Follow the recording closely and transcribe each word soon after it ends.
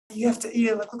you have to eat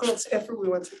it. Like, look at all this effort we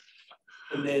went to.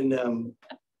 And then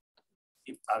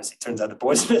it obviously turns out the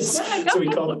poisonous. So we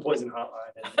called the poison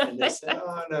hotline, and they said,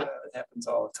 oh, no, it happens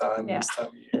all the time this time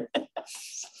of year.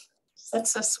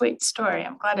 That's a sweet story.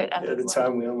 I'm glad it ended. At the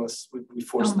time, we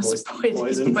forced the boys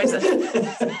to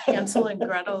poison. Hansel and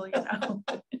Gretel, you know.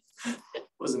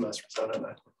 Was the most result of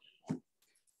that.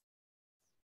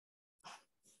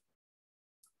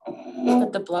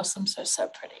 But the blossoms are so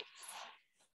pretty.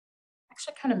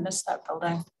 Actually, kind of missed that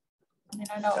building. I mean,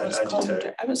 I know it was cold.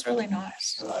 It was really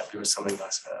nice. There was something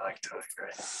nice about it. I totally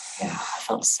agree. Yeah, I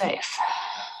felt safe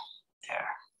there.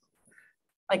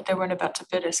 Like they weren't about to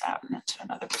bid us out into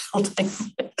another building.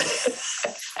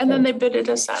 And then they bidded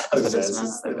us out.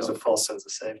 It was a false sense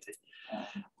of safety.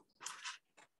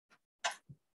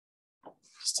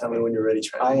 Just tell me when you're ready,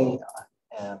 Trent. I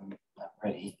am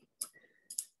ready.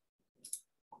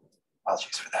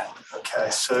 Apologies for that. Okay,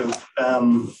 so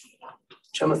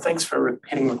Gemma, thanks for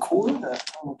hitting record.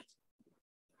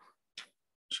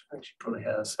 She probably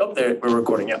has. Oh, there, we're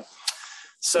recording, yeah.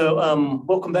 So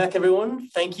welcome back, everyone.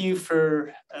 Thank you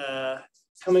for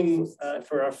coming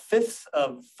for our 5th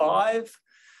of 5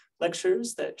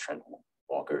 lectures that Trent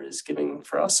Walker is giving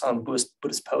for us on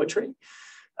Buddhist poetry.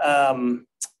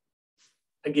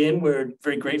 Again, we're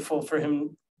very grateful for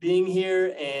him being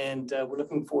here, and we're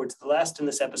looking forward to the last in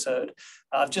this episode.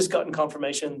 I've just gotten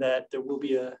confirmation that there will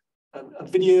be a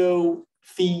video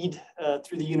feed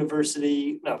through the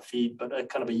university, not feed, but a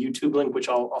kind of a YouTube link, which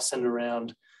I'll send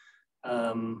around.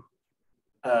 I'll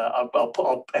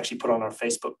actually put on our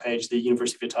Facebook page, the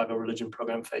University of Otago Religion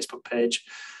Program Facebook page,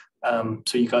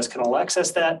 so you guys can all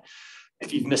access that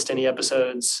if you've missed any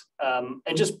episodes. And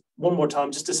just one more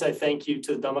time, just to say thank you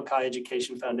to the Dhammachai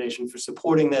Education Foundation for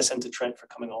supporting this, and to Trent for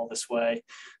coming all this way.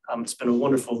 It's been a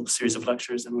wonderful series of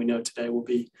lectures, and we know today will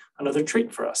be another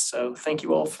treat for us. So thank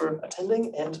you all for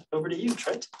attending, and over to you,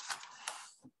 Trent.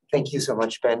 Thank you so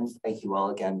much, Ben. Thank you all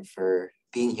again for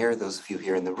being here, those of you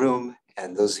here in the room,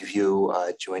 and those of you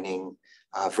joining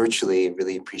virtually.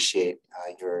 Really appreciate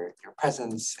your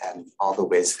presence and all the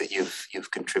ways that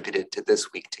you've contributed to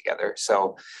this week together.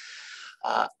 So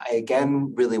I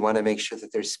again really want to make sure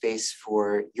that there's space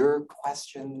for your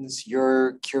questions,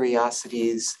 your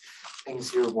curiosities,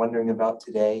 things you're wondering about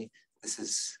today. This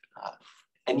is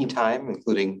any time,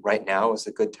 including right now, is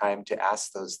a good time to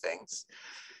ask those things.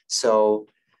 So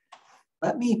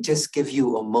let me just give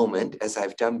you a moment, as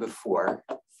I've done before,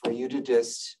 for you to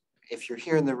just, if you're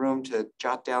here in the room, to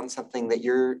jot down something that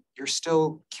you're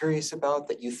still curious about,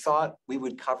 that you thought we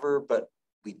would cover, but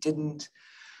we didn't,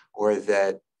 or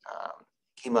that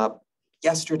came up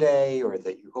yesterday, or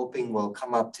that you're hoping will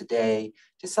come up today,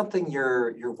 just something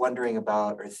you're wondering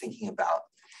about or thinking about.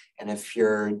 And if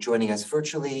you're joining us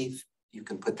virtually, you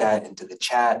can put that into the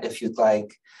chat if you'd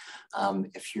like.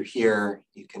 If you're here,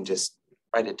 you can just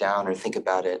write it down or think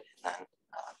about it. And then,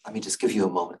 let me just give you a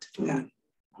moment to do that.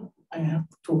 I have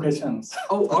 2 questions.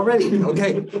 Oh, already?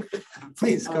 Okay.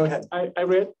 Please, go ahead. I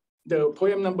read the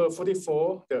poem number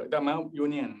 44, the Dhamma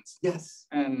Unions. Yes.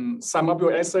 And some of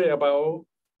your essay about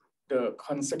the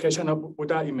consecration of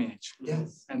Buddha image.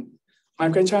 Yes. And my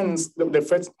questions, the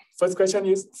first question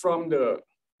is from the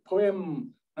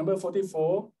poem number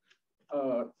 44.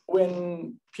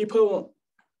 When people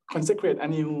consecrate a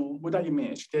new Buddha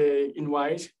image, they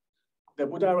invite the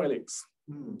Buddha relics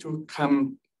to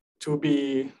come to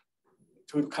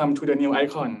the new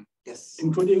icon. Yes.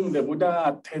 Including the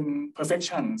Buddha 10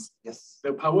 perfections. Yes.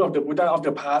 The power of the Buddha of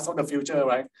the past, of the future,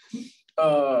 right?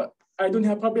 I don't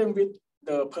have problem with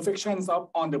the perfections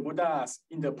on the Buddhas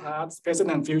in the past,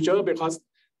 present, and future, because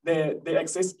they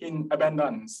exist in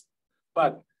abundance.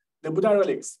 But the Buddha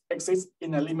relics exist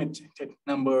in a limited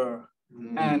number.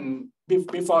 And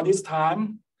before this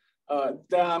time,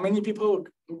 there are many people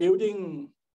building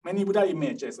many Buddha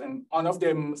images, and all of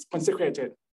them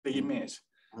consecrated the image.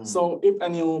 So if a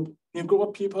new group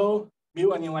of people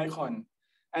build a new icon,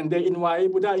 and they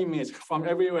invite Buddha image from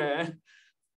everywhere,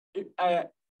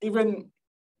 even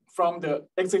from the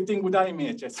existing Buddha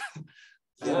images,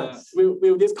 yes.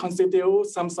 will this constitute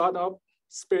some sort of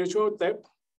spiritual depth,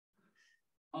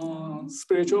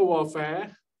 spiritual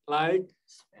warfare? Like,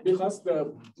 because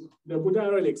the Buddha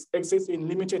relics exist in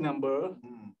limited number,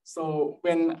 so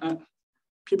when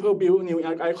people build new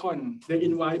icon, they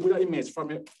invite Buddha image from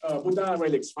Buddha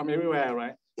relics from everywhere,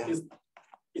 right? Yeah.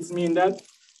 It means that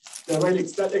the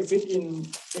relics that exist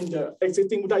in the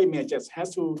existing Buddha images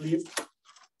has to leave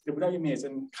the Buddha image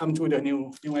and come to the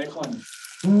new icon.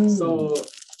 So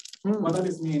what does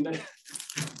this mean?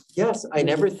 Yes, I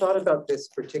never thought about this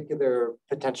particular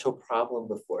potential problem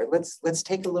before. Let's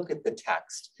take a look at the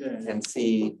text and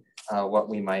see what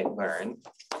we might learn.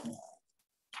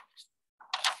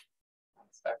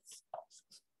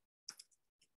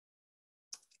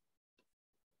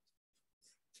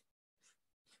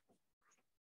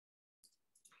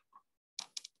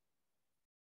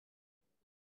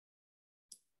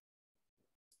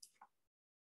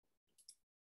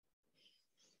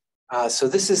 So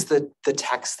this is the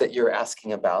text that you're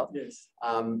asking about. Yes.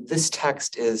 This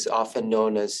text is often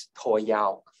known as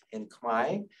Toyao in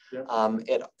Khmer.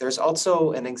 Yeah. There's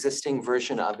also an existing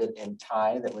version of it in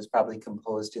Thai that was probably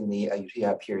composed in the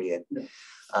Ayutthaya period. Yeah.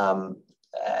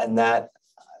 And that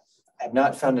I've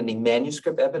not found any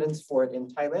manuscript evidence for it in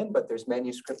Thailand, but there's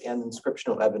manuscript and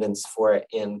inscriptional evidence for it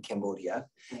in Cambodia.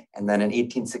 And then in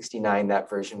 1869, that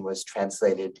version was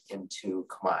translated into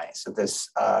Khmer. So this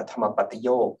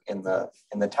Dhammachai in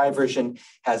the Thai version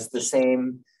has the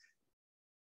same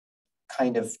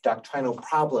kind of doctrinal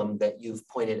problem that you've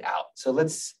pointed out. So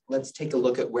let's take a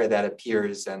look at where that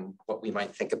appears and what we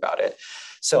might think about it.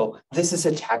 So this is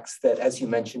a text that, as you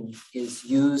mentioned, is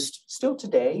used still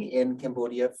today in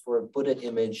Cambodia for Buddha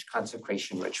image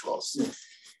consecration rituals,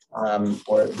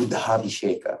 or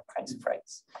Buddhabhisheka kinds of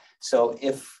rites. So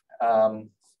if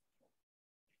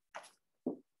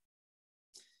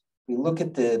we look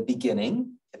at the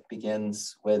beginning, it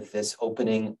begins with this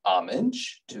opening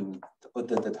homage to the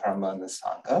Buddha, the Dharma, and the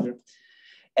Sangha. Yeah.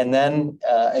 And then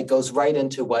it goes right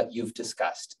into what you've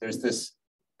discussed. There's this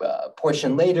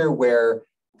portion later where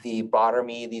the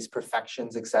Bharami, these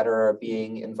perfections, et cetera, are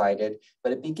being invited,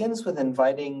 but it begins with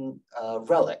inviting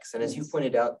relics. And as you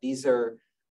pointed out, these are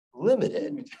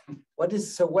limited. What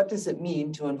does it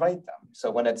mean to invite them? So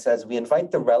when it says, we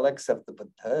invite the relics of the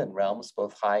Buddha in realms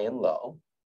both high and low,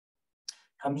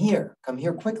 come here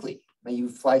quickly. May you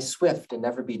fly swift and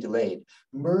never be delayed.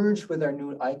 Merge with our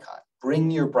new icon.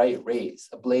 Bring your bright rays,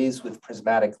 ablaze with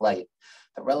prismatic light.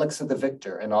 The relics of the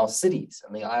victor in all cities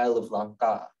and the Isle of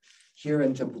Lanka, here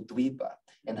into Budvipa,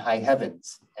 in high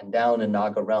heavens, and down in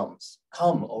Naga realms.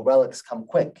 Come, O relics, come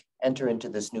quick. Enter into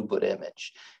this new Buddha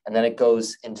image. And then it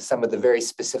goes into some of the very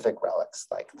specific relics,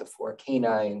 like the 4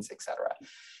 canines, etc.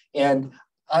 And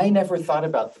I never thought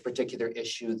about the particular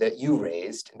issue that you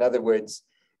raised. In other words,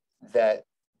 that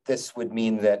this would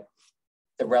mean that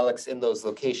the relics in those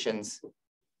locations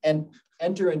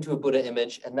enter into a Buddha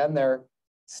image, and then they're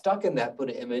stuck in that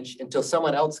Buddha image until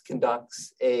someone else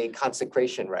conducts a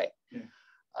consecration rite.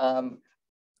 Yeah.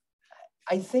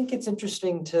 I think it's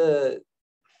interesting to,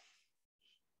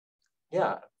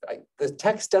 the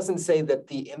text doesn't say that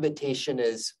the invitation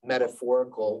is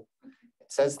metaphorical.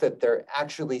 It says that they're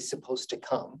actually supposed to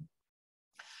come.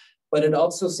 But it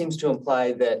also seems to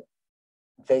imply that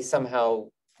they somehow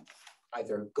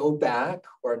either go back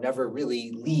or never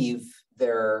really leave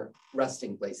their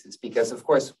resting places. Because of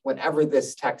course, whenever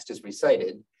this text is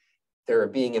recited, they're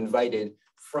being invited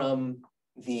from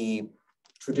the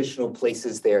traditional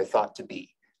places they are thought to be,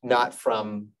 not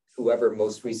from whoever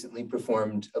most recently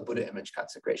performed a Buddha image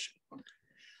consecration.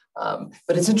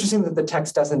 But it's interesting that the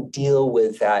text doesn't deal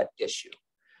with that issue.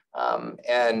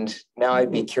 And now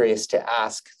I'd be curious to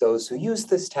ask those who use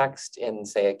this text in,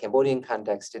 say, a Cambodian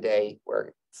context today,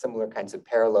 or similar kinds of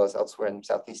parallels elsewhere in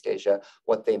Southeast Asia,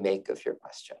 what they make of your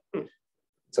question.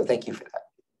 So thank you for that.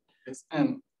 Yes,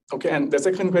 and okay, and the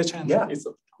second question is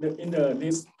in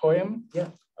this poem. Yeah.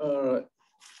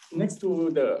 Next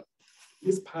to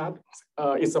this part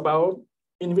is about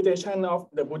invitation of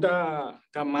the Buddha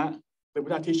Dhamma, the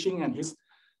Buddha teaching and his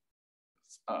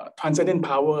transcendent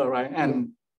power, right? And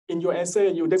in your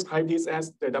essay, you describe this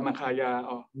as the Dhammachaya,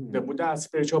 or the Buddha's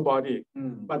spiritual body.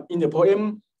 But in the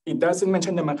poem, it doesn't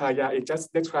mention Dhammachaya. It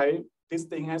just describes this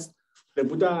thing as the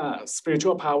Buddha's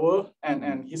spiritual power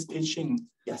and his teaching.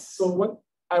 Yes. So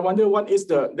I wonder what is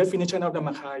the definition of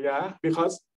Dhammachaya?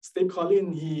 Because Steve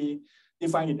Collins, he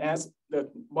defined it as the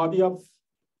body of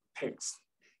text,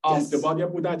 the body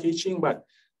of Buddha teaching. But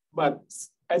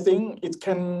I think it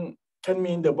can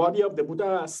mean the body of the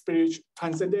Buddha's spiritual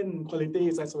transcendent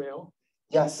qualities as well.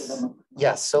 Yes,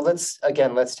 yes. So let's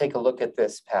take a look at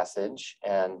this passage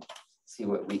and see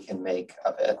what we can make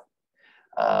of it.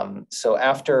 So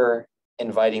after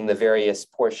inviting the various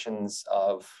portions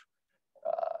of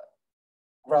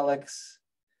relics,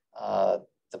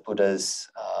 the Buddha's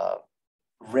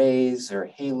rays or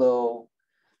halo,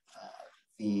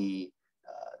 the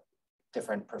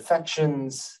different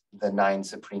perfections, the 9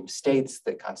 supreme states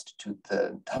that constitute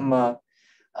the Dhamma,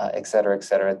 et cetera, et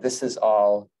cetera. This is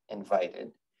all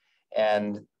invited.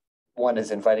 And one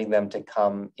is inviting them to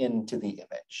come into the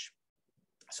image.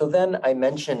 So then I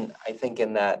mentioned, I think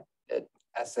in that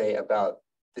essay about,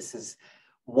 this is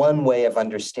one way of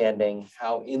understanding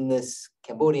how in this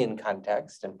Cambodian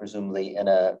context, and presumably in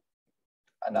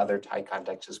another Thai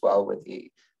context as well, where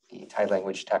the Thai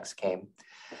language text came,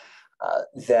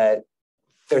 that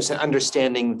there's an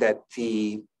understanding that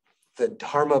the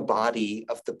Dharma body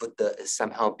of the Buddha is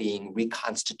somehow being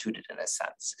reconstituted in a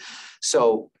sense.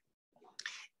 So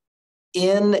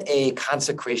in a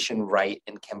consecration rite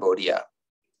in Cambodia,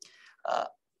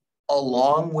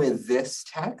 along with this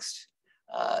text,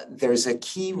 there's a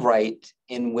key rite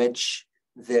in which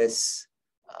this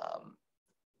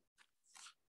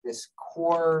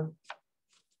core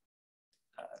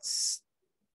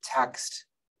text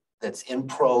that's in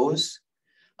prose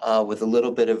with a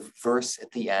little bit of verse at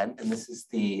the end, and this is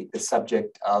the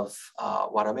subject of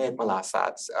Waramed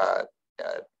Malasat's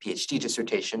PhD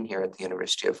dissertation here at the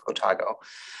University of Otago.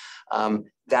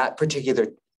 That particular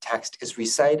text is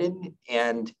recited,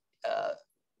 and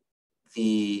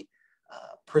the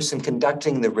person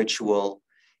conducting the ritual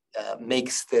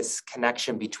makes this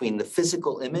connection between the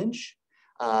physical image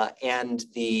and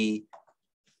the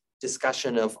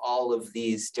discussion of all of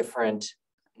these different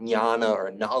jnana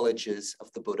or knowledges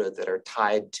of the Buddha that are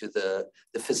tied to the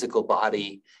physical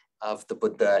body of the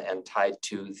Buddha and tied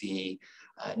to the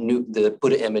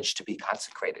Buddha image to be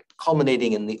consecrated,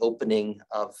 culminating in the opening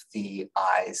of the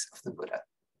eyes of the Buddha.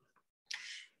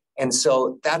 And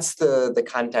so that's the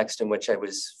context in which I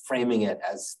was framing it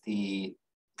as the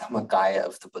Dhammachai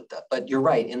of the Buddha. But you're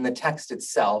right, in the text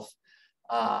itself,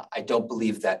 I don't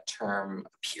believe that term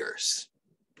appears.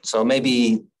 So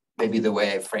maybe the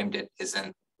way I framed it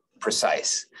isn't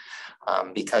precise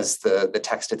because the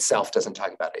text itself doesn't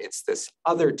talk about it. It's this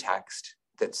other text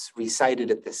that's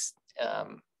recited at this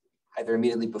either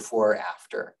immediately before or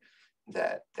after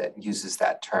that uses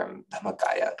that term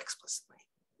Dhammachai explicitly.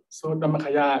 So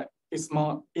Dhammachai is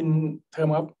more in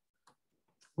terms of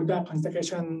Buddha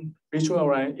consecration ritual,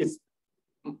 right? It's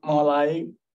more like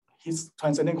his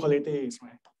transcendent qualities,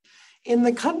 right? In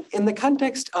the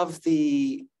context of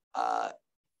the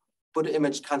Buddha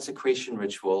image consecration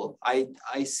ritual, I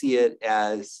see it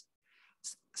as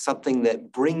something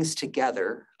that brings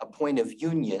together a point of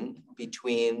union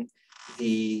between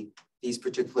these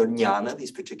particular jnana,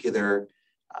 these particular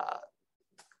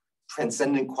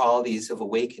transcendent qualities of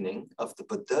awakening of the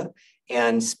Buddha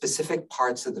and specific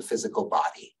parts of the physical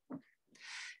body.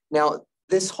 Now,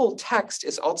 this whole text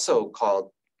is also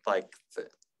called, like,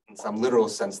 in some literal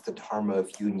sense, the Dharma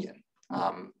of union,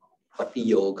 Bhakti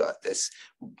Yoga. This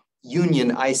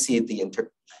union, I see the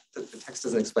text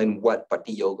doesn't explain what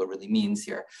Bhakti Yoga really means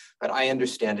here, but I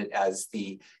understand it as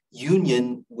the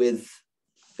union with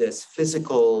this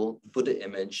physical Buddha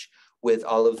image with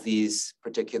all of these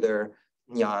particular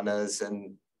jnanas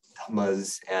and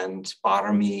dhammas and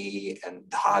parami and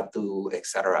dhatu,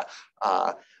 etc.,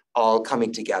 all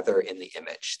coming together in the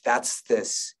image. That's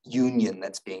this union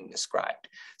that's being described.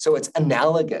 So it's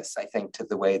analogous, I think, to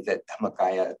the way that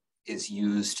Dhammachai is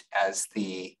used as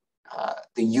the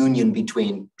union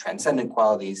between transcendent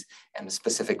qualities and the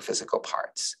specific physical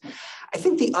parts. I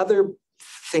think the other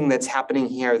thing that's happening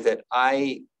here that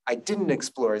I didn't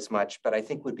explore as much, but I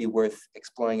think would be worth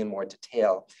exploring in more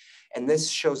detail. And this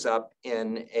shows up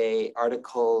in an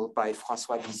article by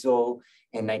François Guizot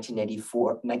in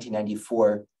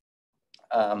 1994.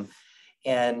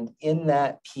 And in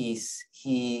that piece,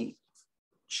 he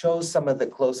shows some of the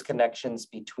close connections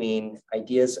between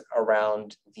ideas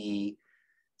around the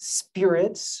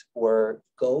spirits or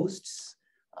ghosts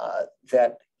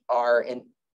that are in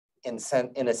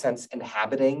a sense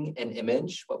inhabiting an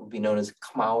image, what would be known as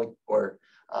Khmer, or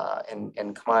in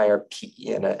Khmer or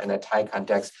in a Thai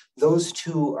context. Those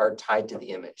two are tied to the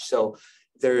image. So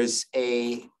there's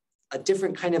a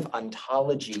different kind of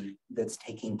ontology that's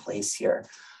taking place here.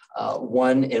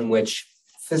 One in which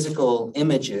physical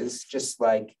images, just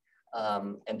like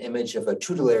an image of a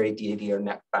tutelary deity or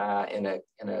Nekpa in a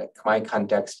Khmer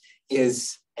context,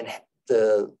 is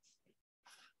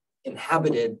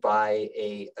inhabited by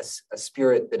a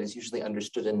spirit that is usually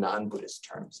understood in non-Buddhist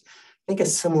terms. I think a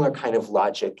similar kind of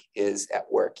logic is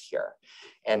at work here.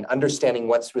 And understanding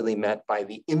what's really meant by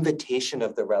the invitation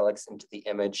of the relics into the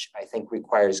image, I think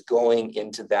requires going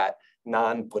into that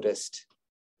non-Buddhist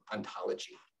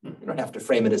ontology. You don't have to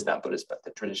frame it as non-Buddhist, but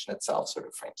the tradition itself sort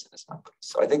of frames it as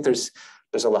non-Buddhist. So I think there's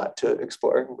a lot to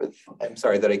explore with. I'm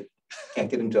sorry that I can't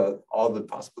get into all the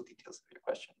possible details of your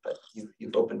question, but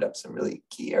you've opened up some really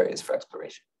key areas for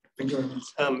exploration.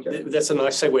 That's a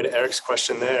nice segue to Eric's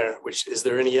question there, which is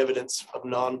there any evidence of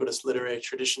non-Buddhist literary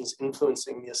traditions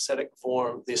influencing the aesthetic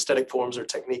forms or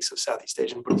techniques of Southeast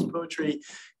Asian Buddhist poetry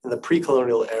in the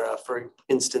pre-colonial era, for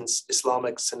instance,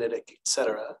 Islamic, Sinitic,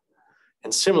 etc.?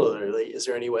 And similarly, is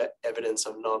there any evidence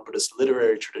of non-Buddhist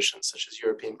literary traditions, such as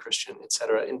European Christian, et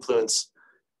cetera, influence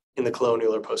in the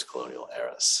colonial or post-colonial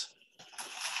eras?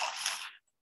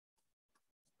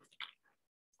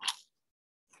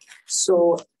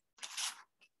 So,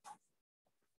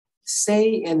 say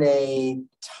in a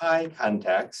Thai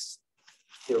context,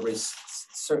 there was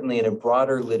certainly in a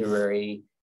broader literary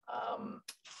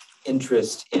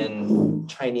interest in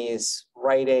Chinese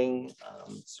writing,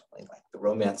 certainly like the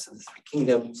Romance of the Three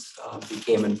Kingdoms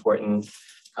became important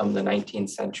from the 19th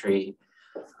century.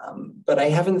 But I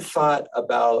haven't thought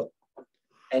about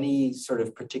any sort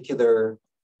of particular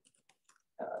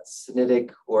Sinitic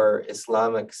or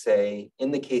Islamic, say, in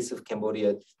the case of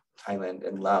Cambodia, Thailand,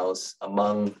 and Laos,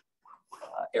 among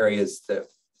areas that,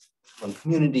 among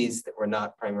communities that were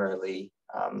not primarily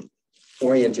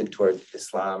oriented toward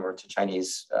Islam or to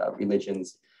Chinese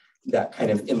religions, that kind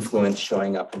of influence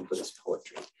showing up in Buddhist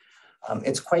poetry.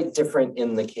 It's quite different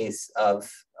in the case of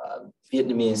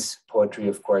Vietnamese poetry,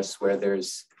 of course, where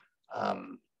there's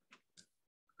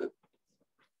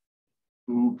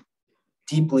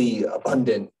deeply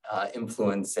abundant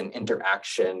influence and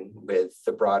interaction with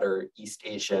the broader East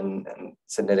Asian and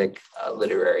Sinitic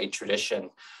literary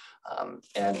tradition.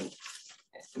 And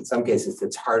in some cases,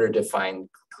 it's harder to find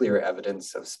clear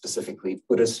evidence of specifically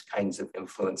Buddhist kinds of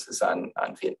influences on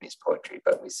Vietnamese poetry,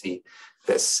 but we see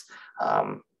this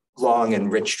long and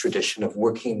rich tradition of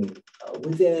working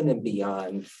within and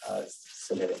beyond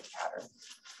Sinitic pattern.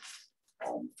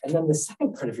 And then the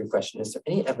second part of your question, is there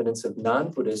any evidence of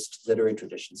non-Buddhist literary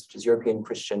traditions, such as European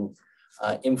Christian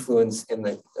influence in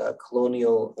the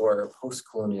colonial or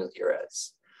post-colonial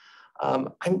eras?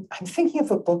 I'm thinking of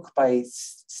a book by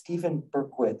Stephen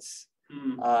Berkowitz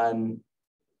on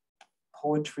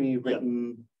poetry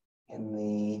written in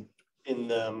the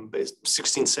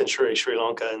 16th century Sri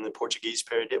Lanka and the Portuguese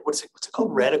period. What's it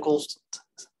called? Radicals?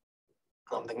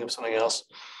 I'm thinking of something else.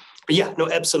 But yeah, no,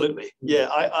 absolutely. Yeah,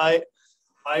 I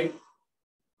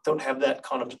don't have that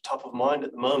kind of top of mind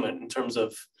at the moment in terms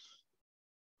of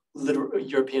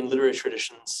European literary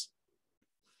traditions.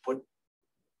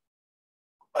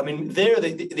 I mean, there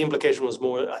the implication was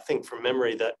more, I think, from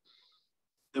memory, that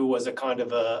there was a kind of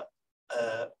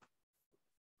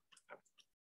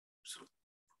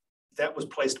that was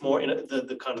placed more in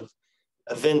the kind of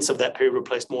events of that period were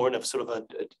placed more in a sort of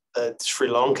a Sri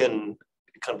Lankan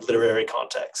kind of literary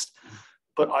context.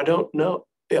 But I don't know.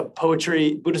 Yeah,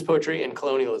 poetry, Buddhist poetry and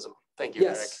colonialism. Thank you,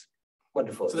 yes. Eric.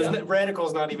 Wonderful. So there's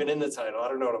radical's not even in the title. I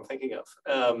don't know what I'm thinking of.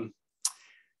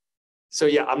 So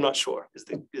yeah, I'm not sure is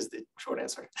the short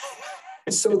answer.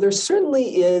 So there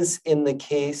certainly is, in the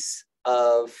case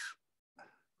of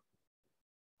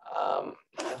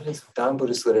evidence of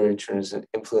non-Buddhist literature's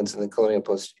influence in the colonial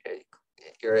post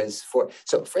eras. For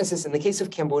instance, in the case of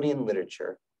Cambodian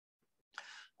literature,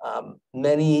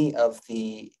 many of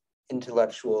the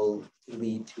intellectual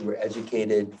elite who were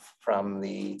educated from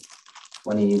the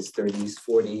 20s, 30s,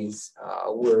 40s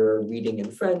were reading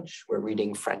in French, were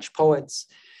reading French poets,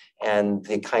 and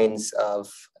the kinds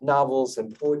of novels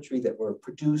and poetry that were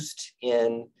produced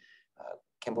in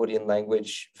Cambodian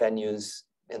language venues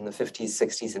in the 50s,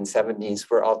 60s, and 70s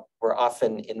were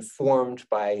often informed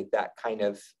by that kind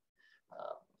of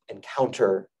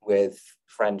encounter with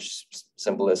French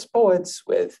symbolist poets,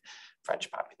 with French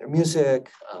popular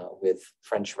music, with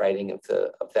French writing of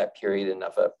that period and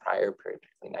of a prior period,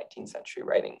 particularly 19th century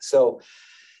writing. So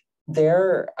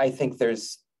there, I think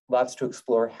there's lots to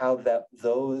explore how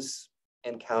those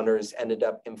encounters ended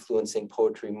up influencing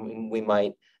poetry we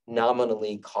might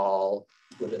nominally call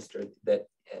Buddhist, or that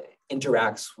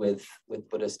interacts with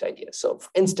Buddhist ideas. So for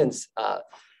instance,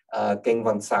 Keng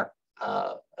Van Sak,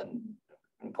 an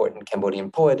important Cambodian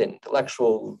poet and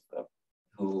intellectual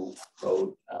who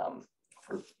wrote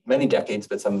for many decades,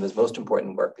 but some of his most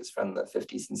important work is from the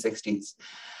 50s and 60s.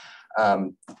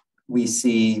 We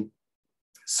see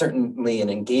certainly an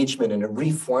engagement and a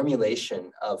reformulation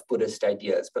of Buddhist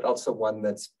ideas, but also one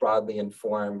that's broadly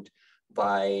informed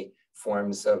by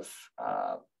forms of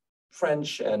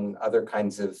French and other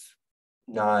kinds of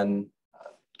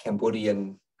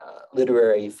non-Cambodian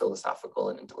literary, philosophical,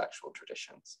 and intellectual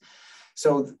traditions.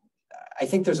 So I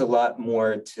think there's a lot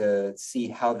more to see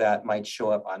how that might show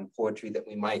up on poetry that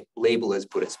we might label as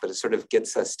Buddhist, but it sort of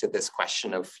gets us to this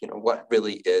question of, what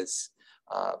really is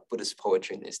Buddhist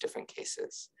poetry in these different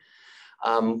cases.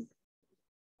 Nguyen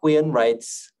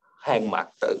writes, Hang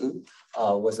Mak Tự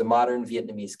was a modern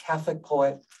Vietnamese Catholic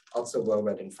poet, also well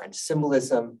read in French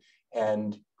symbolism,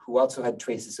 and who also had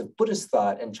traces of Buddhist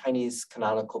thought and Chinese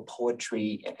canonical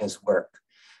poetry in his work.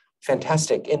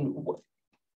 Fantastic. And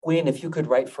Nguyen, if you could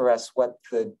write for us what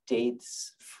the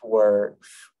dates for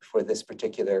for this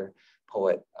particular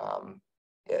poet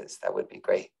is. That would be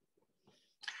great.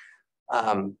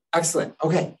 Excellent,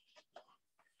 okay.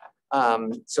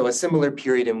 So a similar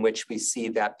period in which we see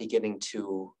that beginning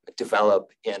to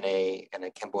develop in a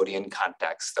Cambodian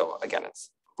context, though again,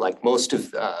 it's like most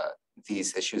of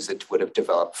these issues that would have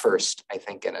developed first, I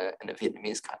think, in a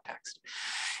Vietnamese context.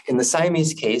 In the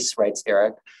Siamese case, writes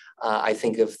Eric, I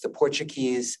think of the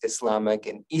Portuguese, Islamic,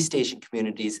 and East Asian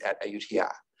communities at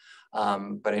Ayutthaya,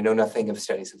 but I know nothing of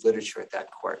studies of literature at that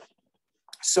court.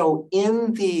 So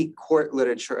in the court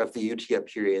literature of the Ayutthaya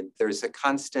period, there's a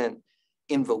constant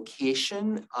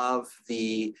invocation of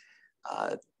the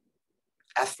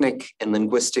ethnic and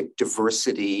linguistic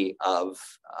diversity of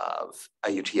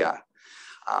Ayutthaya.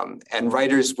 And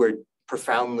writers were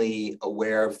profoundly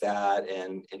aware of that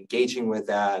and engaging with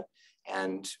that.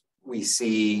 And we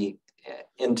see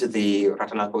into the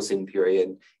Ratanakosin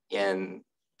period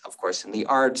of course, in the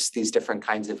arts, these different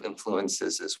kinds of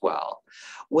influences as well.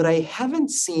 What I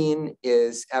haven't seen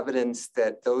is evidence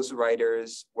that those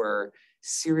writers were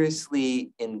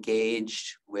seriously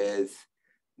engaged with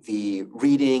the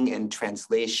reading and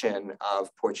translation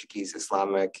of Portuguese,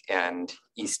 Islamic, and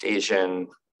East Asian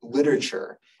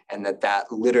literature, and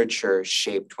that literature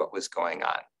shaped what was going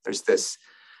on. There's this,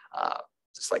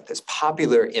 it's like this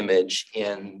popular image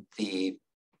in the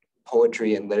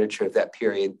poetry and literature of that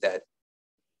period that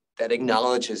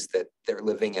acknowledges that they're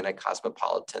living in a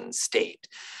cosmopolitan state,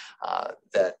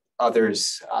 that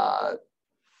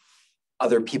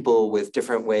other people with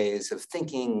different ways of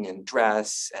thinking and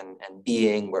dress and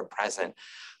being were present.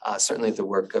 Certainly the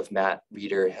work of Matt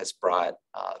Reeder has brought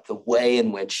the way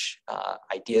in which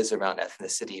ideas around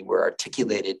ethnicity were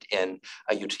articulated in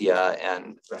Ayutthaya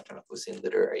and Ratanakosin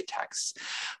literary texts.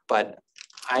 But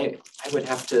I would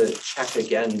have to check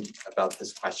again about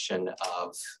this question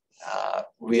of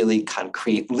really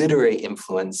concrete literary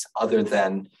influence other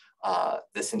than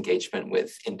this engagement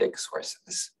with Indic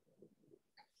sources.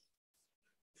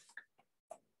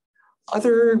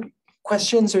 Other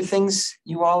questions or things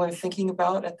you all are thinking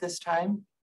about at this time?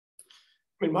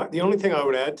 I mean, the only thing I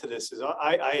would add to this is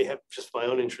I have just my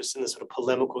own interest in the sort of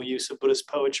polemical use of Buddhist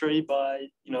poetry by,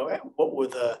 you know, what were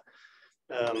the,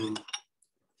 I don't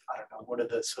know, what are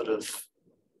the sort of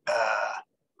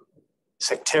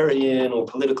sectarian or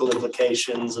political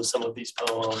implications of some of these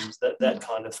poems, that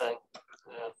kind of thing.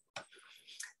 Yeah.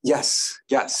 Yes,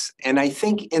 yes. And I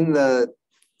think in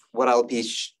what I'll be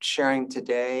sharing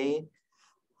today,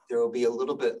 there will be a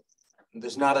little bit,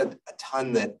 there's not a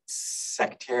ton that's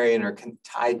sectarian or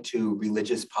tied to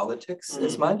religious politics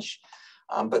as much,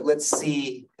 but let's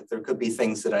see if there could be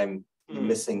things that I'm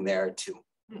missing there too.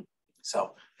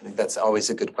 So I think that's always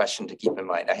a good question to keep in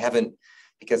mind. I haven't,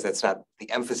 because that's not the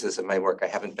emphasis of my work, I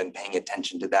haven't been paying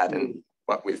attention to that in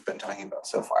what we've been talking about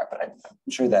so far, but I'm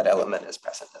sure that element is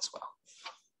present as well.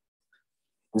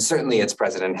 And certainly it's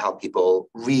present in how people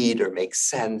read or make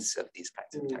sense of these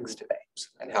kinds of texts today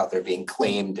and how they're being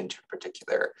claimed into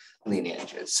particular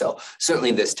lineages. So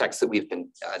certainly this text that we've been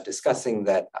discussing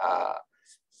that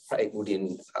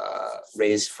Udin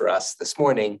raised for us this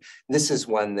morning, this is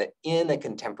one that in a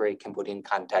contemporary Cambodian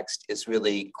context is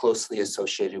really closely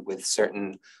associated with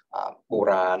certain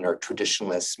Buran or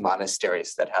traditionalist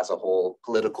monasteries that has a whole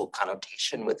political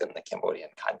connotation within the Cambodian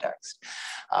context.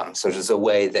 So there's a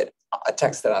way that a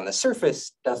text that on the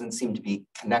surface doesn't seem to be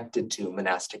connected to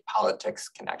monastic politics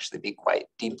can actually be quite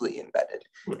deeply embedded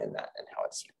in that and how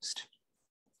it's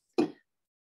used.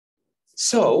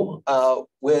 So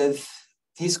with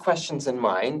these questions in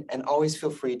mind, and always feel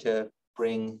free to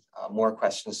bring more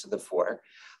questions to the fore,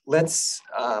 let's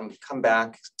come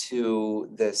back to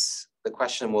the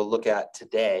question we'll look at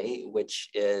today, which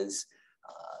is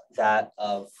that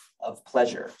of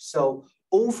pleasure. So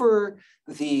over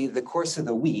the course of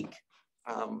the week,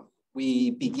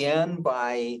 we began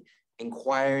by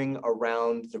inquiring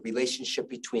around the relationship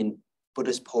between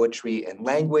Buddhist poetry and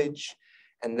language,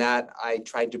 and that I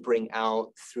tried to bring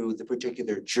out through the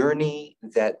particular journey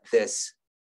that this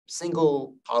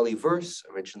single Pali verse,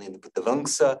 originally in the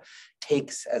Buddhavamsa,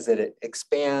 takes as it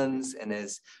expands and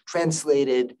is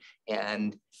translated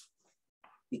and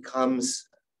becomes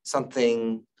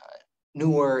something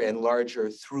newer and larger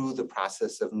through the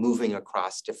process of moving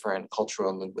across different cultural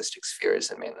and linguistic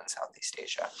spheres in mainland Southeast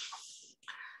Asia.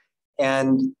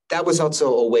 And that was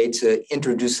also a way to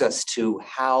introduce us to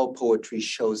how poetry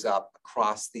shows up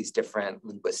across these different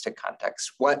linguistic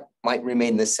contexts. What might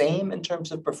remain the same in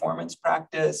terms of performance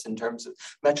practice, in terms of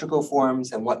metrical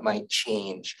forms, and what might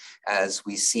change as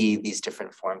we see these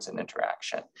different forms in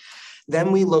interaction.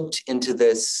 Then we looked into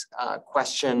this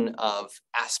question of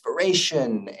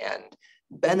aspiration and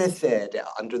benefit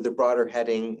under the broader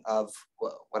heading of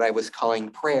what I was calling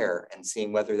prayer, and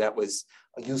seeing whether that was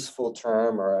a useful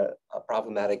term or a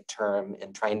problematic term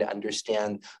in trying to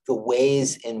understand the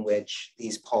ways in which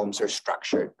these poems are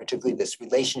structured, particularly this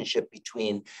relationship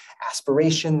between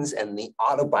aspirations and the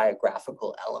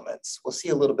autobiographical elements. We'll see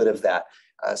a little bit of that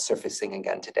surfacing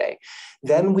again today.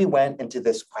 Then we went into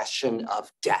this question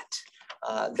of debt.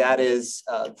 That is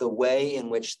the way in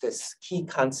which this key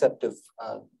concept of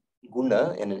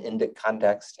guna in an Indic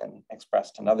context and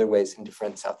expressed in other ways in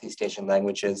different Southeast Asian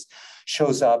languages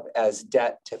shows up as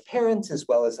debt to parents as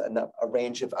well as a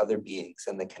range of other beings,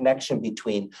 and the connection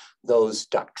between those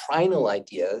doctrinal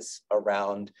ideas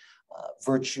around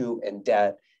virtue and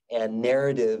debt and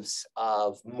narratives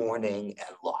of mourning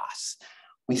and loss.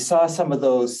 We saw some of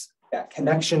those, that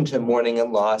connection to mourning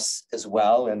and loss as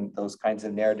well, and those kinds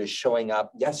of narratives showing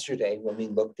up yesterday when we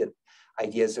looked at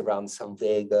ideas around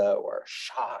samvega or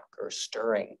shock or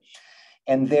stirring.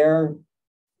 And they're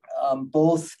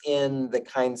both in the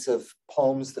kinds of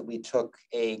poems that we took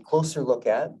a closer look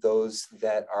at, those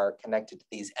that are connected to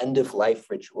these end-of-life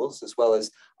rituals, as well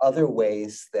as other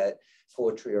ways that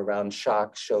poetry around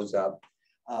shock shows up.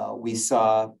 We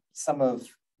saw some of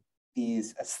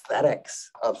these aesthetics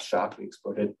of shock. We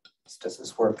explored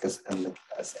Stis's work as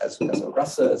a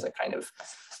rasa, as a kind of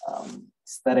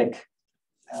aesthetic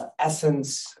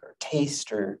essence or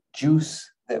taste or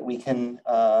juice that we can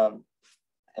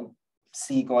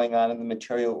see going on in the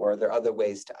material, or are there other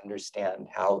ways to understand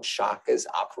how shock is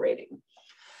operating?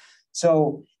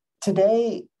 So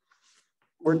today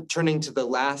we're turning to the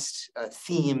last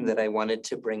theme that I wanted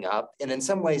to bring up. And in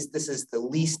some ways, this is the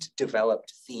least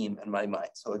developed theme in my mind.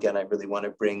 So again, I really want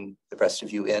to bring the rest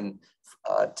of you in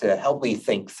to help me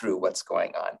think through what's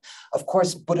going on. Of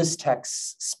course, Buddhist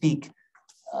texts speak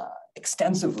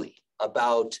extensively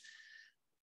about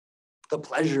the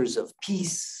pleasures of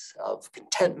peace, of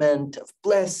contentment, of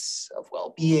bliss, of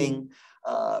well-being.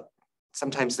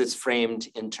 Sometimes it's framed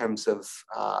in terms of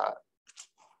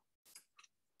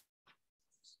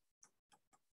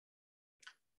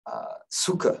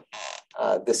sukha,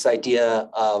 this idea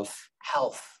of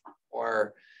health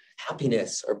or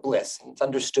happiness or bliss. And it's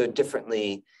understood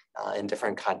differently in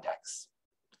different contexts.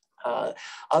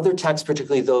 Other texts,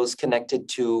 particularly those connected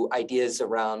to ideas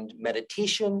around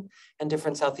meditation and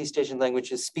different Southeast Asian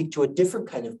languages, speak to a different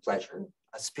kind of pleasure,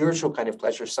 a spiritual kind of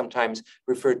pleasure, sometimes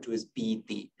referred to as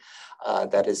piti.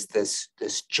 That is this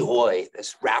joy,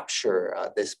 this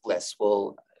rapture, this bliss.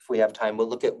 If we have time, we'll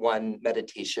look at one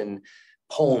meditation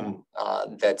poem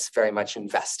that's very much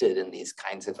invested in these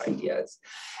kinds of ideas.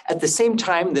 At the same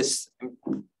time,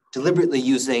 deliberately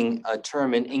using a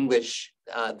term in English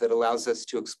that allows us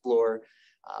to explore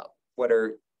what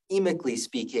are, emically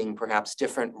speaking, perhaps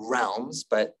different realms,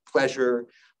 but pleasure,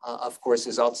 of course,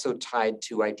 is also tied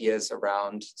to ideas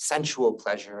around sensual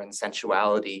pleasure and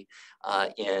sensuality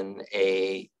in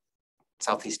a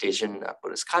Southeast Asian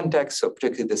Buddhist context. So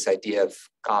particularly this idea of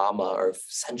kama, or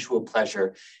sensual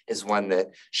pleasure, is one that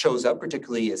shows up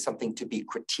particularly as something to be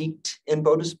critiqued in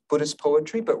Buddhist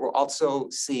poetry, but we'll also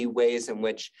see ways in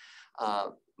which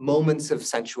moments of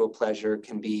sensual pleasure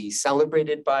can be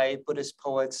celebrated by Buddhist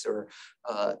poets or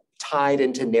tied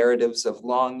into narratives of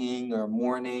longing or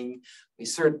mourning. We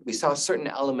saw certain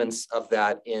elements of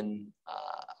that in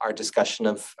our discussion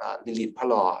of Lili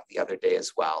Palaw the other day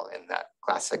as well, in that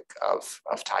classic of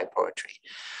Thai poetry.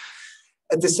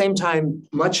 At the same time,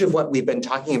 much of what we've been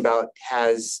talking about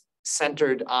has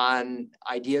centered on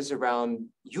ideas around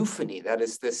euphony, that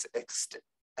is this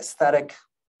aesthetic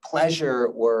pleasure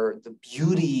or the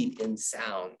beauty in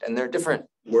sound. And there are different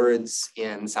words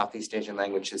in Southeast Asian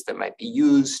languages that might be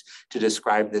used to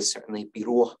describe this. Certainly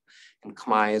biruh in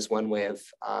Khmer is one way of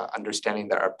understanding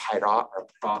there are paira or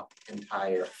pra in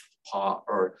Thai, or pa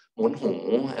or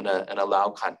munhu in a Lao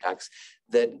context,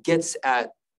 that gets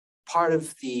at part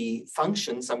of the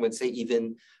function, some would say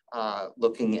even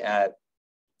looking at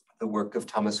the work of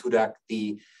Thomas Hudak,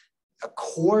 a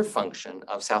core function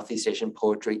of Southeast Asian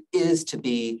poetry is to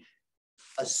be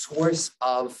a source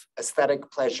of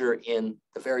aesthetic pleasure in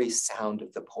the very sound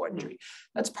of the poetry.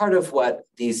 That's part of what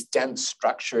these dense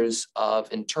structures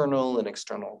of internal and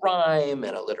external rhyme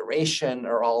and alliteration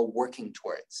are all working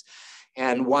towards,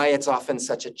 and why it's often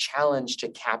such a challenge to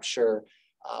capture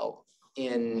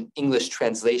in English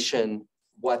translation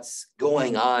what's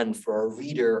going on for a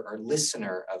reader or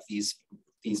listener of these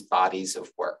bodies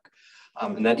of work.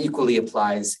 And that equally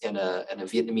applies in a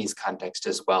Vietnamese context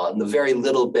as well. And the very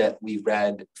little bit we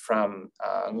read from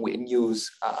Nguyen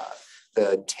Nhu's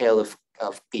The Tale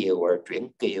of Kieu or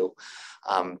Truyện Kieu,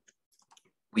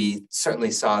 we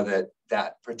certainly saw that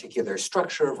that particular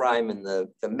structure of rhyme and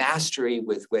the mastery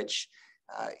with which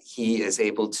he is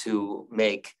able to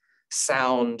make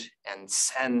sound and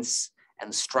sense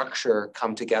and structure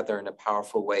come together in a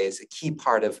powerful way is a key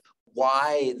part of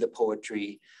why the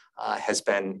poetry has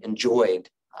been enjoyed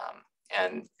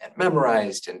and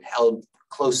memorized and held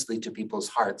closely to people's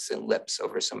hearts and lips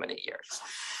over so many years.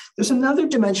 There's another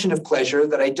dimension of pleasure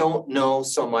that I don't know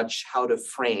so much how to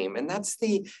frame, and that's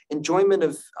the enjoyment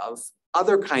of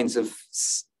other kinds of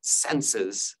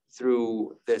senses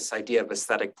through this idea of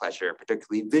aesthetic pleasure,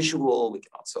 particularly visual. We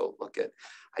can also look at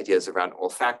ideas around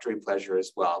olfactory pleasure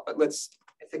as well. But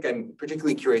I think I'm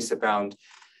particularly curious about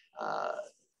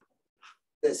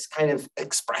this kind of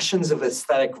expressions of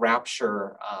aesthetic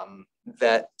rapture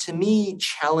that to me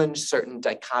challenge certain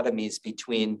dichotomies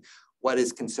between what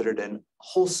is considered an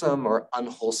wholesome or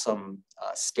unwholesome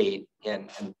state in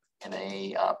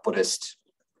a Buddhist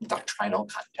doctrinal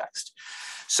context.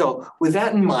 So with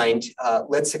that in mind,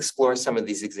 let's explore some of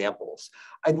these examples.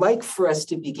 I'd like for us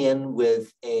to begin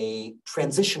with a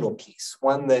transitional piece,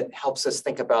 one that helps us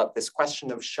think about this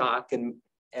question of shock and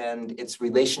its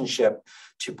relationship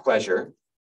to pleasure.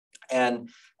 And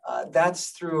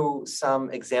that's through some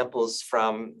examples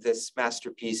from this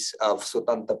masterpiece of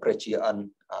Sutanta Precian,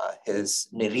 his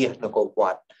Niriyah Nagol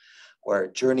Wat, or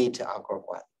Journey to Angkor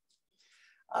Wat.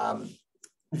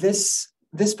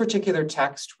 This particular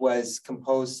text was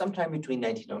composed sometime between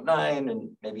 1909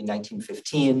 and maybe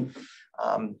 1915.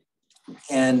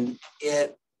 And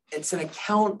it's an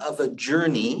account of a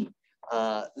journey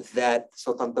that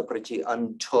Sutanta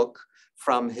Precian took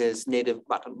from his native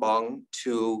Battambang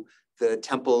to the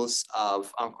temples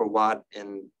of Angkor Wat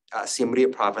in Siem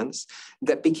Reap province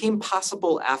that became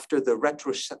possible after the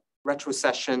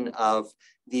retrocession of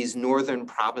these northern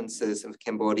provinces of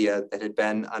Cambodia that had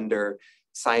been under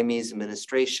Siamese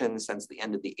administration since the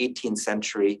end of the 18th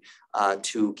century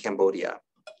to Cambodia.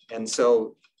 And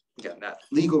so again, that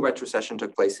legal retrocession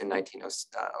took place in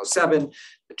 1907.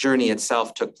 The journey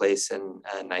itself took place in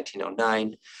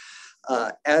 1909.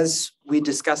 As we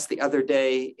discussed the other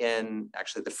day, in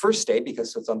actually the first day,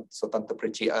 because Sutanta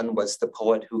Precian was the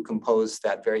poet who composed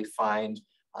that very fine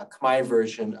Khmer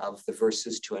version of the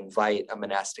verses to invite a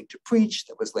monastic to preach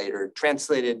that was later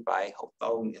translated by Ho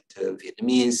Thong into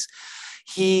Vietnamese.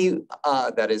 He,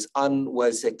 that is,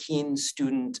 was a keen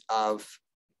student of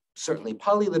certainly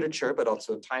Pali literature, but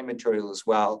also Thai material as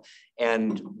well,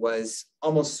 and was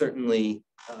almost certainly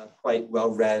quite well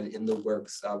read in the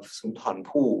works of Sun Thon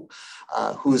Pu,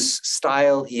 whose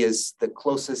style he is the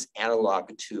closest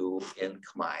analog to in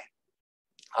Khmer.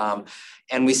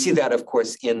 And we see that, of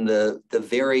course, in the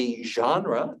very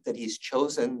genre that he's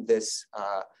chosen, this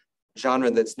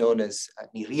genre that's known as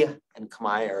Niriyah in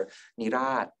Khmer, or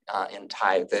Nirat in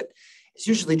Thai, that is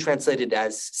usually translated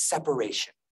as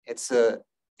separation. It's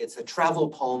a travel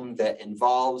poem that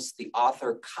involves the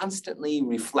author constantly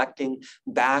reflecting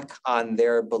back on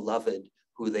their beloved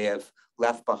who they have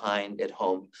left behind at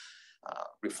home,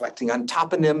 reflecting on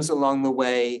toponyms along the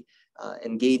way,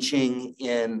 engaging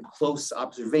in close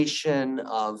observation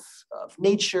of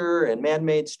nature and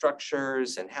man-made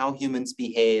structures and how humans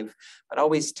behave, but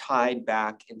always tied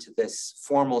back into this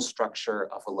formal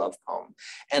structure of a love poem.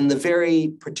 And the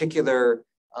very particular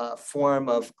form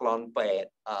of Klon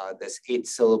Poet, this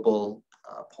 8-syllable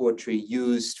poetry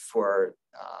used for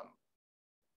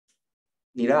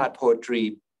Nirat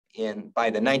poetry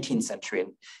by the 19th century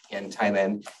in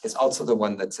Thailand, is also the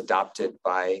one that's adopted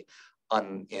by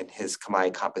in his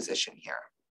Khmer composition here.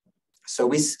 So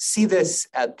we see this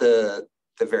at the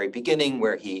very beginning,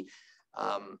 where he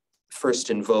first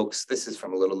invokes, this is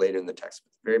from a little later in the text,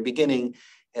 but at the very beginning,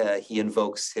 he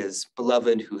invokes his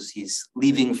beloved he's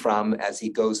leaving from as he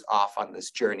goes off on this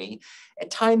journey.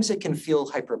 At times it can feel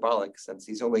hyperbolic since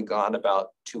he's only gone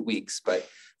about 2 weeks, but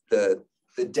the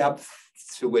depth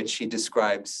to which he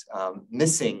describes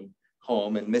missing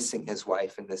home and missing his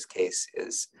wife in this case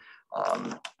is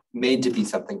made to be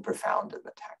something profound in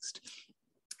the text.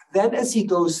 Then as he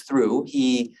goes through,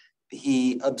 he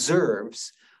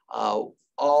observes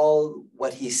all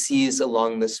what he sees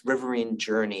along this riverine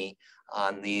journey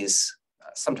on these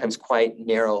sometimes quite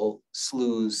narrow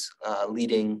sloughs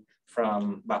leading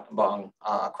from Battambang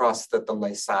across the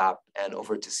Tonlé Sap and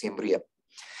over to Siem Reap.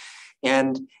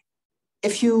 And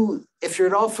if you're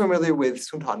at all familiar with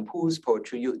Sun Thon Pu's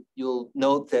poetry, you'll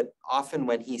note that often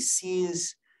when he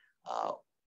sees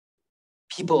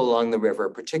people along the river,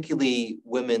 particularly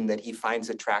women that he finds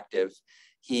attractive,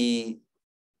 he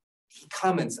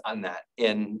comments on that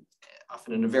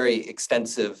often in a very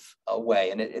extensive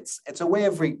way. And it's a way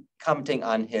of commenting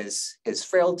on his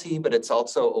frailty, but it's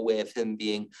also a way of him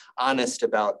being honest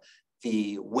about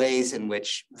the ways in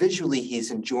which visually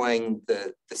he's enjoying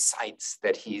the sights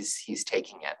that he's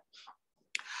taking in.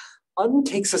 Un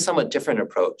takes a somewhat different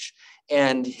approach,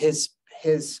 and his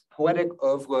poetic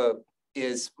oeuvre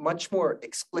is much more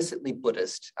explicitly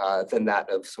Buddhist than that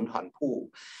of Sun Han Pu.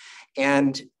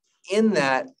 And in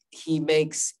that, he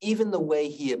makes even the way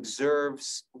he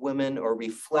observes women or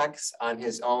reflects on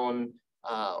his own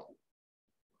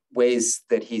ways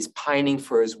that he's pining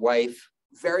for his wife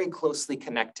very closely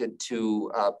connected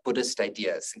to Buddhist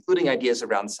ideas, including ideas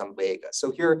around Samvega.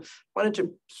 So here, I wanted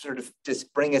to sort of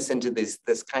just bring us into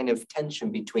this kind of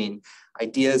tension between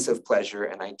ideas of pleasure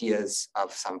and ideas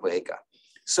of Samvega.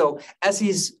 So as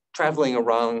he's traveling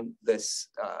around this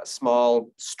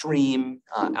small stream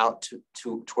out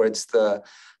towards the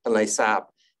Lai Sap,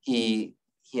 he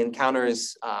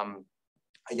encounters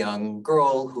a young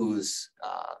girl who's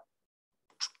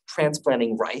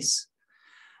transplanting rice,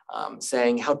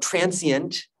 saying how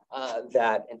transient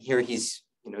that, and here he's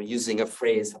using a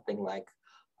phrase, something like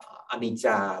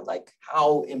anicca, like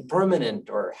how impermanent,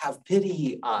 or have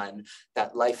pity on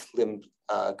that life-limbed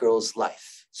girl's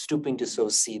life, stooping to sow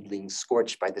seedlings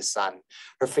scorched by the sun,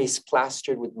 her face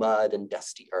plastered with mud and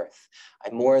dusty earth.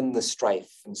 I mourn the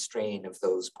strife and strain of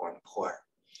those born poor.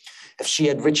 If she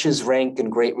had riches, rank,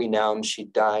 and great renown,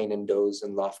 she'd dine and doze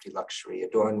in lofty luxury,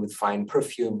 adorned with fine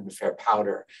perfume and fair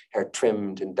powder, hair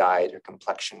trimmed and dyed, her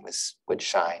complexion would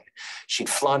shine. She'd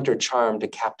flaunt her charm to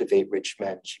captivate rich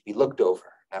men. She'd be looked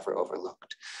over, never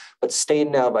overlooked. But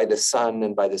stained now by the sun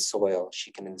and by the soil,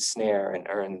 she can ensnare and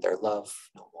earn their love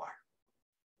no more.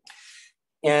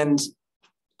 And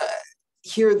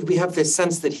here we have this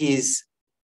sense that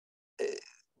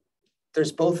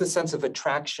there's both a sense of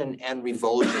attraction and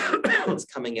revulsion that's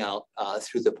coming out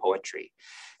through the poetry.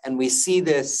 And we see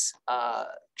this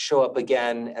show up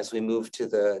again as we move to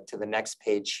the next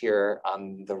page here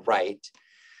on the right.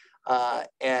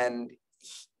 And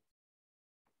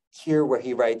here where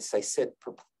he writes, I sit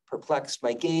perplexed,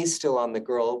 my gaze still on the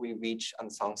girl, we reach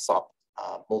Ansang Sop,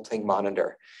 molting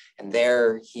monitor. And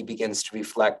there he begins to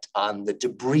reflect on the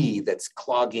debris that's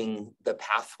clogging the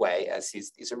pathway as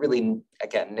these are really,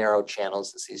 again, narrow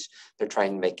channels as they're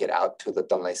trying to make it out to the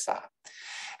Tonle Sap.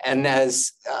 And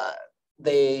as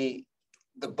the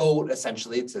boat,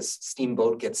 essentially, it's a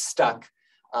steamboat, gets stuck,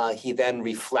 he then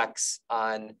reflects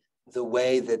on the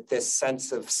way that this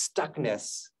sense of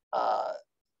stuckness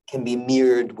can be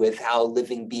mirrored with how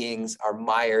living beings are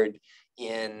mired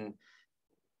in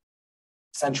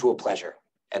sensual pleasure,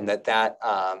 and that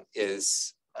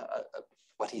is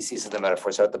what he sees in the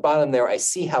metaphor. So at the bottom there, I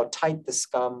see how tight the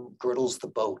scum girdles the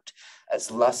boat, as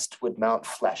lust would mount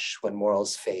flesh when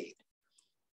morals fade.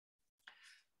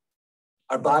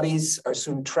 Our bodies are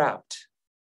soon trapped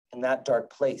in that dark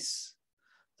place.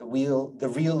 The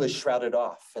real is shrouded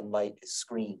off and light is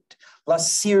screened.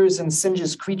 Lust sears and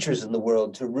singes creatures in the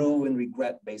world to rue and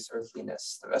regret base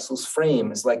earthliness. The vessel's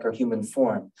frame is like our human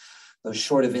form. Those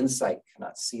short of insight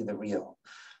cannot see the real.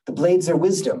 The blades are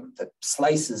wisdom that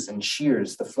slices and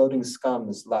shears. The floating scum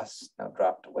is lust now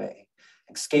dropped away.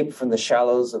 Escape from the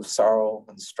shallows of sorrow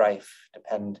and strife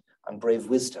depend on brave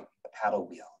wisdom, the paddle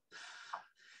wheel.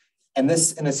 And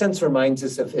this, in a sense, reminds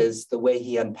us of the way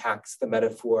he unpacks the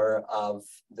metaphor of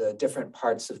the different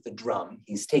parts of the drum.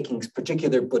 He's taking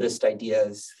particular Buddhist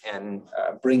ideas and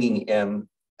bringing them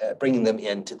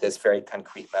into this very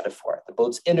concrete metaphor. The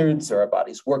boat's innards are our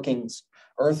body's workings: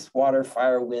 earth, water,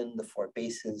 fire, wind, the four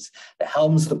bases. The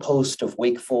helm's the post of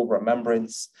wakeful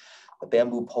remembrance. The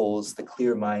bamboo poles, the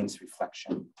clear mind's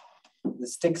reflection. The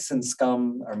sticks and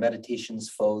scum are meditation's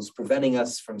foes, preventing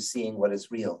us from seeing what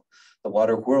is real. The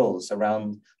water whirls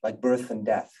around like birth and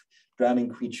death, drowning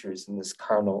creatures in this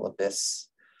carnal abyss.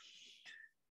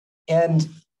 And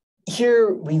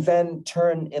here we then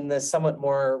turn in the somewhat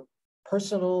more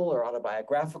personal or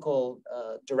autobiographical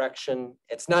direction.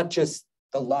 It's not just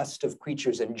the lust of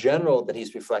creatures in general that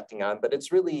he's reflecting on, but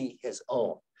it's really his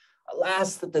own.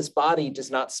 Alas, that this body does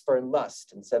not spurn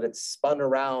lust. Instead, it's spun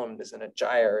around as in a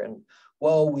gyre, and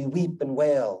woe, we weep and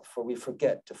wail, for we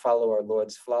forget to follow our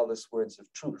Lord's flawless words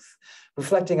of truth.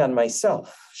 Reflecting on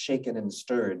myself, shaken and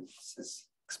stirred, this is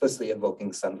explicitly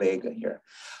invoking Samvega here.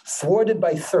 Thwarted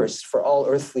by thirst for all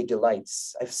earthly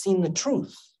delights, I've seen the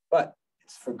truth, but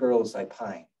it's for girls I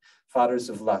pine, fathers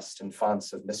of lust and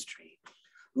fonts of mystery.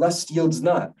 Lust yields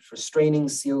not, for straining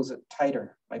seals it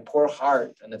tighter. My poor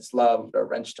heart and its love are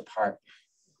wrenched apart.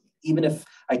 Even if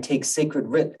I take sacred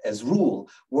writ as rule,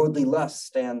 worldly lust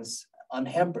stands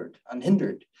unhampered,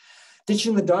 unhindered.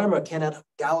 Ditching the Dharma cannot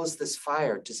douse this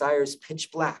fire. Desires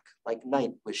pitch black, like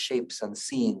night with shapes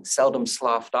unseen, seldom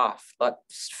sloughed off.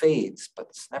 Lust fades, but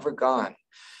it's never gone.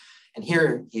 And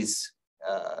here he's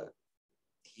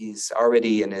He's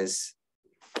already in his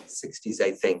 60s,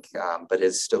 I think, but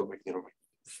is still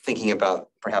thinking about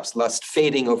perhaps lust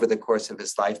fading over the course of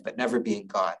his life, but never being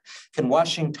gone. Can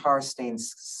washing tar-stained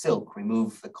silk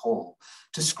remove the kohl?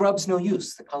 To scrubs no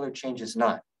use, the color changes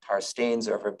not. Tar stains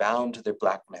are ever bound to their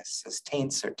blackness, as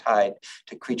taints are tied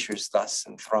to creatures thus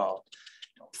enthralled.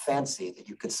 Don't fancy that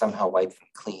you could somehow wipe them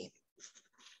clean.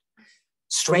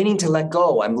 Straining to let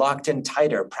go, I'm locked in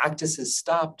tighter. Practice is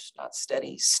stopped, not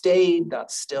steady, stayed, not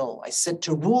still. I sit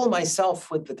to rule myself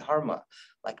with the dharma,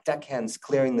 like deckhands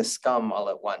clearing the scum all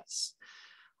at once.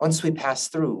 Once we pass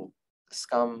through, the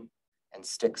scum and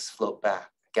sticks float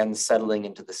back, again settling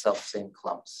into the self-same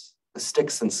clumps. The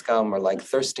sticks and scum are like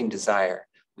thirsting desire.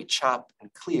 We chop and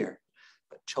clear,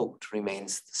 but choked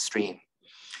remains the stream.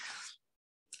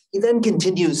 He then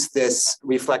continues this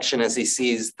reflection as he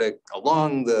sees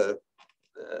along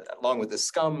with the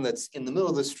scum that's in the middle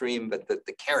of the stream, but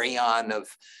the carry-on of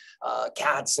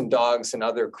cats and dogs and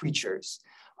other creatures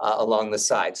along the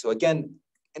side. So again,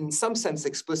 in some sense,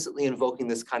 explicitly invoking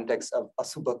this context of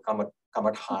asubha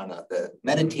kamadhana, the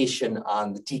meditation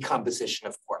on the decomposition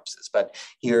of corpses. But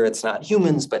here it's not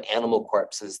humans, but animal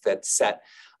corpses that set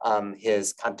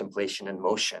his contemplation in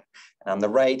motion. And on the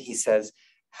right, he says,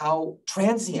 how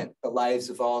transient the lives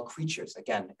of all creatures.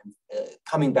 Again,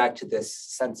 coming back to this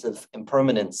sense of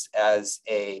impermanence as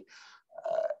a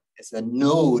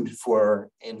node for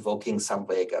invoking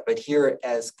samvega, but here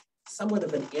as somewhat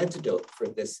of an antidote for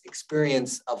this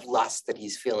experience of lust that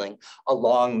he's feeling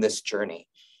along this journey,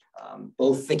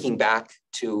 both thinking back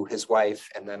to his wife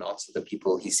and then also the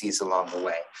people he sees along the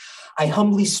way. I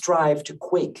humbly strive to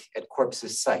quake at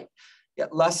corpse's sight,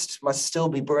 yet lust must still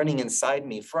be burning inside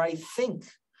me, for I think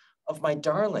of my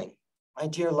darling, my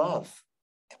dear love.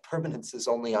 Impermanence is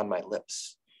only on my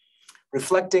lips.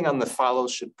 Reflecting on the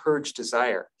follows should purge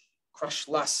desire, crush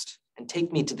lust, and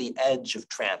take me to the edge of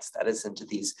trance, that is, into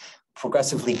these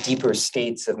progressively deeper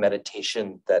states of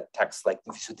meditation that texts like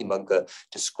Visuddhimagga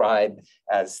describe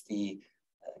as the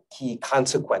key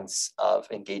consequence of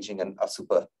engaging in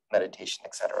asubha meditation,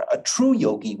 etc. A true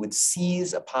yogi would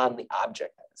seize upon the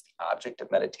object, that is the object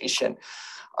of meditation,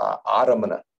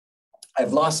 aramana.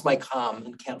 I've lost my calm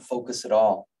and can't focus at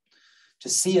all. To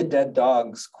see a dead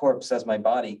dog's corpse as my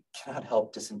body cannot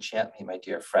help disenchant me, my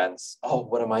dear friends. Oh,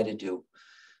 what am I to do?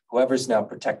 Whoever's now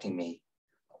protecting me,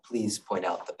 please point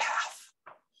out the path.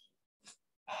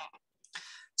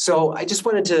 So I just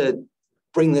wanted to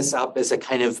bring this up as a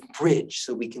kind of bridge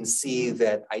so we can see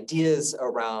that ideas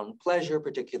around pleasure,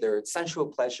 particular sensual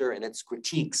pleasure and its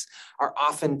critiques, are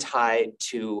often tied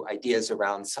to ideas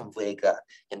around samvega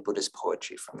in Buddhist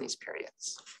poetry from these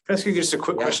periods. Can I ask you just a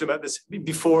quick question about this?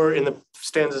 Before, in the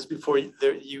stanzas before,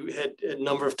 you had a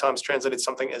number of times translated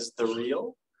something as the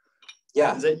real.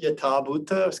 Yeah. Is that yatha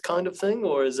bhuta kind of thing,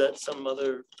 or is that some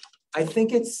other? I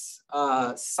think it's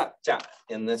satya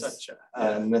in this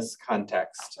in this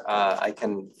context. I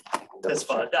can. That's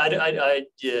fine.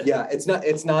 Yeah. Yeah, it's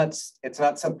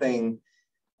not something.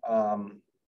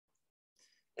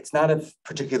 It's not a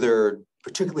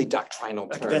particularly doctrinal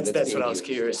term. That's what I was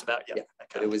curious about. Yeah.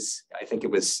 But I think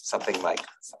it was something like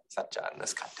satya in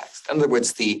this context. In other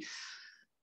words,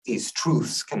 these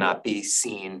truths cannot be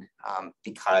seen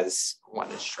because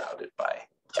one is shrouded by.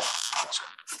 Yeah.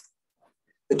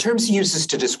 The terms he uses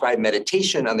to describe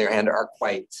meditation, on the other hand, are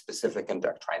quite specific and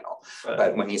doctrinal. Right.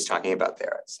 But when he's talking about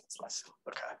there, it's less.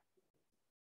 Okay.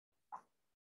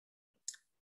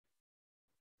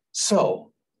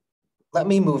 So let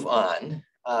me move on.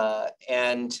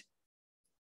 And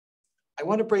I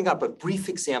want to bring up a brief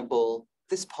example.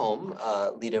 This poem,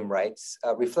 Lidum writes,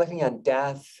 reflecting on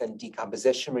death and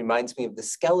decomposition reminds me of the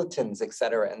skeletons,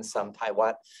 etc., in some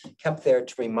Taiwan, kept there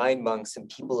to remind monks and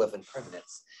people of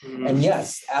impermanence. Mm-hmm. And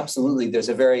yes, absolutely, there's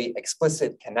a very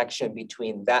explicit connection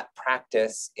between that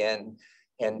practice in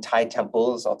Thai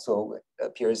temples, also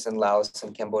appears in Laos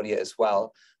and Cambodia as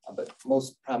well, but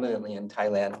most prominently in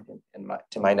Thailand,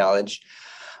 to my knowledge,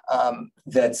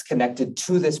 that's connected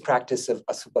to this practice of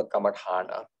asubha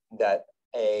kamadhana, that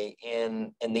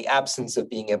in the absence of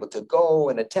being able to go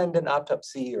and attend an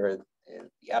autopsy, or in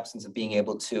the absence of being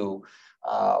able to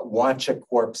watch a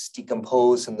corpse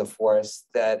decompose in the forest,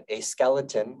 that a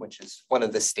skeleton, which is one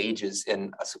of the stages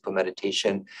in asubha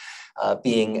meditation,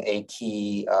 being a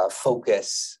key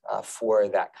focus for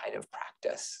that kind of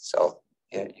practice. So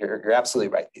you're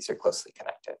absolutely right. These are closely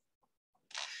connected.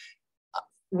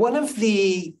 One of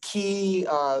the key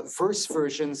verse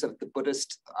versions of the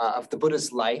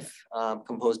Buddha's life,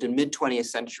 composed in mid-20th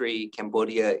century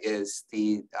Cambodia, is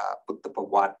the Buddha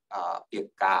Pawat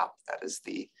Biakap. That is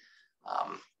the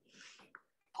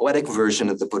poetic version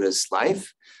of the Buddha's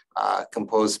life,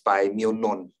 composed by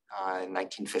Myonon in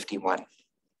 1951.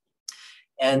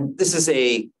 And this is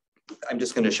I'm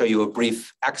just going to show you a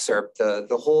brief excerpt.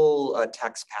 The whole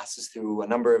text passes through a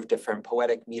number of different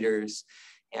poetic meters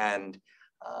and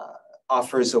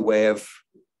offers a way of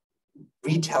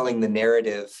retelling the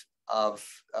narrative of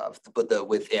the Buddha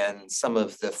within some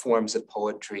of the forms of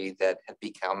poetry that had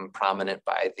become prominent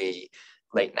by the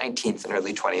late 19th and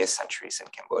early 20th centuries in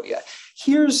Cambodia.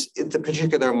 Here's the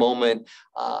particular moment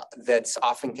that's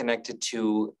often connected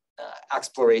to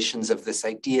explorations of this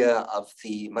idea of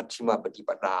the Majjhima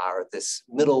Patipada, or this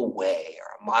middle way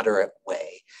or moderate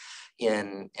way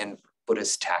in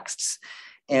Buddhist texts.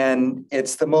 And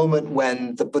it's the moment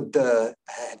when the Buddha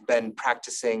had been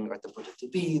practicing, or the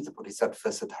Buddha-to-be, the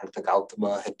Bodhisattva Siddhartha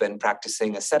Gautama, had been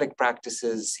practicing ascetic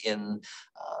practices in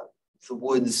the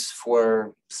woods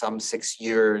for some 6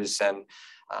 years, and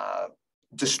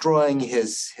destroying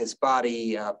his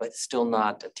body, but still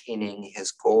not attaining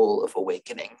his goal of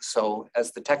awakening. So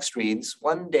as the text reads,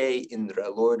 one day Indra,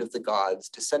 Lord of the gods,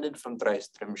 descended from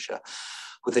Traistrimsha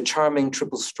with a charming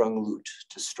triple-strung lute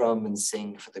to strum and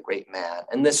sing for the great man.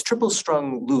 And this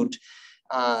triple-strung lute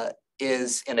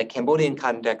is in a Cambodian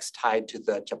context tied to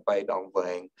the Chapai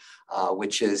Dongboeng,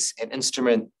 which is an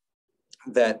instrument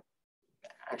that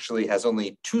actually has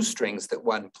only 2 strings that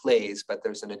one plays, but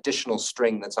there's an additional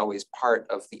string that's always part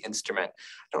of the instrument.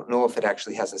 I don't know if it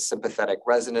actually has a sympathetic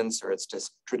resonance or it's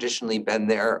just traditionally been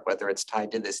there, whether it's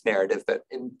tied to this narrative, but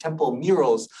in temple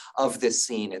murals of this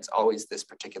scene, it's always this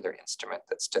particular instrument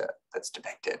that's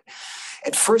depicted.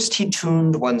 At first he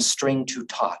tuned one string too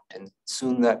taut, and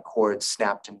soon that chord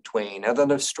snapped in twain, and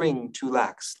then a string too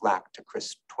lax lacked a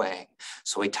crisp twang.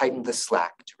 So he tightened the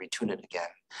slack to retune it again.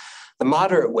 The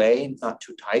moderate way, not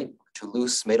too tight, too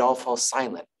loose, made all fall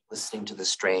silent, listening to the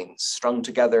strains, strung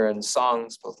together in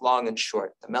songs both long and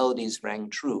short. The melodies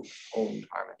rang true, owned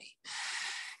harmony.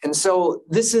 And so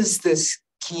this is this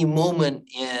key moment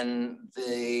in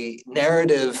the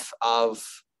narrative of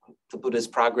the Buddha's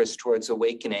progress towards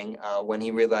awakening, when he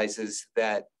realizes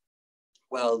that,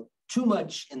 well, too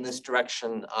much in this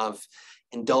direction of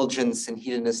indulgence and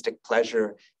hedonistic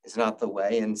pleasure is not the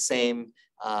way, and same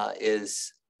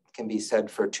can be said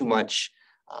for too much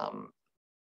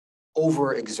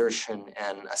overexertion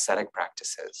and ascetic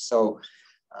practices. So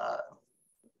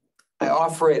I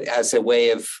offer it as a way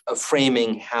of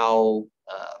framing how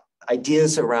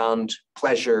ideas around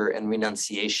pleasure and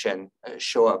renunciation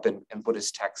show up in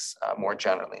Buddhist texts more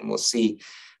generally. And we'll see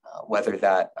whether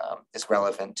that is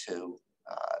relevant to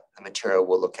the material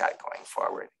we'll look at going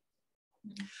forward.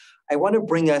 I want to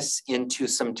bring us into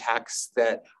some texts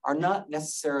that are not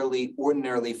necessarily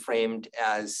ordinarily framed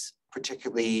as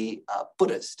particularly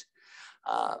Buddhist,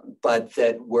 but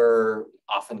that were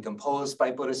often composed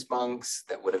by Buddhist monks,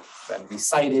 that would have been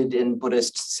recited in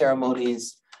Buddhist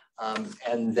ceremonies,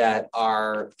 and that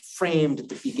are framed at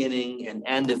the beginning and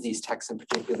end of these texts in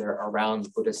particular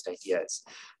around Buddhist ideas.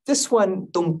 This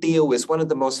one, Tung Tio, is one of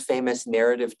the most famous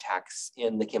narrative texts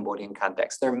in the Cambodian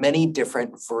context. There are many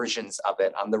different versions of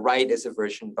it. On the right is a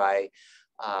version by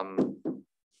Ong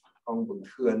Bun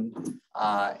Huan,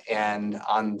 and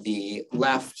on the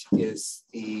left is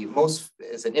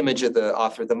an image of the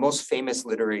author, the most famous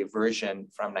literary version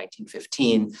from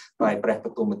 1915 by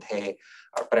Dhammachai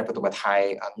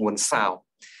Nguyen Sao.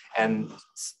 And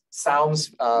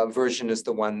Saum's version is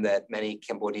the one that many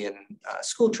Cambodian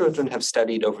school children have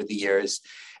studied over the years.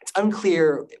 It's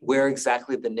unclear where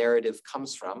exactly the narrative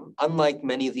comes from. Unlike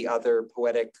many of the other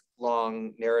poetic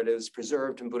long narratives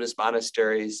preserved in Buddhist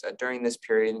monasteries during this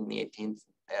period in the 18th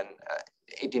and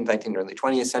 18th, 19th, early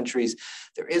 20th centuries,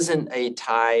 there isn't a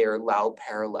Thai or Lao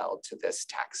parallel to this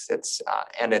text.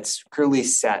 And it's clearly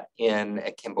set in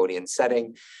a Cambodian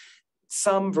setting.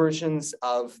 Some versions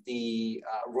of the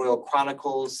Royal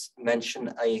Chronicles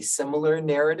mention a similar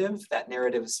narrative. That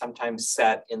narrative is sometimes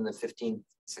set in the 15th,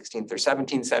 16th, or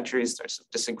 17th centuries. There's some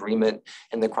disagreement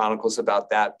in the Chronicles about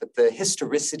that, but the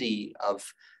historicity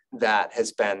of that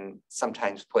has been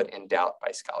sometimes put in doubt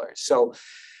by scholars. So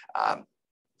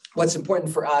what's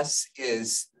important for us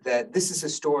is that this is a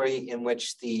story in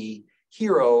which the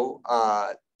hero,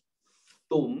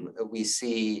 Tum, we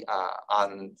see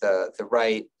on the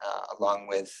right, along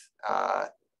with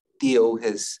Theo,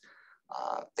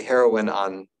 the heroine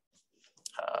on,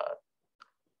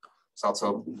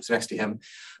 who's next to him.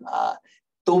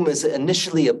 Tum is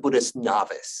initially a Buddhist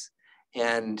novice,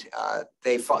 and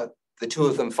the two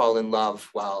of them fall in love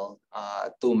while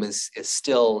Tum is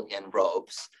still in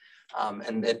robes,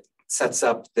 and it sets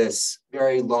up this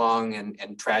very long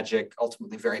and tragic,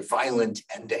 ultimately very violent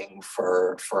ending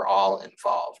for all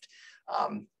involved.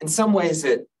 In some ways,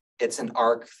 it's an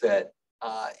arc that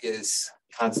is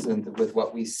consonant with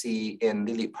what we see in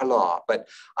Lili Pala, but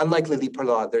unlike Lili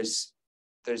Pala, there's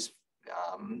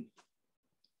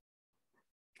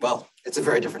well, it's a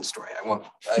very different story. I won't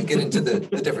get into the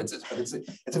differences, but it's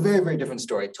a very, very different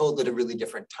story, told at a really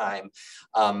different time,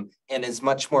 and is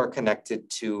much more connected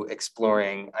to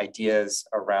exploring ideas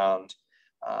around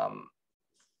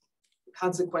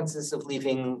consequences of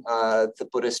leaving the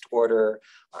Buddhist order,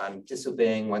 on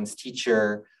disobeying one's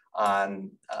teacher,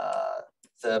 on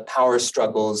the power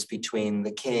struggles between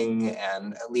the king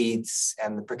and elites,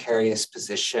 and the precarious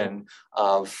position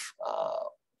of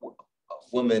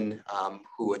women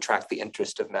who attract the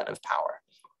interest of men of power.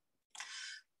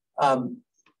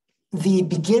 The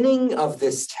beginning of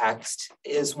this text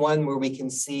is one where we can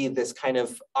see this kind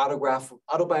of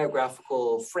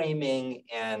autobiographical framing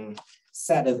and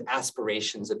set of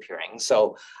aspirations appearing.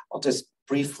 So I'll just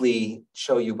briefly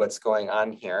show you what's going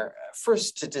on here.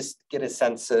 First, to just get a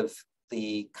sense of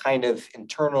the kind of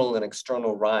internal and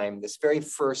external rhyme, this very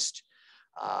first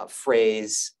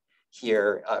phrase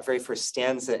here, very first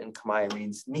stanza in Khmer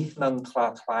reads, "Nih nung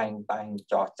kla klang bang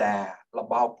jaw da,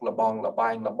 labok labong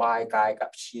labang labai kai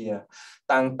gap chia,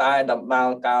 tang tai dam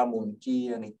mal ka mun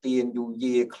chia, ni tien yu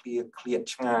ye clear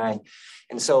chai."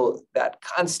 And so that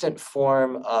constant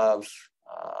form of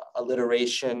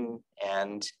alliteration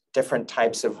and different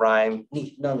types of rhyme,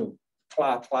 "Nih nung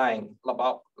kla klang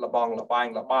labok labong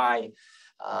labang labai,"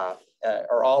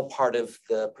 are all part of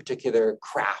the particular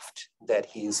craft that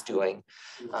he's doing.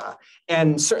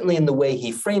 And certainly in the way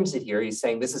he frames it here, he's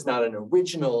saying this is not an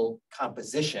original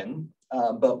composition,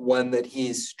 but one that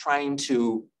he's trying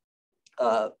to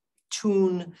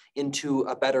tune into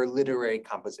a better literary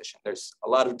composition. There's a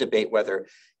lot of debate whether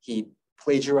he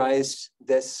plagiarized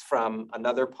this from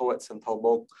another poet,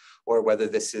 Santolok, or whether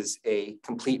this is a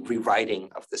complete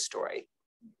rewriting of the story.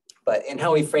 But in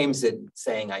how he frames it,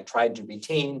 saying, "I tried to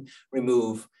retain,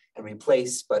 remove, and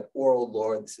replace, but oral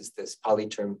lore," this is this Pali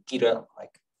term, gira,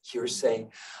 like hearsay,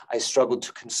 "I struggled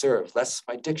to conserve, lest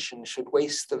my diction should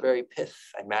waste the very pith.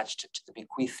 I matched it to the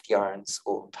bequeathed yarns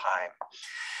old time."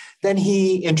 Then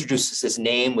he introduces his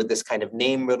name with this kind of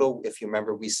name riddle. If you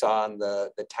remember, we saw in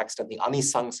the text of the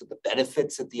anisangs of the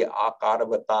benefits of the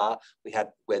akaravata, we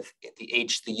had with the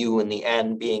H, the U, and the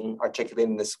N being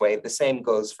articulated in this way. The same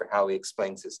goes for how he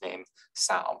explains his name,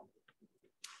 Sao.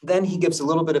 Then he gives a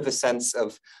little bit of a sense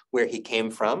of where he came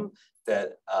from,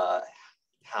 that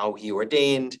how he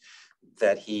ordained,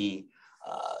 that he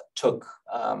took,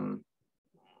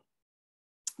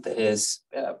 that his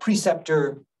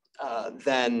preceptor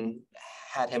then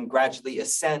had him gradually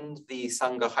ascend the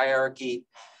Sangha hierarchy,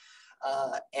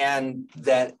 and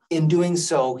that in doing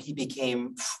so, he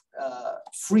became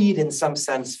freed in some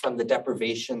sense from the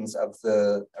privations of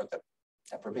the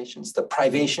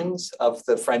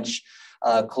French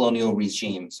colonial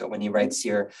regime. So when he writes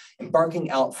here,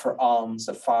 "Embarking out for alms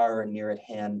afar and near at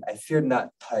hand, I feared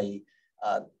not Thai."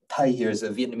 Thai here is a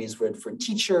Vietnamese word for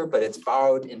teacher, but it's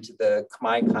borrowed into the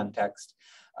Khmer context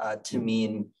to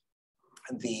mean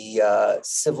the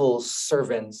civil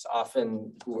servants,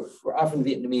 who were often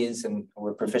Vietnamese and who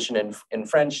were proficient in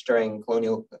French during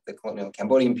the colonial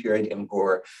Cambodian period, and who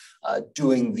were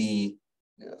doing the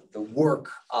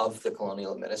work of the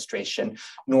colonial administration,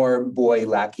 nor boy,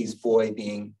 lackeys, boy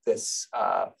being this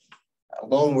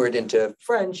loan word into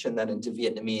French and then into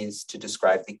Vietnamese to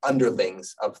describe the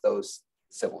underlings of those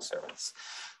civil servants,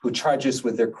 who charge us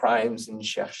with their crimes and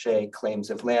cherche claims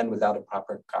of land without a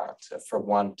proper carte for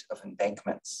want of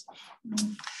embankments.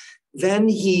 Then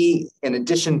he, in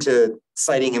addition to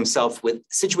situating himself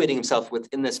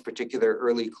within this particular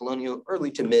early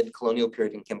to mid colonial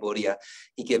period in Cambodia,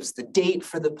 he gives the date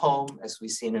for the poem, as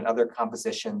we've seen in other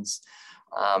compositions,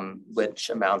 which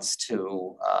amounts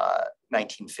to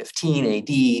 1915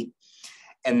 AD.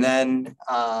 And then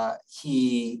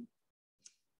he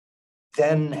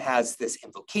then has this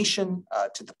invocation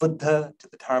to the Buddha, to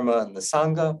the Dharma, and the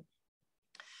Sangha,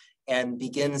 and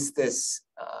begins this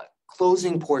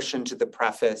closing portion to the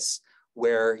preface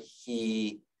where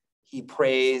he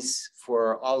prays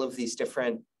for all of these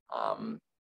different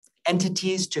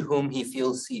entities to whom he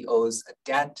feels he owes a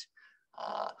debt,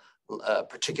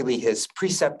 particularly his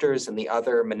preceptors and the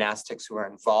other monastics who are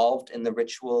involved in the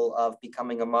ritual of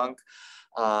becoming a monk,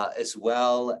 as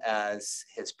well as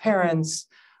his parents,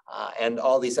 and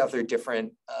all these other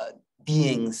different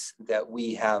beings that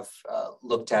we have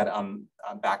looked at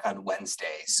back on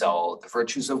Wednesday. So the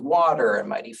virtues of water and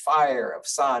mighty fire, of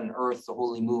sun, earth, the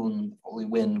holy moon, holy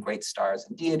wind, great stars,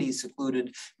 and deities secluded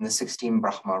in the 16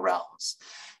 Brahma realms.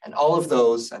 And all of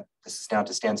those, and this is now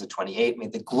to stanza 28, may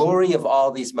the glory of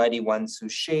all these mighty ones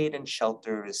whose shade and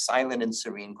shelter is silent and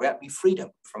serene grant me freedom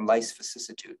from life's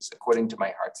vicissitudes according to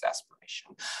my heart's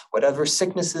aspiration. Whatever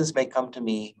sicknesses may come to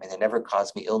me, may they never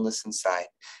cause me illness inside,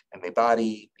 and may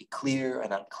body be clear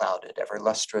and unclouded, ever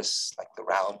lustrous like the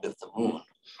round of the moon.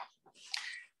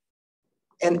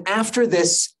 And after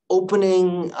this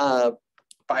opening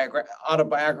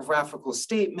autobiographical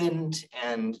statement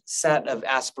and set of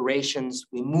aspirations,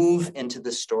 we move into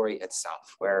the story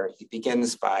itself, where he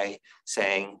begins by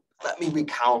saying, let me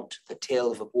recount the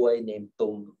tale of a boy named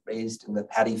Tum, raised in the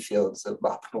paddy fields of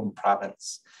Phnom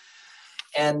province.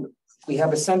 And we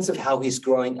have a sense of how he's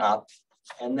growing up.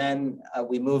 And then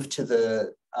we move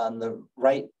to on the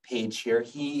right page here,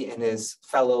 he and his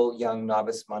fellow young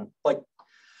novice monk,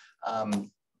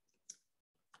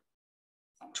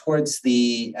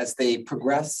 as they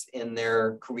progress in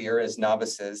their career as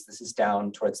novices, this is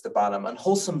down towards the bottom,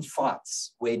 unwholesome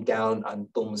thoughts weighed down on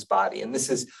Tum's body. And this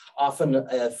is often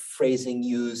a phrasing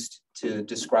used to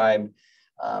describe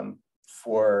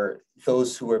for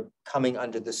those who are coming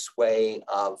under the sway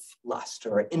of lust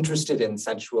or are interested in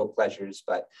sensual pleasures,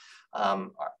 but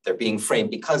they're being framed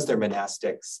because they're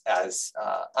monastics as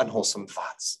unwholesome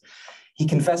thoughts. He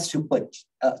confessed to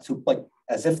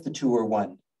as if the two were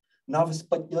one. Novice,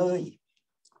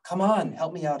 come on,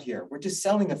 help me out here. We're just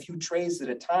selling a few trays at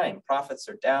a time. Profits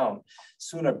are down.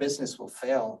 Soon our business will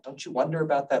fail. Don't you wonder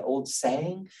about that old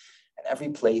saying? At every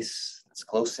place that's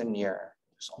close and near,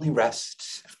 there's only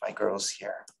rest if my girl's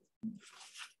here.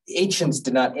 The ancients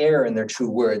did not err in their true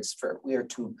words, for we are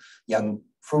too young,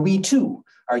 for we too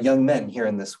are young men here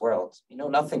in this world. We know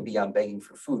nothing beyond begging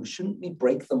for food. Shouldn't we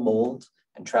break the mold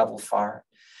and travel far?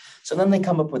 So then they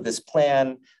come up with this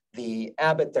plan. The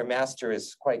abbot, their master,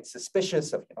 is quite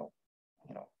suspicious of,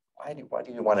 why do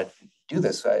you want to do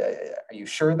this? Are you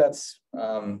sure that's,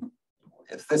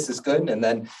 if this is good? And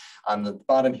then on the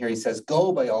bottom here, he says,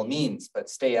 go by all means, but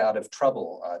stay out of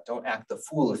trouble. Don't act the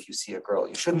fool if you see a girl.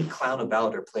 You shouldn't clown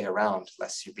about or play around,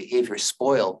 lest your behavior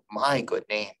spoil my good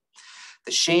name.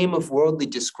 The shame of worldly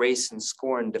disgrace and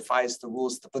scorn defies the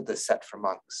rules the Buddha set for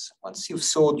monks. Once you've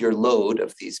sold your load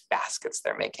of these baskets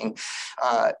they're making,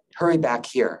 hurry back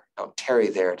here. Don't tarry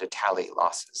there to tally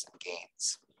losses and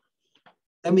gains.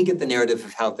 Then we get the narrative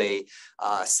of how they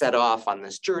set off on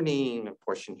this journey. And a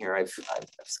portion here I've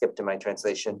skipped in my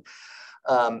translation.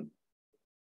 But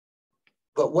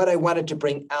what I wanted to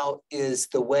bring out is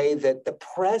the way that the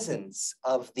presence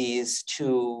of these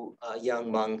two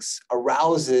young monks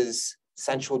arouses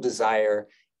sensual desire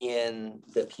in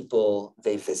the people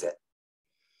they visit.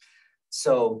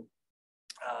 So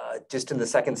just in the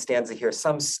second stanza here,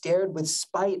 some stared with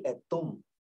spite at Tum,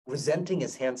 resenting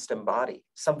his handsome body.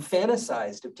 Some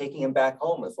fantasized of taking him back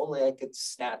home. If only I could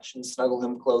snatch and snuggle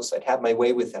him close, I'd have my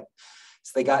way with him.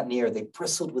 As they got near, they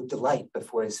bristled with delight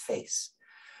before his face.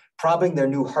 Probbing their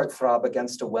new heartthrob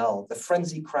against a well, the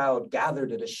frenzied crowd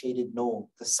gathered at a shaded knoll,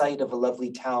 the site of a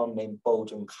lovely town named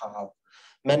Bodung Khao.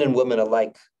 Men and women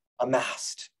alike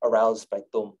amassed, aroused by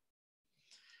Tum.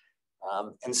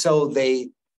 And so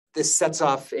this sets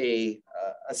off a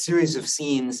series of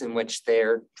scenes in which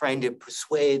they're trying to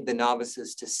persuade the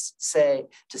novices to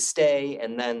stay,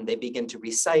 and then they begin to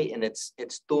recite, and it's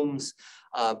Tum's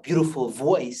beautiful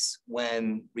voice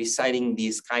when reciting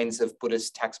these kinds of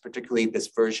Buddhist texts, particularly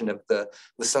this version of the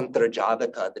Vasantra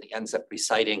Jataka that he ends up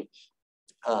reciting,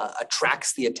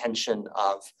 attracts the attention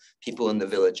of people in the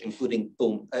village, including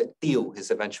Tio, his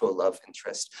eventual love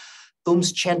interest.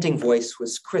 Tum's chanting voice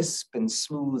was crisp and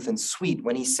smooth and sweet.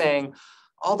 When he sang,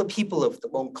 all the people of the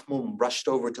Bong Khmum rushed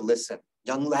over to listen.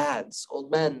 Young lads, old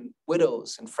men,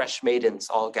 widows, and fresh maidens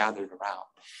all gathered around.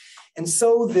 And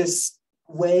so this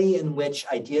way in which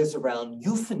ideas around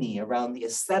euphony, around the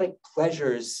aesthetic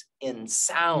pleasures in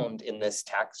sound in this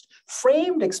text,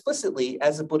 framed explicitly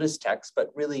as a Buddhist text, but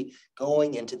really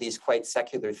going into these quite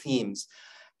secular themes,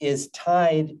 is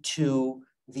tied to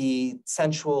the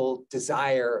sensual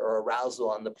desire or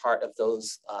arousal on the part of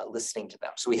those listening to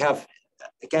them. So we have,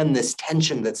 again, this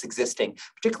tension that's existing,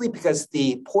 particularly because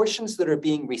the portions that are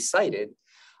being recited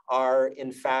are,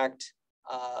 in fact,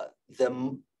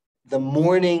 the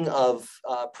mourning of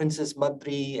Princess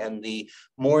Madri and the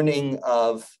mourning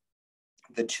of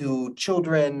the two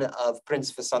children of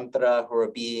Prince Vasantra who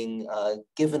are being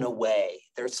given away.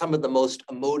 They're some of the most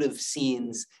emotive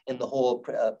scenes in the whole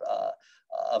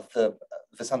of the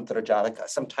Vasantra Jataka,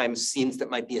 sometimes scenes that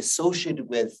might be associated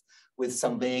with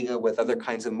Samvega, with other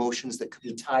kinds of emotions that could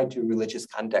be tied to religious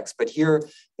context. But here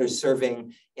they're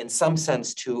serving in some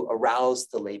sense to arouse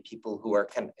the lay people who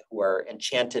are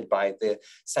enchanted by the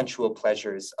sensual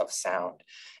pleasures of sound.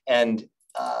 And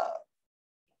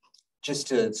just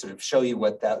to sort of show you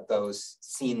what those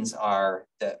scenes are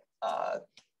that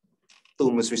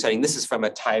Thum was reciting. This is from a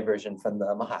Thai version from the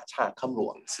Dhammachai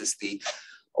Education. This is the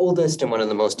oldest and one of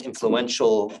the most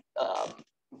influential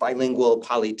bilingual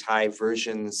Pali-Thai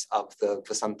versions of the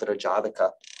Vasantara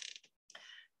Jataka.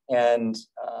 And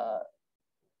I'll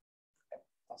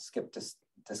skip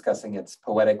discussing its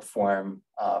poetic form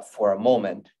for a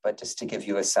moment, but just to give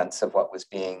you a sense of what was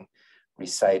being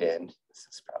recited. This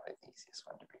is probably the easiest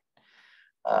one to read.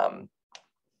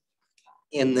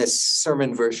 In this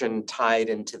sermon version tied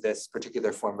into this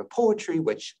particular form of poetry,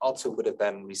 which also would have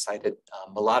been recited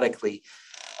melodically,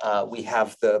 we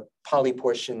have the Pali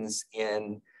portions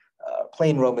in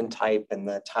plain Roman type and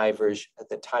the Thai version,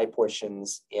 the Thai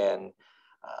portions in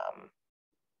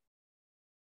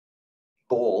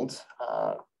bold,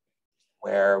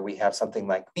 where we have something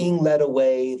like, being led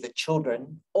away the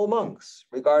children, O monks,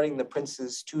 regarding the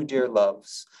prince's two dear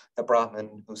loves, the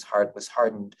Brahmin whose heart was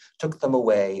hardened, took them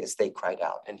away as they cried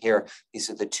out. And here,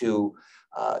 these are the two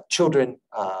children,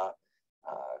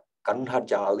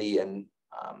 Ganhajali and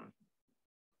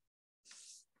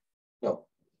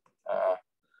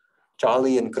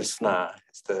Jali and Krishna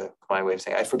is my way of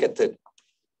saying, I forget the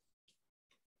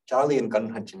Jali and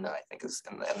Ganhajina, I think is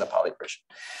in the Pali version,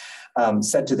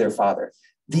 said to their father,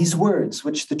 these words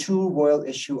which the two royal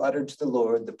issue uttered to the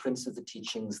Lord, the prince of the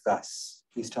teachings thus,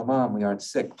 please tell mom we aren't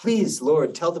sick. Please,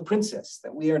 Lord, tell the princess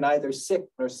that we are neither sick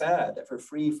nor sad, ever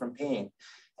free from pain.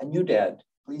 And you, Dad,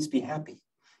 please be happy.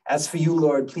 As for you,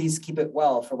 Lord, please keep it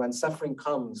well, for when suffering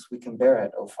comes, we can bear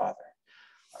it, O Father.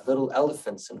 Our little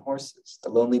elephants and horses, the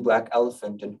lonely black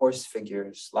elephant and horse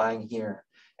figures lying here.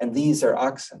 And these are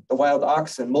oxen, the wild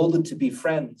oxen molded to be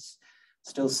friends,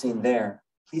 still seen there.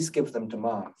 Please give them to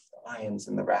Mom, the lions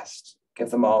and the rest. Give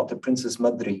them all to Princess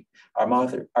Madri, our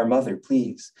mother,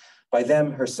 please. By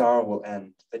them her sorrow will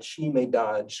end, that she may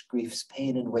dodge grief's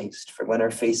pain and waste. For when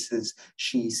our faces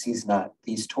she sees not,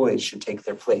 these toys should take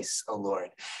their place, O Lord.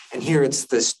 And here it's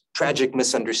this tragic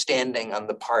misunderstanding on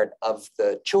the part of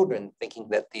the children, thinking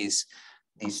that these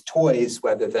toys,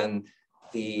 rather than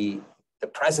the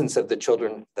presence of the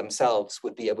children themselves,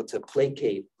 would be able to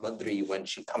placate Madri when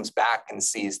she comes back and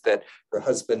sees that her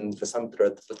husband,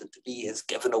 Vasantara, has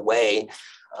given away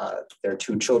their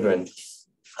two children,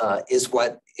 is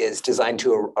what is designed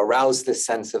to arouse this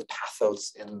sense of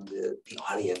pathos in the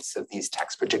audience of these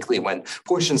texts, particularly when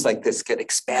portions like this get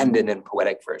expanded in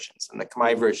poetic versions. And the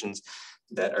Khmer versions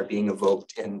that are being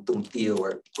evoked in Tum Tio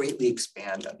or greatly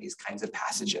expand on these kinds of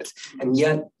passages. And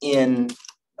yet in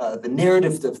the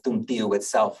narrative of Tum Tio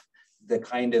itself, the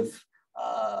kind of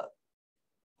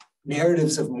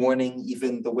narratives of mourning,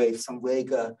 even the way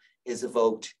Samvega is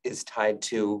evoked, is tied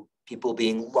to people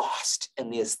being lost in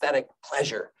the aesthetic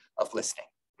pleasure of listening.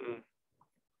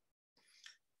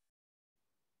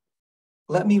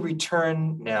 Let me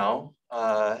return now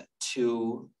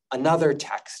to another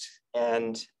text.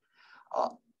 And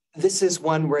this is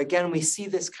one where, again, we see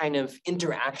this kind of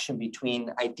interaction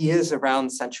between ideas around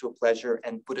sensual pleasure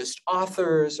and Buddhist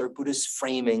authors or Buddhist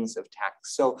framings of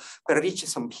text. So Pararicha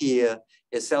Sampia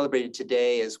is celebrated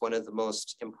today as one of the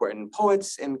most important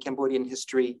poets in Cambodian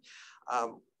history.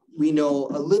 We know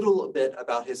a little bit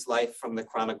about his life from the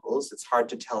chronicles. It's hard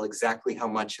to tell exactly how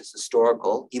much is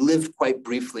historical. He lived quite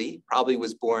briefly, probably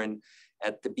was born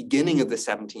at the beginning of the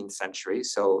 17th century,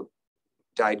 so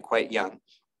died quite young.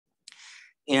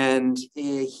 And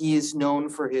he is known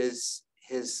for his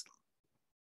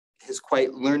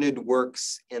quite learned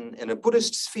works in a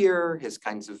Buddhist sphere, his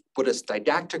kinds of Buddhist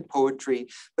didactic poetry,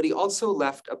 but he also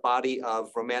left a body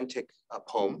of romantic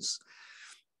poems.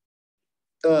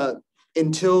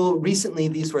 Until recently,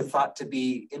 these were thought to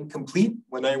be incomplete.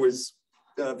 When I was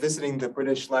visiting the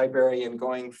British Library and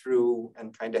going through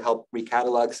and trying to help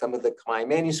recatalog some of the Khmer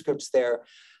manuscripts there,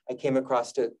 I came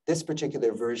across this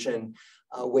particular version,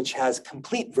 which has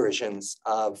complete versions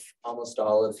of almost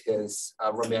all of his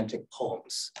romantic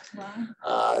poems.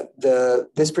 Wow.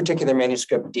 This particular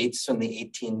manuscript dates from the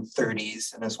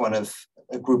 1830s and is one of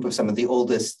a group of some of the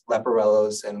oldest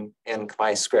leporellos in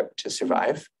Khmer script to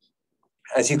survive.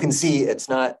 As you can see, it's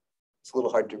a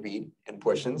little hard to read in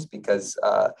portions because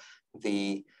I'm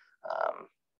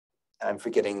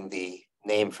forgetting the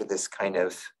name for this kind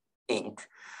of ink,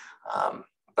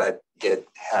 but it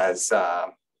has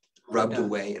rubbed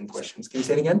away in portions. Can you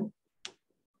say it again?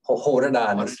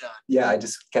 Horadan. Yeah, I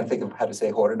just can't think of how to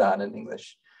say Horadan in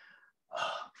English.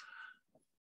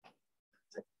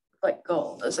 Like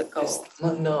gold, is it gold?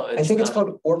 No, I think it's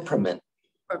called orpiment.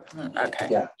 Orpiment, okay.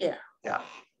 Yeah. Yeah. Yeah.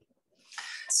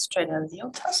 Straight out of the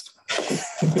Old Testament.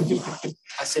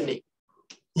 Arsenic.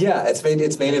 Yeah, it's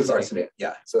made of arsenic.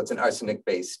 Yeah, so it's an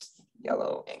arsenic-based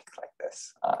yellow ink like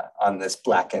on this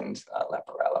blackened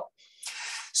leporello.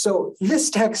 So this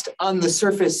text on the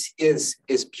surface is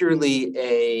purely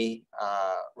a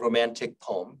romantic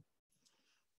poem.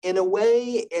 In a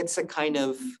way, it's a kind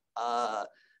of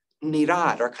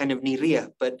nirar or kind of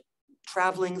niriya, but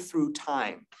traveling through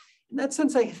time. In that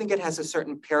sense, I think it has a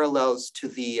certain parallels to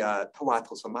the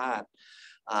Tawatul Samad,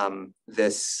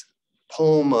 this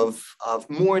poem of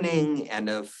mourning and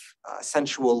of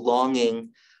sensual longing.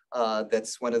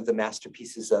 That's one of the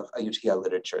masterpieces of Ayutthaya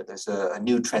literature. There's a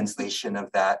new translation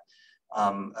of that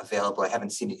available. I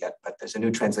haven't seen it yet, but there's a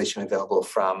new translation available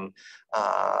from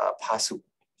Pasu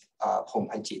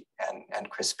Homhajit and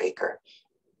Chris Baker.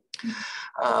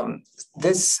 So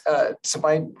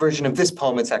my version of this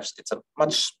poem, it's a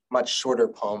much shorter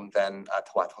poem than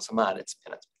Tawatul Samad. It's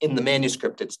in the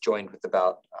manuscript, it's joined with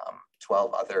about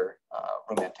 12 other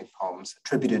romantic poems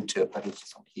attributed to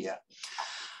Parichisompiya.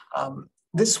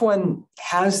 This one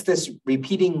has this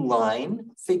repeating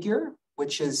line figure,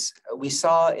 which is, we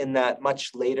saw in that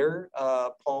much later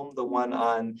poem, the one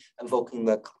on invoking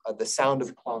the sound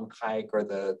of Klong Kaig, or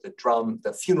the drum,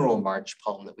 the funeral march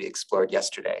poem that we explored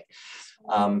yesterday.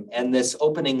 And this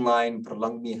opening line,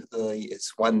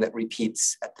 is one that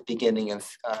repeats at the beginning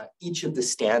of each of the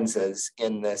stanzas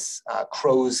in this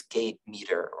crow's gate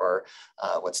meter, or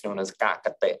what's known as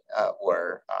Gakate,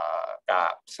 or Ga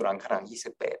Surangkarang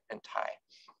Yisipet in Thai.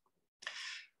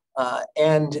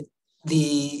 And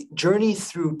the journey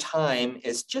through time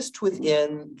is just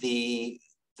within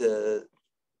a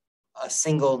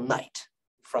single night,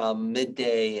 from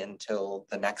midday until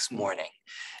the next morning.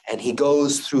 And he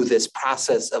goes through this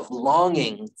process of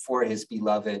longing for his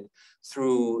beloved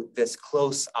through this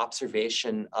close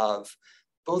observation of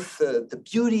both the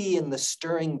beauty and the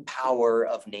stirring power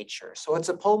of nature. So it's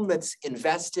a poem that's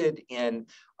invested in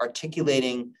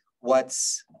articulating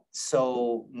what's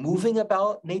so moving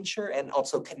about nature and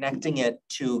also connecting it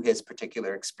to his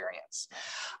particular experience.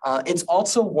 It's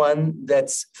also one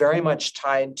that's very much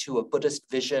tied to a Buddhist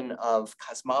vision of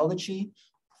cosmology,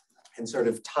 and sort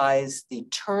of ties the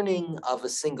turning of a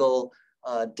single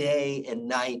day and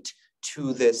night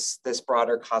to this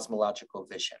broader cosmological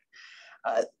vision.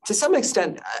 To some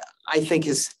extent, I think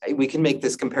we can make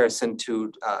this comparison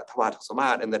to Tawatul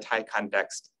Samad in the Thai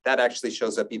context. That actually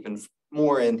shows up even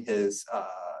more in his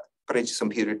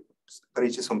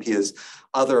Parichisompiya's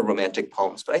other romantic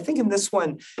poems. But I think in this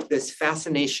one, this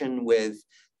fascination with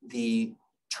the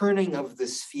turning of the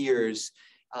spheres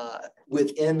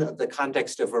within the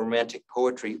context of romantic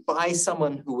poetry by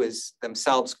someone who is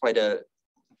themselves quite a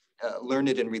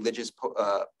learned and religious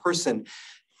person,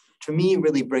 to me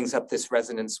really brings up this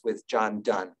resonance with John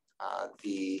Donne,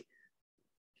 the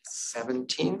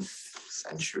 17th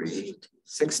century,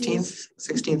 16th,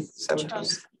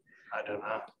 17th. I don't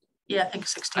know. Yeah, I think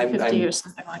 1650 or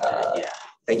something like that, yeah.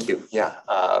 Thank you, yeah.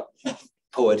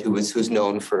 Poet who's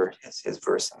known for his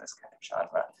verse in this kind of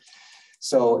genre.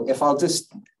 So if I'll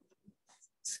just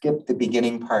skip the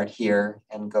beginning part here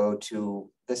and go to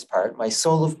this part. My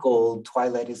soul of gold,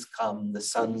 twilight is come, the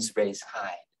sun's rays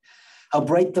hide. How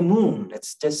bright the moon,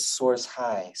 its disk soars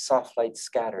high, soft light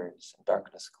scatters and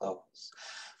darkness glows.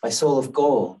 My soul of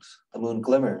gold, the moon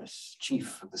glimmers,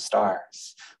 chief of the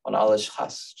stars. When all is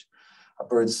hushed, a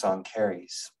bird's song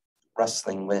carries,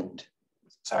 rustling wind.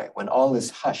 When all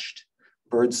is hushed,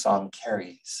 bird song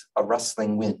carries, a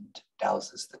rustling wind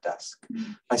douses the dusk.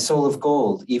 My soul of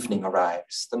gold, evening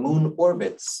arrives. The moon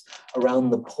orbits around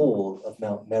the pole of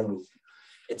Mount Meru,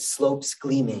 its slopes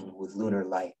gleaming with lunar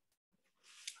light.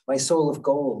 My soul of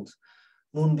gold,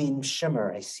 moonbeam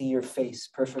shimmer, I see your face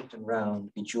perfect and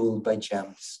round, bejeweled by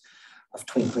gems of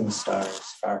twinkling stars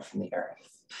far from the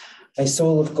earth. My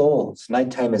soul of gold,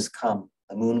 nighttime has come,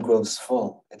 the moon grows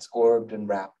full, it's orbed and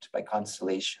wrapped by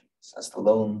constellations as the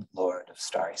lone lord of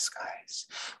starry skies.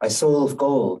 My soul of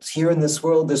gold, here in this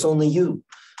world there's only you,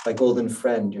 my golden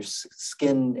friend, your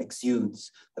skin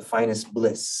exudes the finest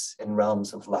bliss in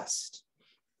realms of lust.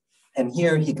 And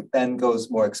here he then goes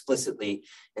more explicitly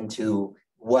into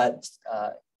what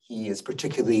he is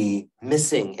particularly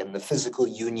missing in the physical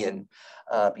union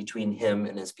between him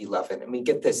and his beloved. And we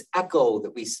get this echo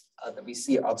that we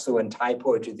see also in Thai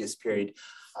poetry this period,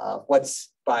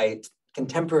 what's by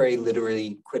contemporary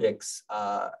literary critics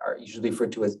are usually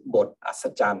referred to as bot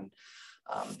asajan.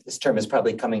 This term is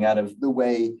probably coming out of the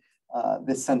way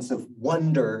this sense of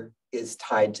wonder is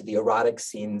tied to the erotic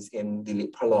scenes in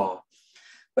Dilip Pralaw.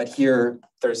 But here,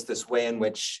 there's this way in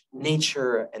which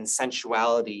nature and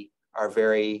sensuality are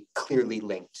very clearly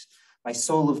linked. My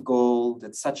soul of gold,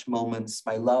 at such moments,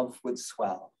 my love would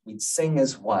swell. We'd sing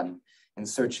as one in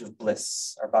search of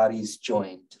bliss, our bodies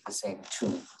joined to the same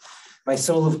tune. My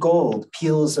soul of gold,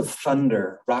 peals of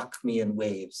thunder, rock me in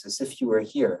waves, as if you were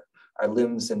here, our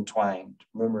limbs entwined,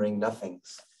 murmuring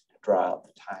nothings to draw out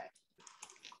the time.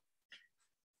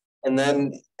 And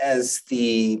then as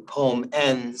the poem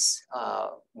ends,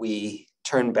 we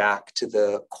turn back to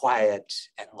the quiet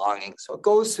and longing. So it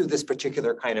goes through this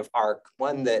particular kind of arc,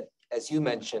 one that, as you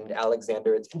mentioned,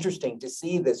 Alexander, it's interesting to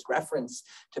see this reference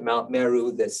to Mount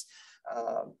Meru, this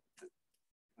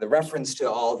the reference to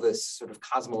all this sort of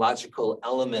cosmological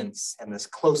elements and this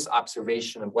close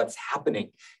observation of what's happening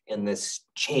in this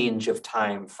change of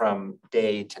time from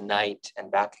day to night and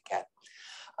back again.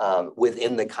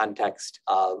 Within the context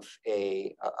of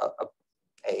a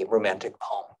romantic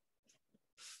poem.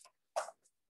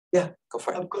 Yeah, go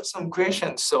for it. I've got some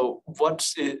questions. So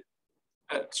what's it,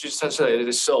 just translated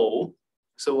the soul.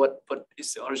 So what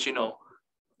is the original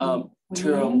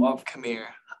term of Khmer?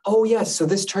 Oh yes, so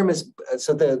this term is,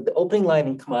 so the opening line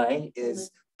in Khmer is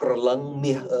Pralung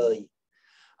Mih Ơi.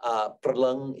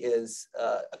 Pralung is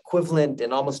equivalent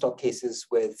in almost all cases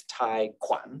with Thai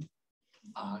Quan.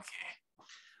 Okay.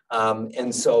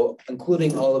 And so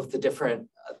including all of the different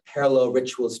parallel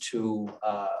rituals to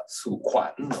Su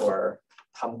Quan or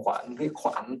Tham Quan, Ri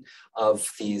Quan,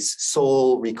 of these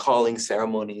soul recalling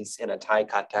ceremonies in a Thai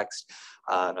context,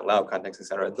 in a Lao context,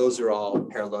 etc. Those are all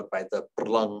paralleled by the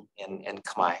Pralung in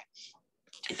Khmer.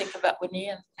 Do you think about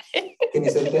Winyan? Can you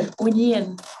say it again?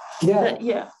 Winyan. Yeah.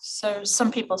 Yeah. So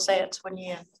some people say it's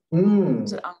Winyan. Mm.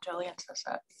 Angelian says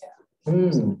that. Yeah.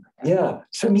 Yeah,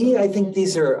 for me, I think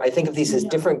of these as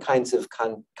different kinds of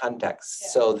contexts. Yeah.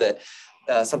 So that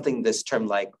something, this term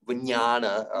like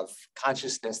vinyana of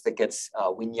consciousness that gets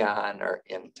vinyan or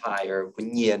in Thai or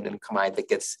vinyan in Khmer that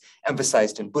gets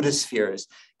emphasized in Buddhist spheres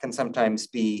can sometimes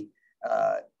be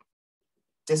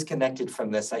disconnected from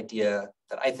this idea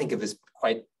that I think of as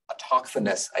quite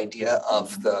autochthonous idea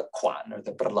of the Quan or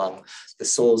the Pralung, the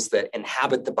souls that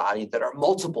inhabit the body, that are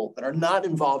multiple, that are not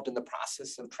involved in the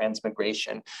process of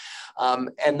transmigration.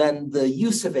 And then the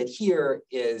use of it here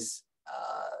is,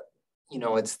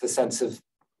 it's the sense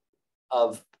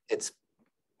of it's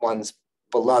one's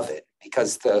beloved,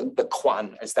 because the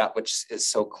Quan is that which is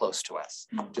so close to us.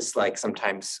 Just like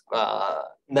sometimes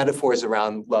metaphors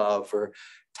around love or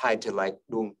tied to like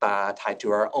Lung Pa, tied to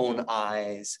our own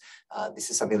eyes. This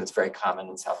is something that's very common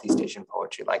in Southeast Asian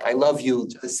poetry. Like, I love you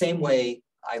the same way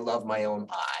I love my own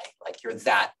eye. Like, you're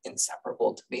that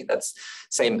inseparable to me. That's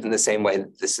in the same way,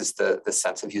 this is the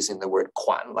sense of using the word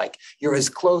Quan. Like, you're as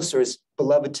close or as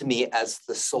beloved to me as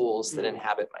the souls that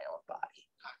inhabit my own body.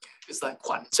 Okay. It's like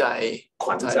Quan Chai.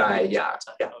 Quan Chai, yeah,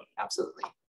 absolutely.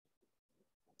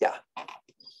 Yeah.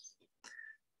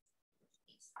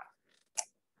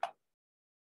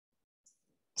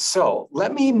 So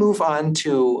let me move on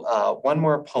to one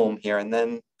more poem here, and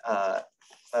then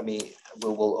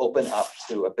we'll open up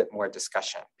to a bit more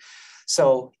discussion.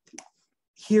 So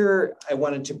here I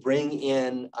wanted to bring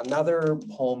in another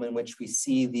poem in which we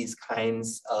see these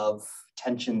kinds of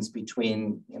tensions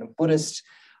between Buddhist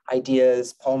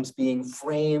ideas, poems being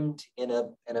framed in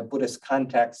a Buddhist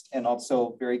context, and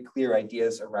also very clear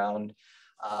ideas around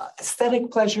aesthetic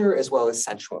pleasure as well as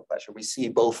sensual pleasure. We see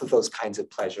both of those kinds of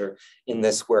pleasure in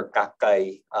this work,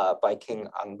 Gakai, by King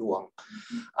Ang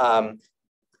Duong.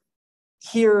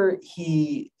 Here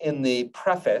he, in the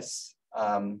preface,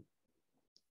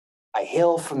 I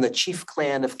hail from the chief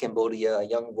clan of Cambodia, a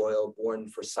young royal born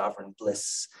for sovereign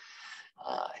bliss.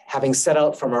 Having set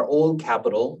out from our old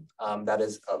capital, that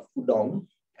is of Udong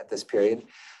at this period,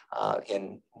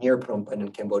 near Phnom Penh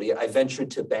in Cambodia, I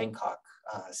ventured to Bangkok,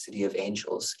 City of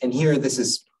Angels. And here, this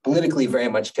is politically very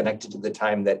much connected to the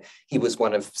time that he was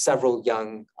one of several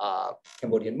young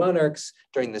Cambodian monarchs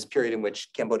during this period in which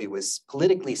Cambodia was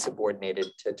politically subordinated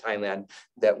to Thailand,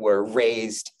 that were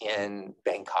raised in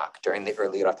Bangkok during the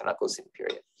early Ratanakosin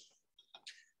period.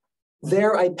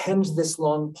 There I penned this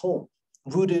long poem,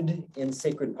 rooted in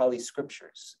sacred Pali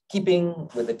scriptures, keeping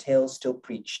with the tale still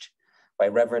preached by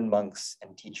reverend monks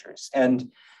and teachers.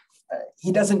 And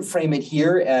he doesn't frame it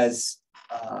here as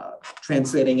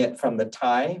translating it from the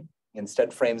Thai,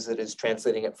 instead frames it as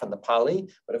translating it from the Pali.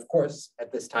 But of course,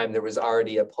 at this time, there was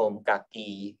already a poem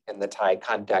Gaki in the Thai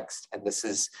context, and this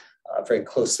is very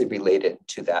closely related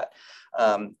to that.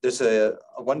 There's a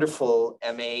wonderful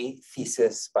MA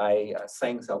thesis by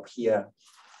Sang Zaupia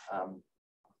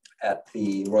at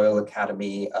the Royal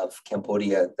Academy of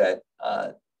Cambodia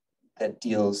that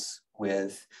deals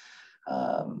with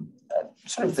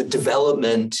sort of the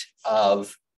development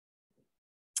of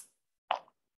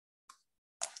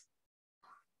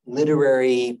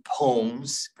literary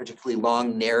poems, particularly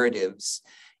long narratives,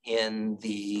 in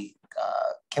the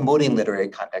Cambodian literary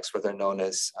context where they're known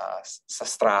as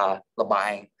sastra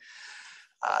labai.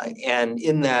 And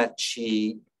in that,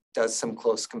 she does some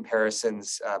close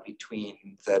comparisons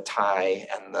between the Thai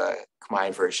and the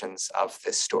Khmer versions of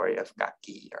this story of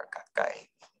Gakki or Gakkai.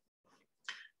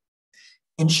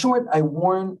 In short, I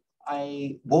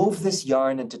wove this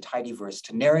yarn into tidy verse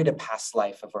to narrate a past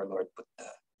life of our Lord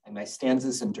Buddha, and my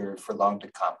stanzas endured for long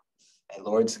to come. May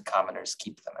lords and commoners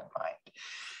keep them in mind.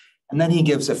 And then he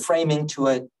gives a framing to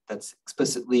it that's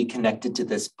explicitly connected to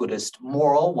this Buddhist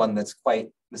moral, one that's quite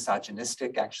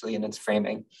misogynistic actually in its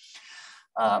framing,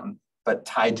 but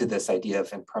tied to this idea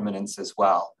of impermanence as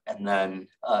well. And then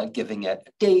giving it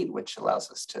a date, which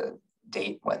allows us to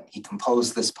date when he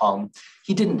composed this poem.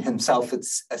 He didn't himself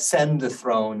ascend the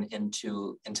throne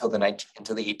until the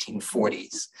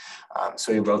 1840s.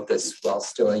 So he wrote this while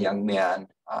still a young man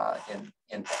in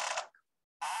Bangkok.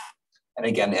 And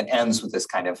again, it ends with this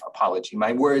kind of apology.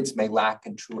 My words may lack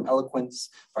in true eloquence,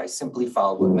 for I simply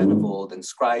follow what men of old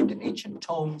inscribed in ancient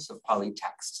tomes of Pali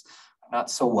texts. I'm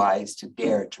not so wise to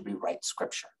dare to rewrite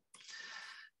scripture.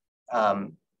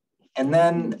 And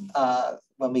then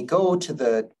when we go to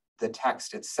the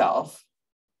text itself,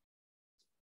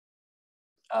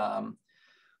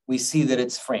 we see that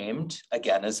it's framed,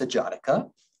 again, as a Jataka.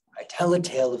 I tell a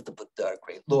tale of the Buddha, our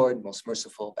great Lord, most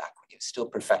merciful, back when he was still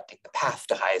perfecting the path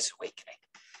to highest awakening.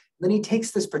 And then he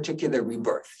takes this particular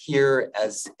rebirth here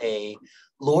as a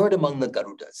Lord among the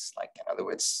Garudas, like in other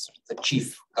words, the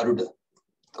chief Garuda,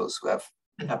 those who have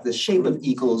the shape of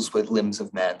eagles with limbs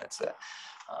of men. It's an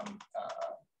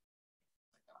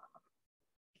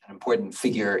important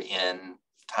figure in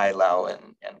Thai, Lao,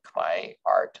 and Khmer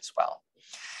art as well.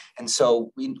 And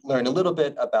so we learn a little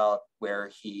bit about where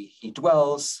he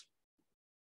dwells,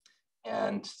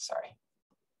 and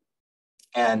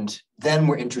then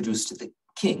we're introduced to the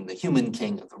king, the human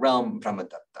king of the realm,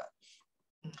 Brahmadatta.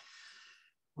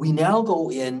 We now go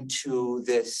into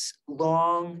this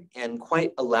long and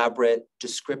quite elaborate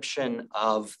description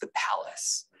of the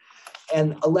palace.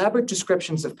 And elaborate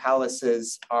descriptions of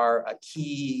palaces are a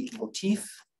key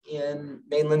motif in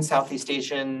mainland Southeast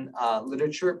Asian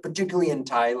literature, particularly in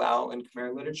Thai, Lao, and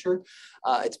Khmer literature.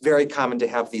 It's very common to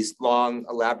have these long,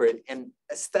 elaborate, and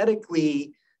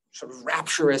aesthetically sort of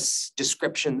rapturous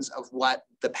descriptions of what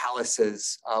the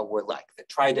palaces were like, that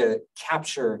try to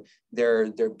capture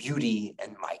their beauty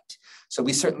and might. So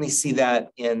we certainly see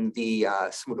that in the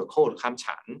Samudra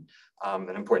Khamchan,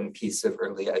 an important piece of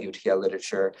early Ayutthaya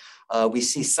literature. We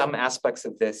see some aspects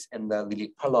of this in the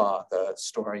Lilit Pala, the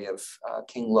story of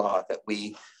King Law that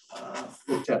we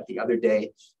looked at the other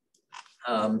day.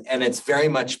 And it's very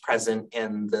much present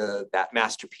in that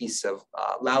masterpiece of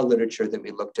Lao literature that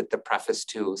we looked at the preface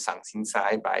to Sang Sin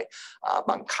Sai by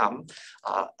Bang Kam.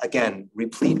 Again,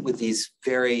 replete with these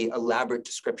very elaborate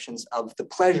descriptions of the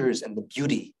pleasures and the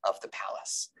beauty of the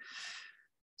palace.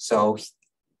 So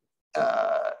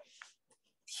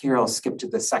here I'll skip to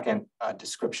the second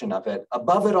description of it.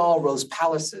 Above it all rose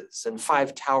palaces and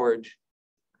five-towered, I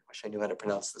wish I knew how to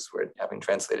pronounce this word, having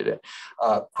translated it,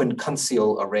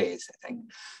 quincunxial arrays, I think,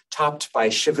 topped by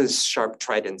Shiva's sharp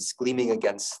tridents gleaming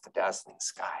against the dazzling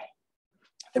sky.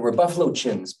 There were buffalo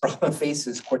chins, Brahma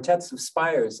faces, quartets of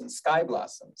spires and sky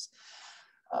blossoms,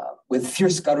 with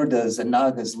fierce Garudas and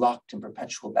Nagas locked in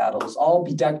perpetual battles, all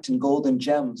bedecked in golden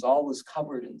gems, all was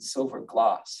covered in silver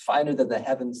gloss, finer than the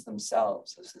heavens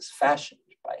themselves, as is fashioned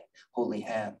by holy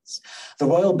hands. The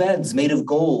royal beds made of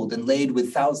gold and laid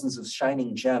with thousands of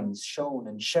shining gems shone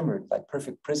and shimmered like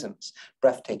perfect prisms,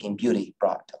 breathtaking beauty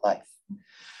brought to life.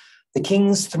 The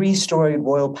king's three-storied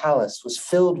royal palace was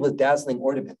filled with dazzling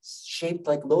ornaments, shaped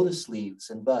like lotus leaves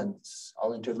and buds,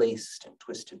 all interlaced in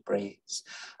twisted braids.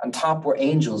 On top were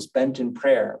angels bent in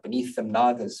prayer. Beneath them,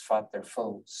 Nagas fought their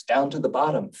foes. Down to the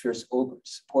bottom, fierce ogres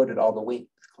supported all the weight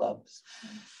with clubs.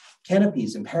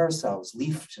 Canopies and parasols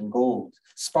leafed in gold,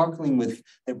 sparkling with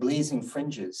their blazing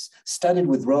fringes, studded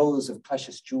with rows of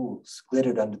precious jewels,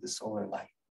 glittered under the solar light.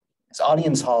 His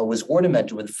audience hall was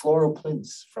ornamented with floral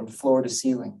plinths from floor to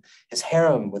ceiling. His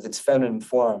harem, with its feminine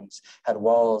forms, had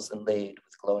walls inlaid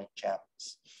with glowing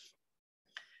gems.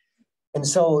 And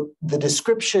so the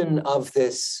description of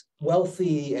this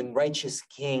wealthy and righteous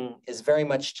king is very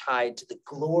much tied to the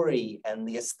glory and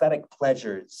the aesthetic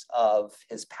pleasures of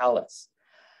his palace,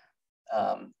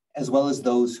 as well as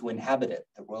those who inhabit it.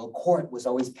 The royal court was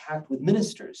always packed with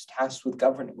ministers tasked with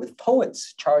governing, with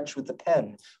poets charged with the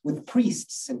pen, with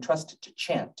priests entrusted to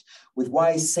chant, with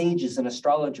wise sages and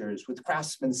astrologers, with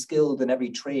craftsmen skilled in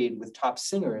every trade, with top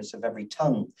singers of every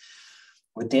tongue,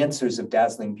 with dancers of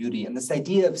dazzling beauty. And this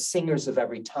idea of singers of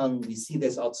every tongue, we see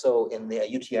this also in the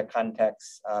Ayutthaya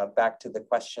context, back to the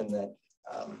question that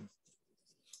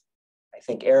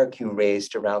think Eric, you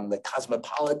raised around the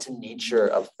cosmopolitan nature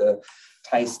of the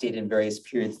Thai state in various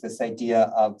periods, this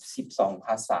idea of Sipsong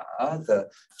Hasa, the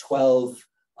 12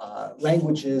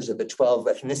 languages or the 12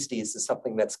 ethnicities, is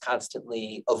something that's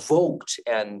constantly evoked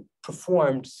and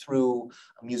performed through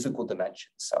a musical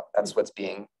dimension. So that's what's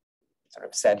being sort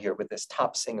of said here with this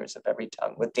top singers of every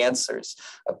tongue, with dancers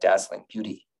of dazzling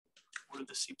beauty. What are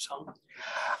the Sipsong?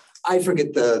 I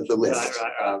forget the list,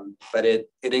 Right. but it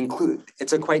includes,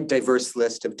 it's a quite diverse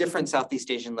list of different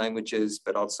Southeast Asian languages,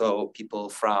 but also people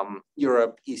from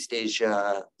Europe, East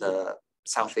Asia, the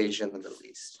South Asia, and the Middle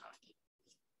East.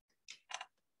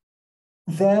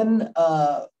 Then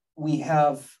we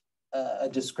have a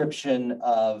description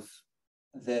of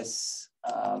this,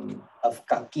 of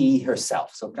Kaki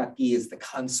herself. So Kaki is the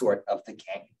consort of the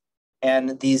king.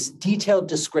 And these detailed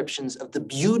descriptions of the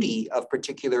beauty of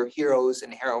particular heroes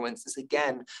and heroines is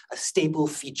again a staple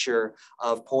feature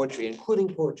of poetry,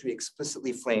 including poetry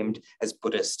explicitly framed as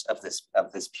Buddhist of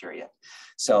this period.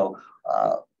 So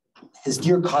his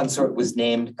dear consort was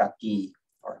named Kaki,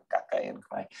 or Kakai in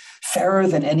Khmer, fairer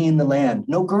than any in the land.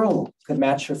 No girl could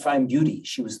match her fine beauty.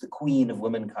 She was the queen of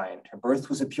womankind. Her birth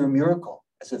was a pure miracle,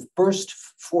 as if burst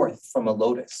forth from a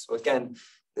lotus. So again,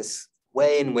 this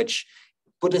way in which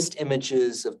Buddhist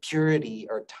images of purity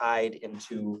are tied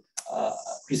into a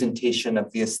presentation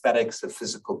of the aesthetics of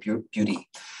physical beauty.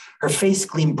 Her face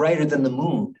gleamed brighter than the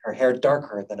moon, her hair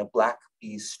darker than a black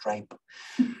bee's stripe.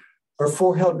 Her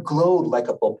forehead glowed like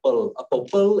a popol. A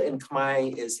popol in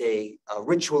Khmer is a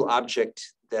ritual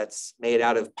object that's made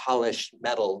out of polished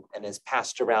metal and is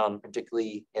passed around,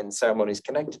 particularly in ceremonies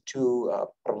connected to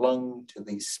Pralung, to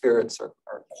the spirits or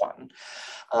Kwan.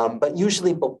 But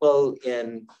usually popol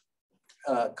in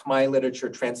Khmer literature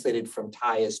translated from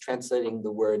Thai is translating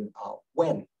the word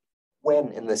when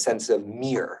in the sense of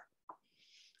mirror.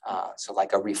 So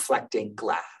like a reflecting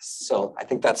glass. So I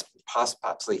think that's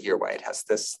possibly here why it has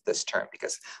this term,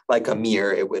 because like a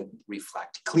mirror, it would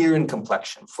reflect, clear in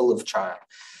complexion, full of charm.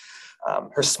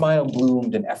 Her smile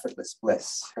bloomed in effortless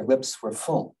bliss. Her lips were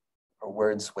full, her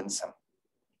words winsome.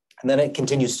 And then it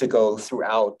continues to go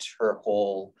throughout her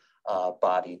whole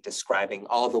body, describing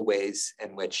all the ways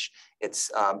in which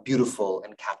it's beautiful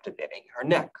and captivating. Her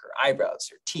neck, her eyebrows,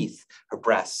 her teeth, her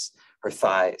breasts, her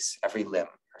thighs, every limb,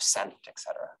 her scent,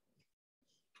 etc.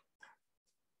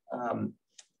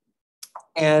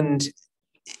 And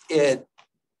it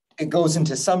goes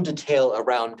into some detail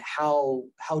around how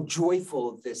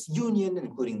joyful this union,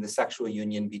 including the sexual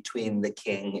union between the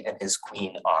king and his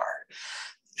queen, are.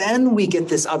 Then we get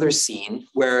this other scene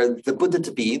where the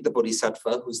Buddha-to-be, the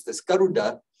Bodhisattva, who's this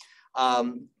Garuda,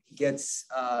 gets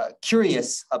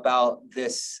curious about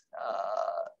this,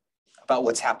 about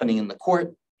what's happening in the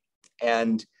court.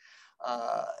 And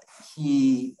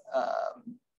he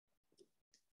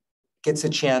gets a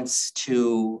chance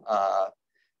to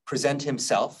present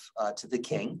himself to the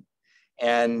king.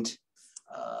 And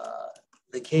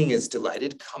the king is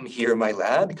delighted. Come here, my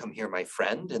lad, come here, my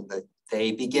friend. And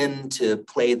they begin to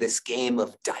play this game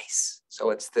of dice. So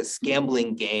it's this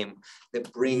gambling game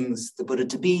that brings the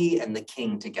Buddha-to-be and the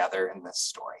king together in this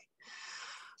story.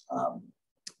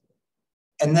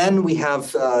 And then we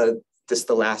have this,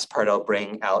 the last part I'll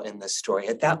bring out in this story.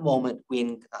 At that moment,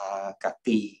 Queen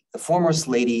Kati, the foremost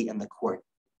lady in the court,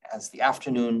 as the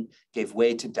afternoon gave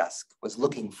way to dusk, was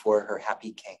looking for her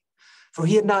happy king, for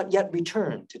he had not yet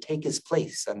returned to take his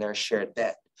place on their shared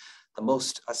bed, the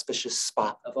most auspicious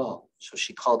spot of all. So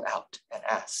she called out and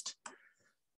asked,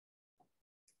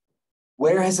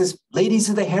 "Where has his ladies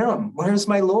of the harem? Where is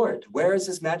my lord? Where is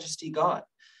his majesty gone?"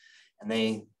 And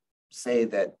they say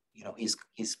that, you know,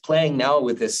 he's playing now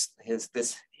with this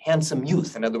handsome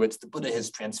youth. In other words, the Buddha has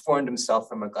transformed himself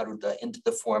from a Garuda into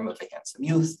the form of a handsome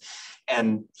youth,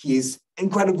 and he's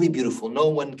incredibly beautiful. No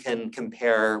one can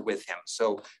compare with him.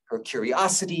 So her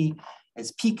curiosity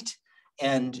is piqued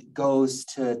and goes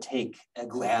to take a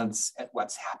glance at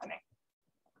what's happening.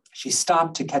 She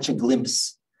stopped to catch a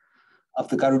glimpse of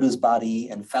the Garuda's body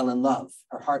and fell in love,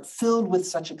 her heart filled with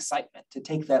such excitement to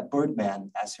take that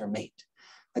birdman as her mate.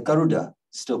 The Garuda,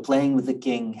 still playing with the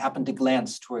king, happened to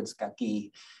glance towards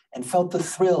Kaki and felt the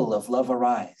thrill of love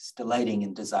arise, delighting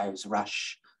in desire's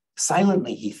rush.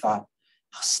 Silently, he thought,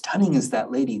 how stunning is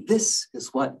that lady? This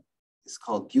is what is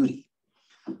called beauty.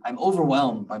 I'm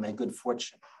overwhelmed by my good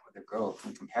fortune. What a girl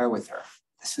can compare with her.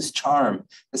 This is charm.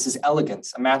 This is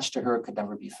elegance. A match to her could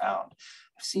never be found.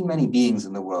 I've seen many beings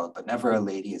in the world, but never a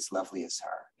lady as lovely as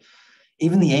her.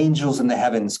 Even the angels in the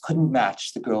heavens couldn't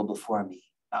match the girl before me.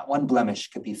 Not one blemish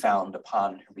could be found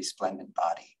upon her resplendent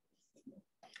body.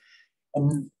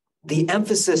 And the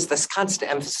emphasis, this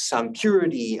constant emphasis on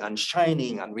purity, on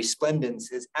shining, on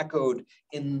resplendence is echoed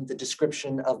in the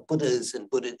description of Buddhas and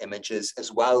Buddha images,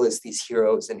 as well as these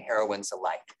heroes and heroines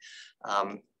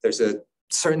alike. There's a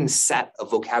certain set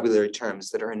of vocabulary terms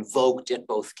that are invoked in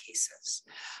both cases.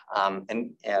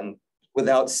 And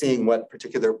without seeing what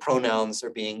particular pronouns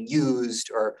are being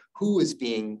used or who is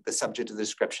being the subject of the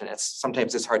description,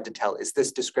 sometimes it's hard to tell, is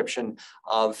this description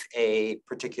of a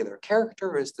particular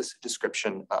character, or is this a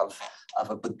description of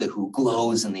a Buddha who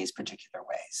glows in these particular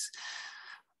ways?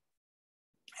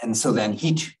 And so then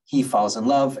he falls in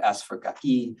love, asks for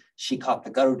Gaki. She caught the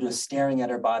Garuda staring at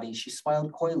her body. She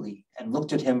smiled coyly and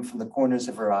looked at him from the corners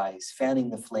of her eyes, fanning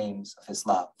the flames of his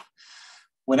love.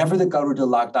 Whenever the Garuda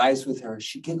locked eyes with her,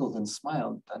 she giggled and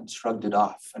smiled, then shrugged it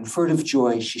off. In furtive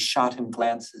joy, she shot him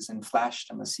glances and flashed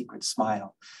him a secret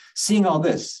smile. Seeing all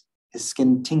this, his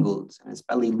skin tingled and his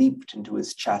belly leaped into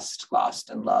his chest, lost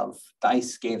in love.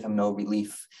 Dice gave him no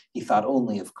relief. He thought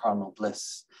only of carnal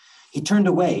bliss. He turned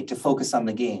away to focus on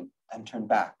the game, then turned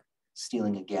back,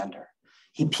 stealing a gander.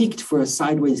 He peeked for a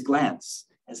sideways glance,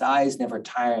 his eyes never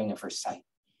tiring of her sight.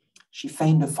 She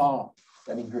feigned a fall,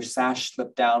 letting her sash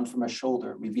slip down from her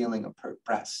shoulder, revealing a pert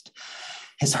breast.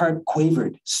 His heart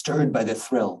quavered, stirred by the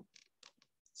thrill.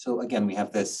 So again, we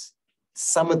have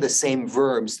some of the same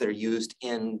verbs that are used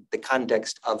in the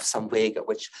context of Samvega,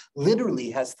 which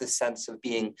literally has the sense of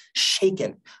being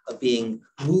shaken, of being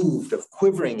moved, of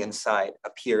quivering inside,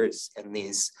 appears in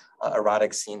these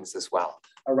erotic scenes as well.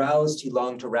 Aroused, he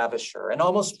longed to ravish her and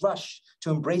almost rush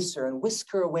to embrace her and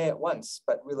whisk her away at once,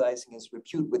 but realizing his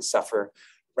repute would suffer,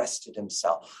 rested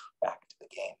himself back to the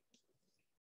game.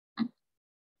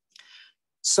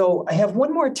 So I have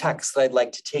one more text that I'd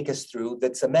like to take us through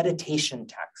that's a meditation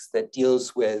text that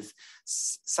deals with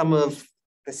some of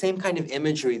the same kind of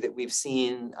imagery that we've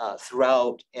seen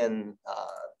throughout in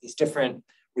these different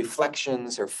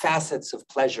reflections or facets of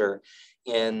pleasure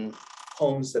in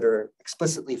poems that are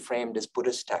explicitly framed as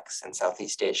Buddhist texts in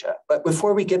Southeast Asia. But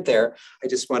before we get there, I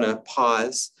just want to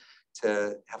pause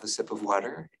to have a sip of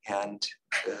water and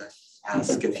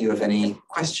ask if you have any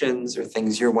questions or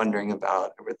things you're wondering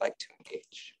about or would like to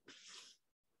engage.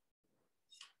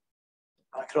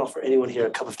 I can offer anyone here a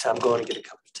cup of tea. I'm going to get a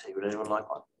cup of tea. Would anyone like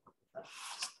one?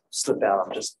 Slip out.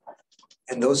 I'm just.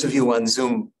 And those of you on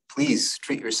Zoom, please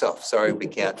treat yourself. Sorry, we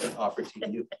can't offer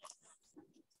to you.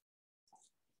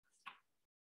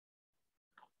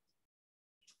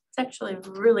 It's actually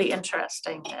really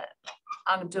interesting that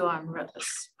Ang Duan wrote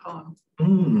this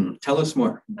poem. Tell us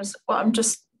more. Well, I'm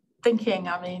just thinking,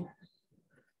 I mean,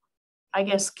 I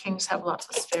guess kings have lots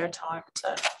of spare time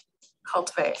to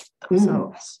cultivate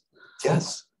themselves.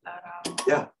 Yes. But,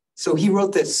 yeah. So he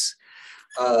wrote this.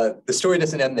 The story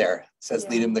doesn't end there. It says,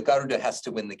 lead him, the Garuda has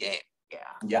to win the game. Yeah.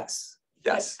 Yes.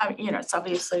 Yes. I mean, it's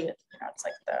obviously, it's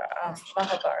like the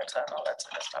Mahabharata and all that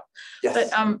sort of stuff.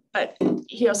 Yes. But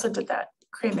he also did that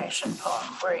cremation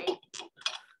poem where he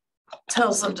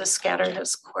tells them to scatter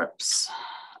his corpse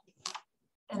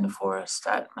in the forest.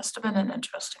 That must have been an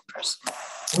interesting person.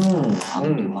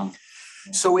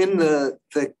 So in the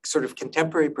sort of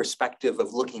contemporary perspective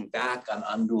of looking back on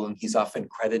Anduang, he's often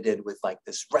credited with like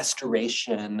this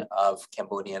restoration of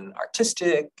Cambodian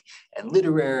artistic and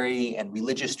literary and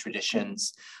religious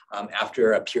traditions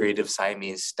after a period of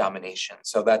Siamese domination.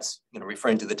 So that's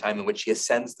referring to the time in which he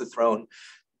ascends the throne.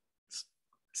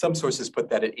 Some sources put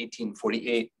that at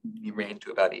 1848, he reigned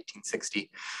to about 1860.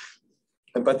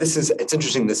 But it's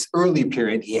interesting, this early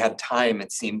period, he had time,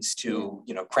 it seems, to,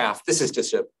 craft. This is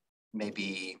just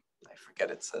maybe, I forget,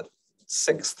 it's a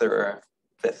sixth or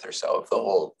fifth or so of the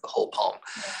whole poem.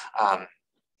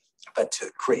 But to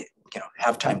create,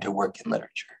 have time to work in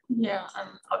literature. Yeah, and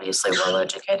obviously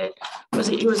well-educated.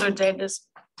 He was ordained as,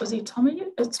 was he Dhammachai?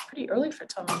 It's pretty early for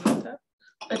Dhammachai,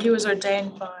 but he was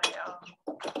ordained by,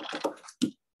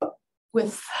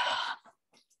 with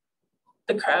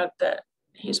the crowd that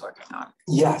he's working on.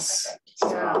 Yes.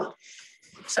 Yeah.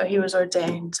 So he was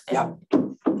ordained. Yeah.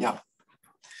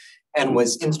 And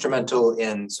was instrumental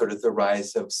in sort of the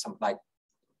rise of some like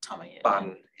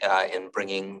Ban in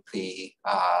bringing the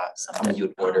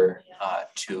Dhammachai order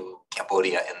to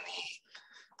Cambodia in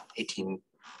the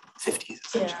 1850s,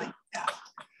 essentially. Yeah.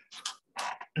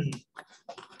 I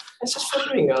was just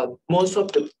wondering, most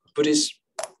of the Buddhist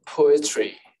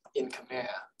poetry in Khmer,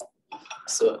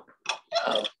 so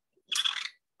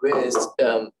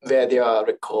where there are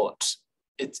records,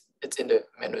 it's in the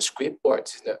manuscript or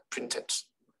it's in the printed?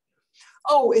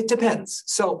 Oh, it depends.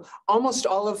 So almost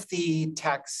all of the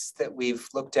texts that we've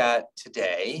looked at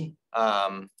today,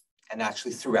 and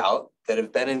actually throughout, that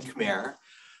have been in Khmer,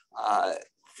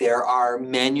 there are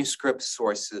manuscript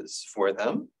sources for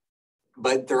them.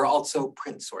 but there are also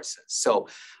print sources. So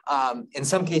in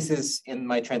some cases, in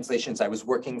my translations, I was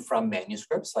working from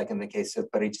manuscripts, like in the case of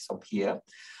Parichisampia.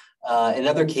 In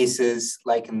other cases,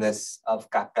 like in this of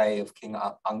Kakai of King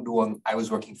Angduang, I was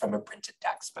working from a printed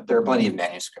text, but there are plenty of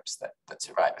manuscripts that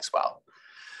survive as well.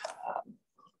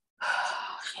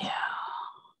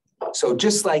 So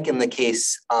just like in the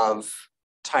case of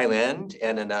Thailand,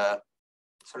 and in a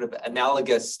sort of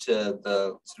analogous to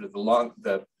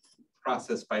the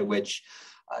process by which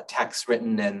texts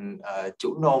written in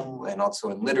Junom and also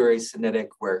in literary Sinitic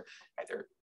were either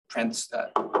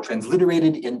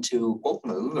transliterated into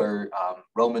Gokmu or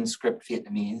Roman script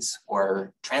Vietnamese,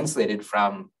 or translated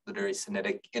from literary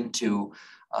Sinitic into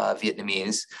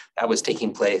Vietnamese. That was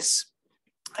taking place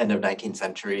end of 19th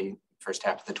century, first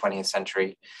half of the 20th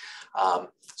century.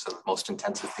 So the most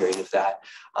intensive period of that.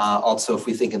 Also, if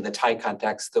we think in the Thai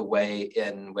context, the way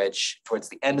in which towards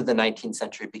the end of the 19th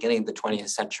century, beginning of the 20th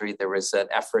century, there was an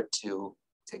effort to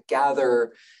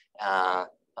gather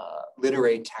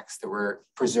literary texts that were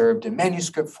preserved in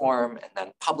manuscript form and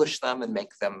then publish them and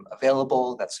make them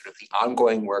available. That's sort of the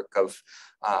ongoing work of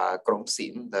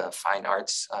Gromsin, the fine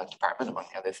arts department, among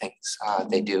the other things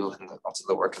they do, and also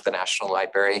the work of the National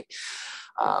Library.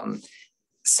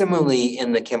 Similarly,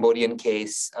 in the Cambodian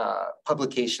case,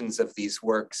 publications of these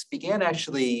works began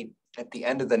actually at the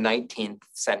end of the 19th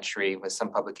century, with some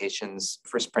publications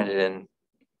first printed in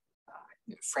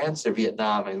France or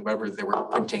Vietnam, and wherever there were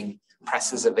printing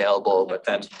presses available, but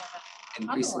then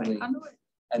increasingly,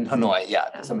 and Hanoi,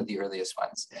 yeah, some of the earliest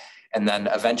ones. And then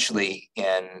eventually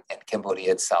in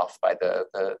Cambodia itself by the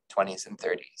 20s and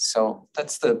 30s. So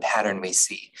that's the pattern we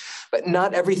see. But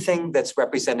not everything that's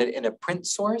represented in a print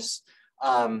source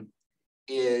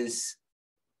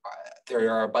there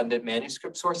are abundant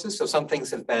manuscript sources. So some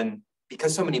things have been,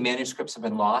 because so many manuscripts have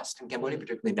been lost in Cambodia,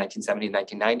 particularly in 1970 and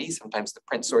 1990, sometimes the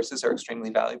print sources are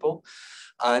extremely valuable.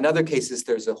 In other cases,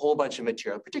 there's a whole bunch of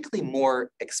material, particularly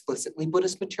more explicitly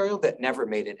Buddhist material, that never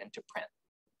made it into print.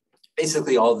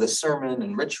 Basically all of the sermon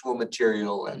and ritual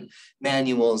material and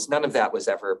manuals, none of that was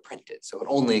ever printed. So it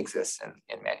only exists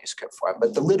in manuscript form.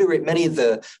 But many of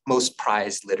the most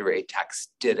prized literary texts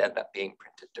did end up being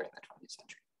printed during the 20th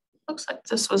century. Looks like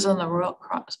this was in the Royal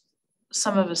Chronicles.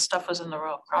 Some of his stuff was in the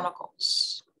Royal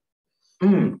Chronicles.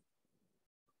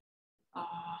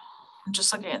 I'm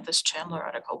just looking at this Chandler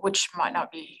article, which might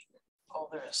not be all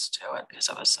there is to it because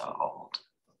it was so old.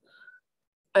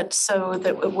 But so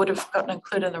that it would have gotten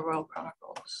included in the Royal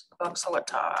Chronicles,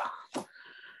 Bangsawata.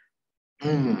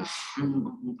 Do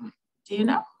you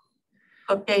know?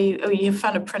 Okay, you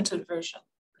found a printed version,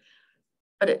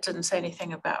 but it didn't say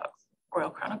anything about Royal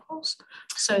Chronicles.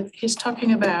 So he's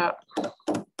talking about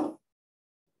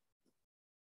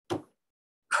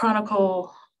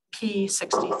Chronicle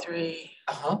P63,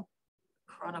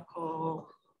 Chronicle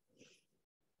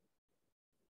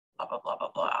blah, blah, blah,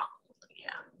 blah, blah. Yeah.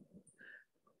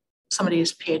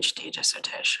 Somebody's PhD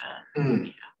dissertation.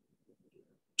 Yeah.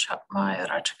 Chapmai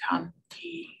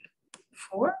Rajakanti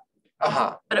 4.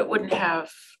 But it wouldn't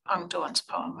have Ang Doan's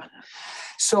poem in it.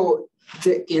 So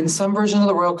in some version of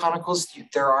the Royal Chronicles,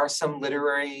 there are some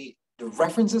literary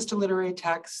references to literary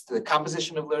texts, the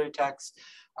composition of literary texts.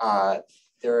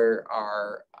 There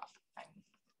are, I'm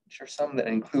sure, some that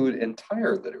include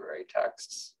entire literary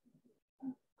texts.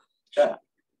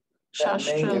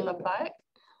 Shastra Labai.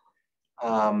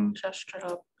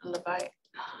 Shastra Labai.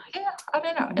 Yeah, I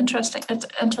don't know. Interesting. It's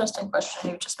an interesting question.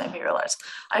 You just made me realize.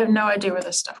 I have no idea where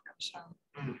this stuff comes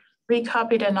from.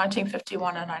 Recopied in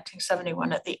 1951 and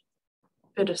 1971 at the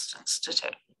Buddhist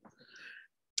Institute.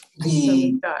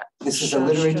 This is a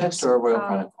literary text or a Royal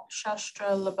Chronicle? Shastra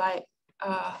Labai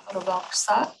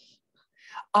Rabaksat.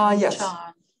 Yes.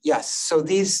 Chan. Yes. So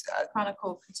these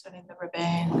Chronicle concerning the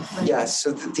Rebane. Yes.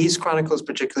 So these chronicles,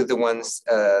 particularly the ones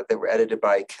that were edited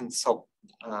by consult.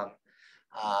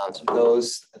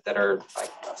 Those that are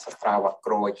like Satrawa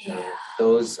Kroik,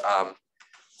 those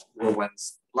were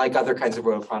ones like other kinds of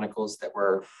Royal Chronicles that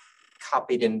were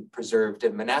copied and preserved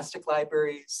in monastic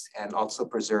libraries and also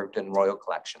preserved in royal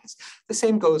collections. The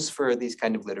same goes for these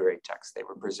kind of literary texts. They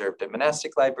were preserved in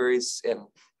monastic libraries and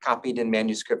copied in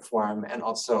manuscript form, and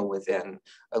also within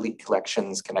elite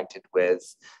collections connected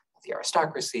with the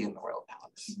aristocracy and the royal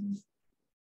palace.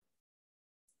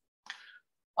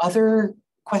 Other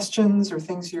questions or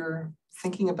things you're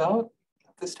thinking about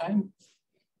at this time?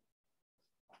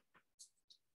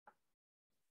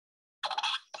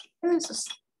 Where is this?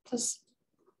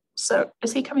 So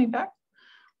is he coming back?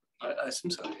 I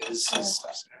assume so.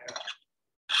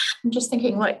 I'm just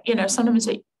thinking, like, you know, sometimes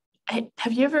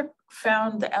have you ever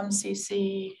found the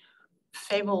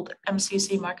fabled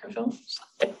MCC microfilms?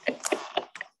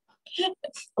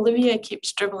 Olivier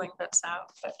keeps dribbling bits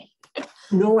out. But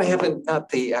No, I haven't, not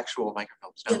the actual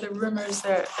microphones, no. yeah, the rumors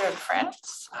they're in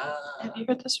France. Have you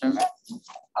heard this rumor?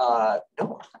 No.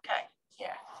 Okay,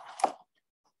 yeah.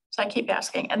 So I keep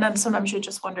asking, and then sometimes you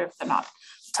just wonder if they're not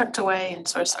tucked away and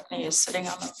Sorsukny is sitting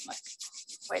on them, like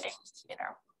waiting, you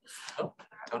know. Oh,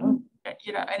 I don't know.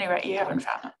 You know, anyway, you haven't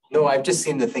found it. No, I've just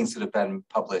seen the things that have been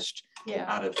published Yeah.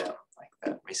 out of that, like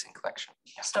that recent collection.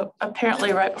 Yeah. So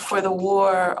apparently right before the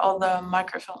war, all the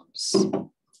microfilms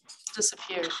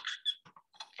disappeared.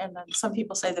 And then some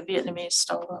people say the Vietnamese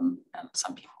stole them, and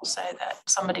some people say that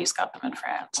somebody's got them in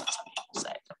France, and some people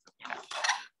say, you know,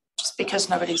 just because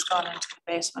nobody's gone into the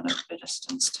basement of the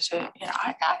Buddhist Institute, you know,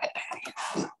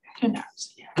 who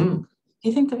knows? Yeah. Do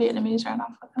you think the Vietnamese ran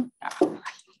off with them? No.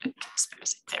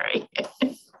 Conspiracy theory.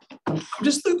 I'm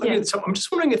just looking at some. I'm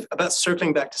just wondering if about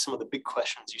circling back to some of the big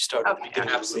questions you started. Okay. with.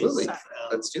 Absolutely.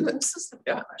 Let's do that. This is the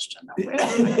big question.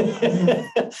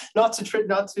 Though. not to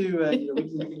you know, we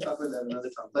can talk about that another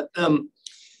time. But you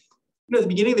know, at the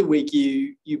beginning of the week,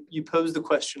 you posed the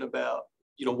question about,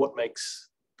 you know, what makes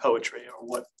poetry,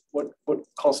 or what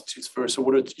constitutes verse, or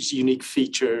what are its unique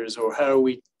features, or how are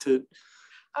we to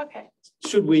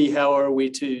how are we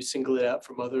to single it out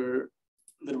from other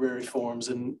literary forms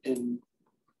in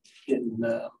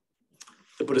the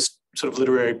Buddhist sort of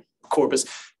literary corpus,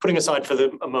 putting aside for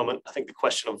a moment, I think the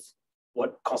question of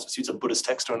what constitutes a Buddhist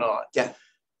text or not. Yeah.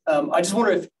 I just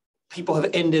wonder if people have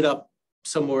ended up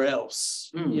somewhere else,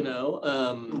 you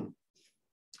know,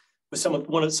 with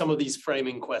some of these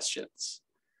framing questions.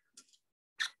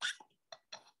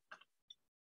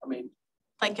 I mean,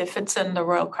 like if it's in the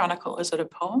Royal Chronicle, is it a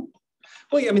poem?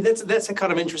 Well, yeah, I mean, that's a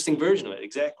kind of interesting version of it,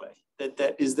 exactly.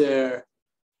 That is there,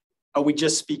 are we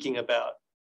just speaking about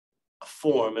a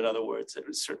form, in other words, that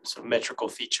is certain sort of metrical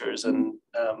features and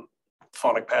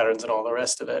phonic patterns and all the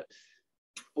rest of it?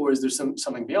 Or is there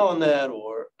something beyond that,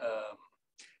 or?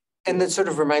 And that sort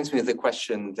of reminds me of the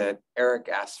question that Eric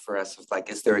asked for us of like,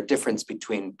 is there a difference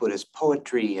between Buddhist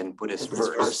poetry and Buddhist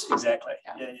verse? Exactly,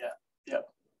 yeah.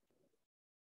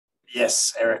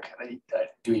 Yes, Eric,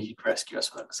 do you rescue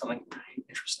us with something very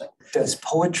interesting? Does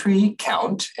poetry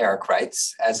count, Eric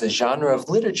writes, as a genre of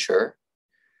literature?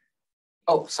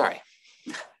 Oh, sorry,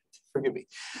 forgive me.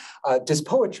 Does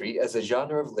poetry as a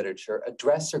genre of literature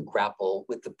address or grapple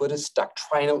with the Buddhist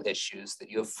doctrinal issues that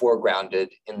you have foregrounded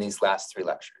in these last three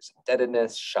lectures?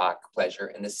 Indebtedness, shock,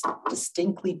 pleasure, in a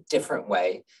distinctly different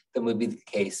way than would be the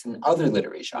case in other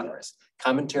literary genres.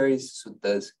 Commentaries,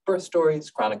 suttas, birth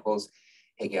stories, chronicles,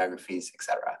 hagiographies,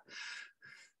 etc.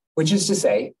 Which is to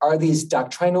say, are these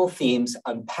doctrinal themes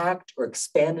unpacked or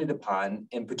expanded upon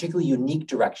in particularly unique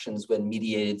directions when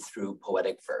mediated through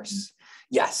poetic verse?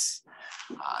 Yes.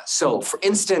 So for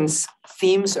instance,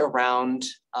 themes around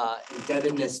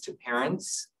indebtedness to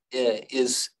parents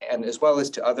and as well as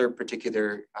to other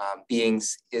particular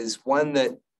beings, is one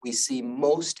that we see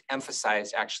most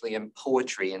emphasized actually in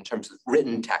poetry in terms of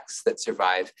written texts that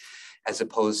survive, as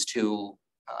opposed to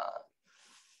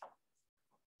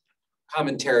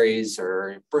commentaries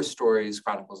or birth stories,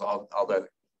 chronicles, all the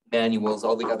manuals,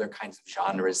 all the other kinds of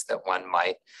genres that one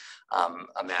might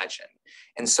imagine.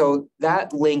 And so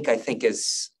that link, I think,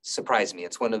 is surprised me.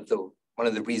 It's one of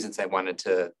the reasons I wanted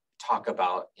to talk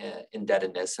about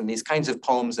indebtedness, and these kinds of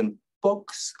poems and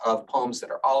books of poems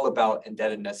that are all about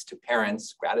indebtedness to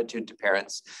parents, gratitude to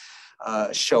parents,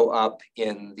 show up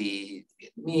in the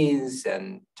Vietnamese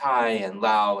and Thai and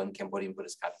Lao and Cambodian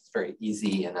Buddhist context. It's very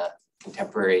easy in a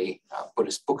contemporary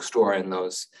Buddhist bookstore in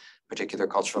those particular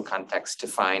cultural contexts to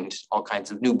find all kinds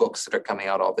of new books that are coming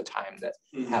out all the time that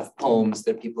have poems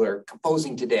that people are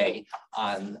composing today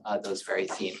on those very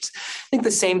themes. I think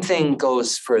the same thing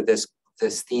goes for this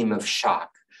theme of shock.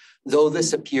 Though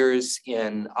this appears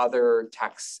in other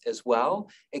texts as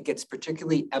well, it gets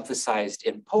particularly emphasized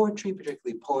in poetry,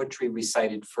 particularly poetry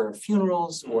recited for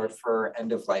funerals or for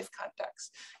end-of-life contexts.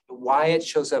 Why it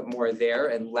shows up more there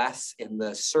and less in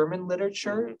the sermon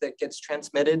literature that gets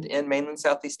transmitted in mainland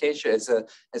Southeast Asia is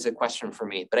a question for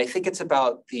me. But I think it's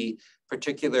about the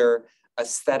particular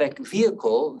aesthetic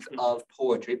vehicle of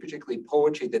poetry, particularly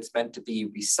poetry that's meant to be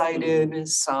recited,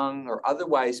 sung, or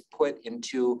otherwise put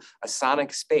into a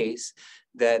sonic space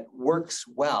that works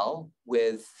well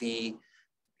with the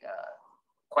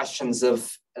questions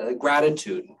of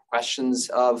gratitude, questions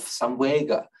of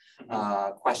samvega,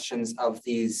 questions of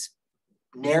these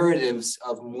narratives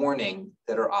of mourning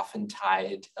that are often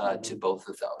tied to both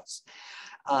of those.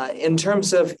 In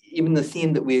terms of even the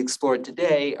theme that we explored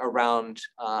today around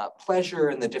pleasure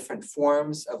and the different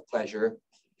forms of pleasure,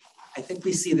 I think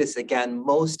we see this again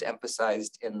most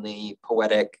emphasized in the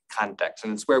poetic context,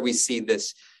 and it's where we see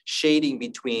this shading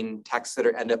between texts that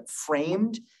end up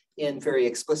framed in very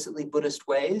explicitly Buddhist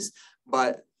ways,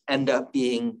 but end up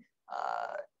being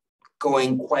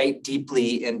going quite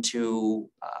deeply into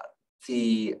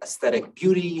the aesthetic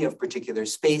beauty of particular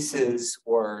spaces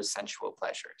or sensual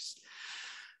pleasures.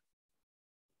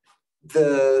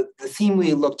 The theme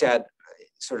we looked at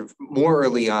sort of more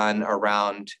early on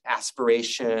around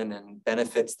aspiration and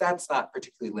benefits, that's not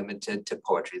particularly limited to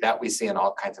poetry. That we see in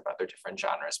all kinds of other different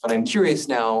genres. But I'm curious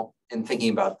now, in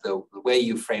thinking about the way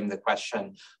you frame the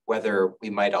question, whether we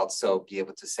might also be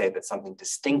able to say that something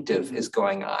distinctive is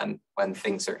going on when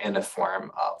things are in a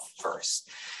form of verse.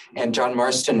 And John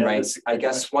Marston writes, I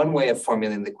guess one way of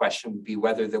formulating the question would be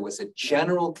whether there was a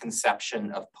general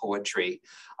conception of poetry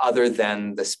other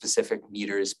than the specific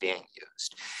meters being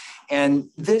used. And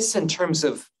this, in terms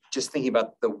of just thinking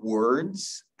about the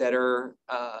words that are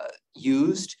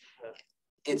used,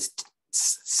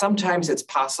 sometimes it's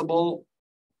possible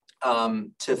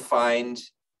to find,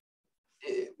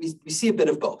 we see a bit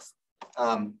of both.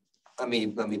 Let me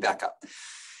back up.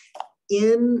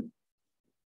 In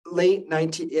late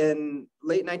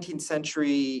 19th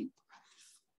century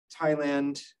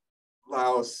Thailand,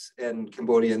 Laos, and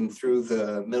Cambodia, and through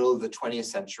the middle of the 20th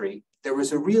century, there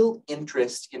was a real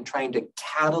interest in trying to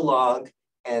catalog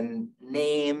and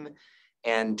name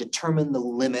and determine the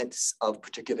limits of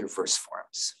particular verse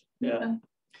forms. Yeah.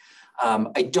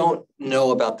 I don't know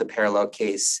about the parallel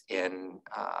case in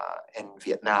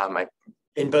Vietnam. By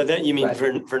that you mean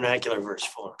vernacular verse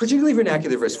form. Particularly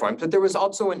vernacular verse forms, but there was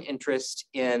also an interest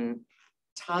in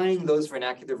tying those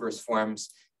vernacular verse forms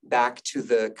back to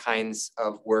the kinds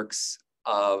of works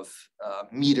of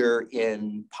meter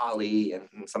in Pali and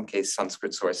in some case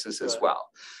Sanskrit sources as well.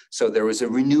 So there was a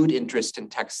renewed interest in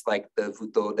texts like the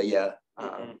Vutodaya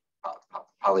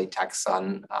Pali texts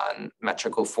on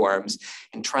metrical forms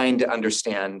and trying to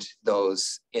understand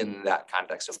those in that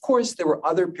context. Of course, there were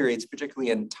other periods,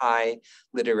 particularly in Thai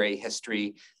literary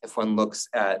history, if one looks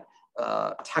at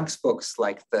textbooks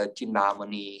like the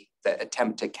Dinamani that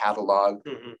attempt to catalog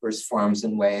verse forms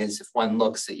in ways. If one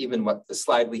looks at even what the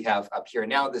slide we have up here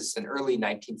now, this is an early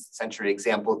 19th century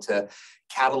example to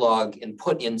catalog and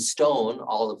put in stone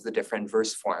all of the different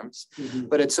verse forms.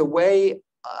 But it's a way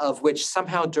of which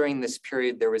somehow during this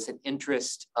period there was an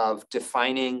interest of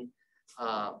defining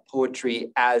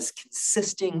poetry as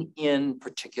consisting in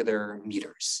particular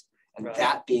meters. And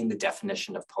that being the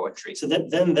definition of poetry. So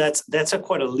then that's a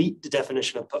quite elite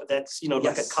definition of that's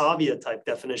like a kavya type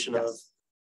definition of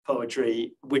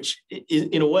poetry, which is,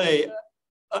 in a way,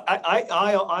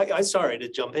 I sorry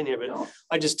to jump in here, but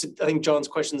I think John's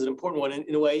question is an important one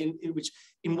in a way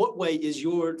in what way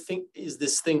is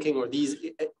this thinking or these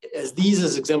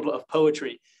as example of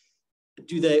poetry,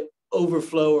 do they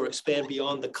overflow or expand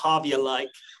beyond the kavya-like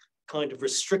kind of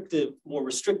more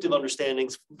restrictive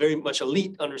understandings, very much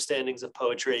elite understandings of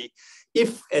poetry?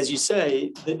 If, as you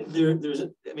say,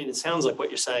 it sounds like what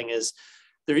you're saying is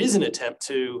there is an attempt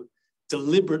to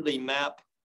deliberately map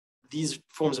these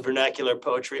forms of vernacular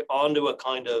poetry onto a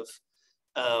kind of,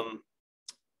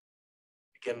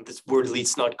 again, this word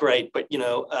elite's not great, but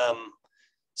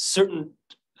certain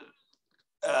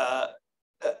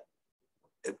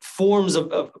forms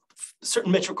of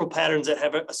certain metrical patterns that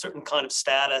have a certain kind of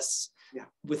status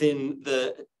within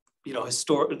the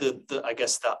I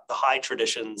guess the high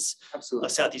traditions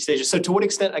of Southeast Asia. So to what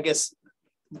extent, I guess,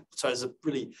 sorry, it's a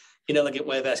really inelegant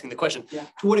way of asking the question.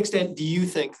 To what extent do you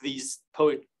think these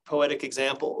poetic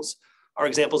examples are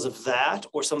examples of that,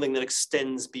 or something that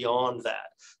extends beyond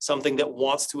that, something that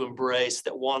wants to embrace,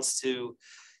 that wants to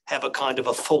have a kind of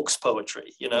a folks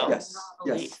poetry, Yes.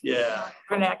 Yeah.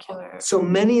 Vernacular. So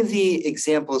many of the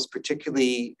examples,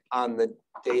 particularly on the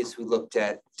days we looked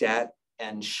at debt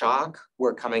and shock,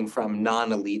 were coming from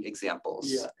non-elite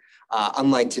examples.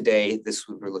 Unlike today,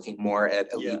 we're looking more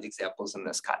at elite examples in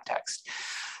this context.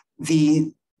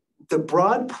 The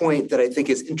broad point that I think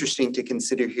is interesting to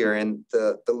consider here, and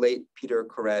the late Peter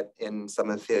Corrett in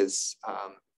some of his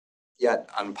yet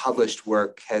unpublished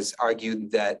work has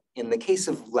argued that in the case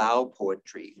of Lao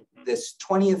poetry, this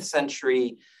 20th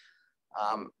century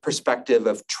perspective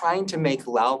of trying to make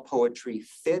Lao poetry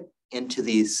fit into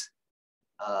these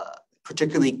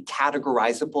particularly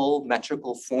categorizable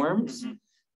metrical forms,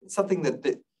 it's something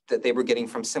that they were getting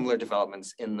from similar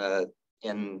developments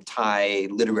in Thai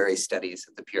literary studies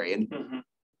of the period,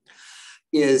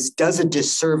 does a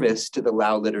disservice to the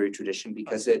Lao literary tradition,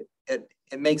 because it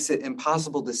makes it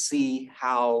impossible to see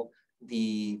how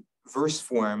the verse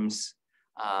forms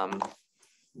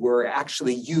were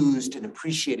actually used and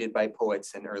appreciated by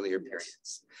poets in earlier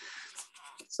periods.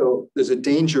 So there's a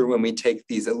danger when we take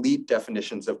these elite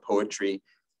definitions of poetry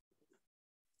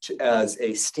as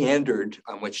a standard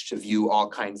on which to view all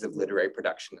kinds of literary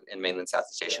production in mainland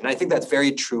Southeast Asia. And I think that's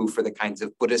very true for the kinds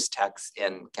of Buddhist texts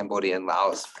in Cambodia and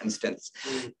Laos, for instance,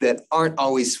 that aren't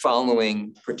always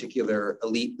following particular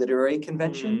elite literary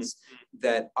conventions,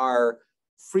 that are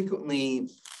frequently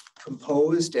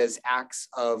composed as acts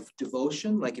of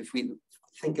devotion. Like if we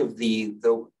think of the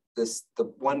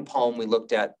one poem we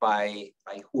looked at by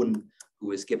Hun, who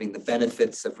was giving the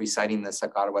benefits of reciting the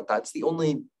Sagarwata, it's the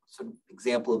only sort of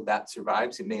example of that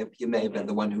survives. He may have been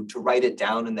the one to write it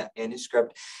down in that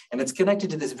manuscript. And it's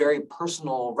connected to this very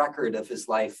personal record of his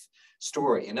life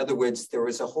story. In other words, there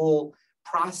was a whole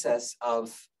process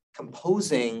of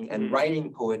composing and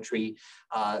writing poetry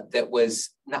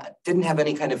that didn't have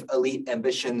any kind of elite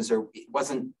ambitions, or it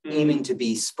wasn't aiming to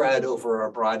be spread over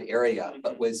a broad area,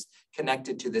 but was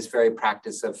connected to this very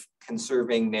practice of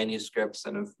conserving manuscripts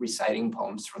and of reciting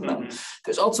poems from them.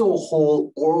 There's also a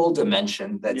whole oral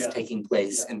dimension that's taking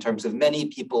place in terms of many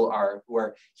people who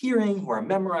are hearing, who are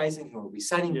memorizing, who are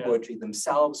reciting poetry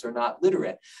themselves, are not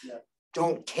literate.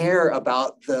 Don't care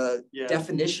about the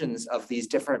definitions of these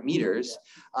different meters.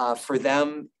 For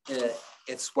them,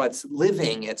 it's what's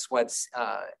living, it's what's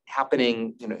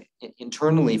happening,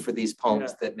 internally for these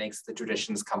poems that makes the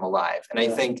traditions come alive. And I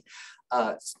think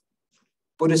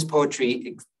Buddhist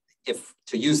poetry, if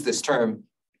to use this term,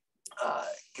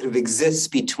 kind of exists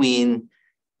between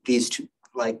these two,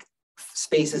 like,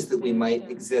 spaces that we might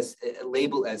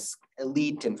label as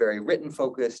elite and very written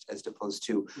focused, as opposed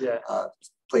to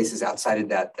places outside of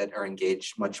that are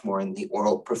engaged much more in the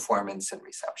oral performance and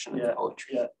reception of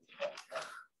poetry.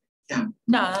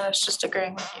 No, I was just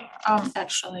agreeing with you.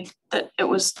 Actually, that it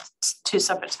was two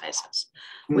separate spaces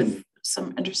with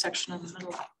some intersection in the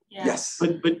middle. Yes.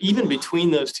 But even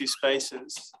between those two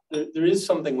spaces, there is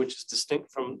something which is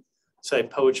distinct from, say,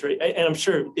 poetry. And I'm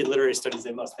sure in literary studies,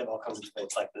 they must have all kinds of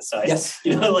debates like this. I just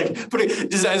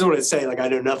want to say, like, I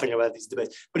know nothing about these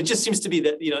debates, but it just seems to be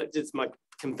that, it's my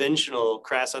conventional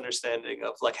crass understanding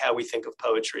of like how we think of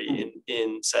poetry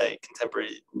in say,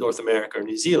 contemporary North America or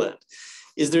New Zealand.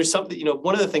 Is there something,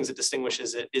 one of the things that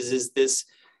distinguishes it is this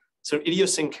sort of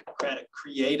idiosyncratic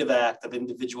creative act of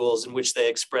individuals in which they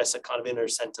express a kind of inner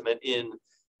sentiment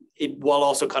while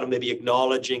also kind of maybe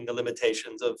acknowledging the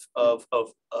limitations of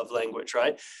language,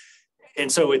 right?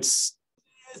 And so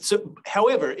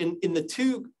however, in the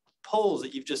two poles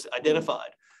that you've just identified,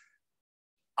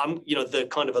 the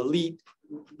kind of elite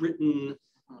written,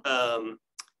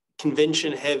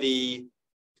 convention heavy,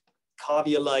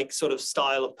 cavia-like sort of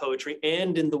style of poetry,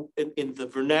 and in the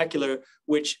vernacular,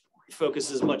 which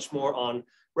focuses much more on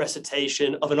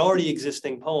recitation of an already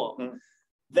existing poem.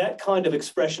 That kind of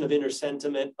expression of inner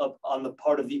sentiment on the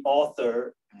part of the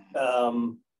author,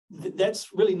 that's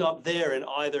really not there in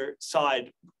either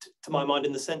side, to my mind,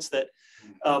 in the sense that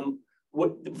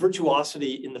what the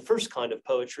virtuosity in the first kind of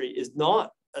poetry is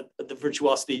not the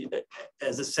virtuosity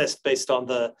as assessed based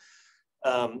on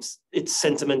its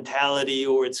sentimentality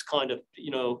or its kind of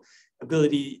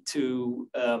ability to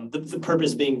the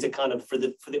purpose being to kind of for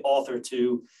the author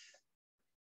to.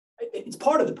 It's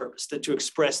part of the purpose to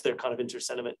express their kind of inner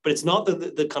sentiment, but it's not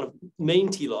the kind of main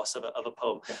telos of a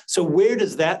poem. So where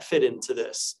does that fit into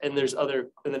this? And and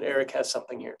then Eric has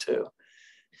something here too.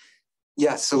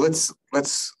 Yeah, so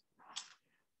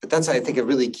but that's, I think, a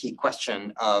really key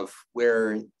question of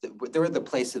where the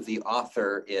place of the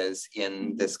author is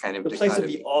in this kind of dichotomy. The place of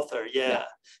the author, yeah.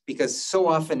 Because so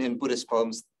often in Buddhist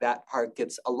poems, that part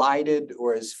gets elided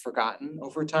or is forgotten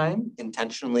over time,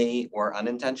 intentionally or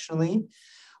unintentionally.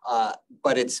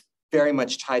 But it's very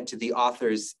much tied to the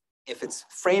author's, if it's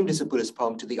framed as a Buddhist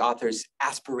poem, to the author's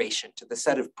aspiration, to the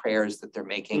set of prayers that they're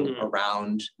making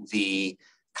around the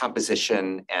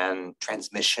composition and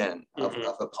transmission of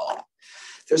a poem.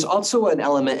 There's also an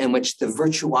element in which the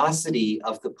virtuosity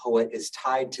of the poet is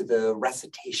tied to the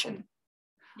recitation.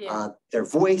 Their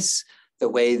voice, the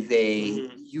way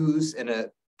they use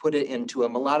put it into a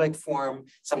melodic form.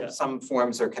 Some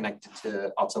forms are connected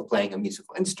to also playing a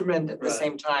musical instrument at the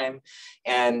same time.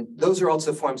 And those are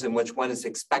also forms in which one is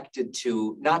expected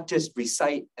to not just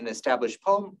recite an established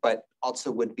poem, but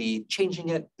also would be changing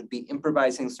it, would be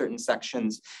improvising certain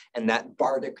sections. And that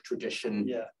bardic tradition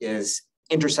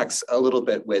intersects a little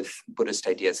bit with Buddhist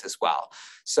ideas as well.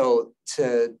 So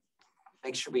to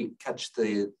make sure we catch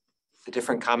the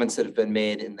different comments that have been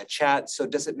made in the chat. So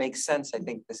does it make sense, I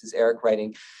think this is Eric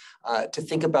writing, to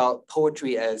think about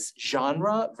poetry as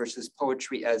genre versus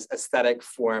poetry as aesthetic,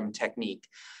 form, technique?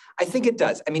 I think it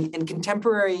does. I mean, in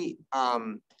contemporary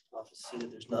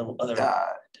there's no other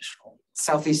additional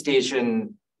Southeast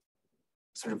Asian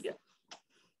sort of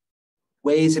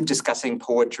ways of discussing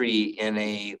poetry in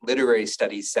a literary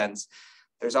studies sense,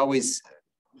 there's always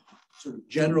sort of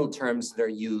general terms that are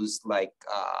used like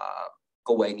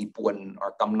Kawai Nipun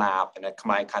or Kamnap in a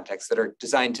Khmer context that are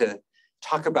designed to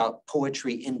talk about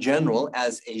poetry in general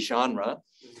as a genre,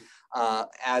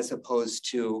 as opposed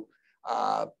to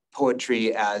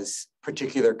poetry as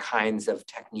particular kinds of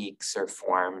techniques or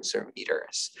forms or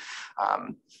meters.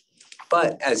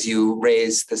 But as you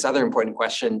raise this other important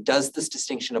question, does this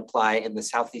distinction apply in the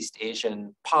Southeast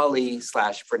Asian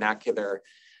Pali/vernacular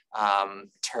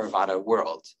Theravada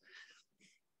world?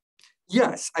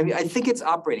 Yes, I mean, I think it's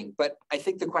operating, but I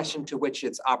think the question to which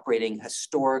it's operating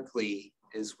historically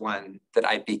is one that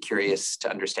I'd be curious to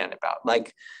understand about,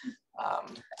 like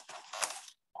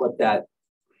what that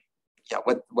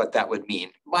would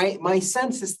mean. My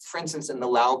sense is, for instance, in the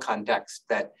Lao context,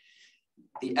 that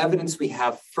the evidence we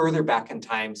have further back in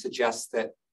time suggests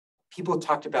that people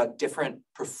talked about different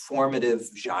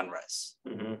performative genres.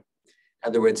 In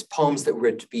other words, poems that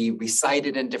were to be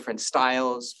recited in different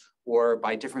styles or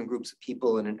by different groups of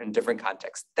people in different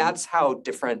contexts. That's how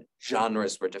different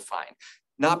genres were defined,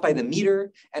 not by the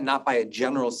meter and not by a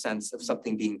general sense of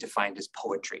something being defined as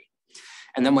poetry.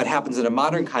 And then what happens in a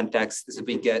modern context is that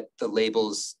we get the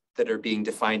labels that are being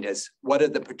defined as what are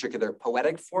the particular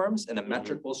poetic forms in a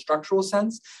metrical structural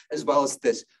sense, as well as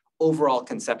this overall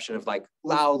conception of like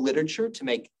Lao literature, to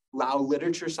make Lao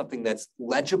literature something that's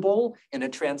legible in a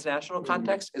transnational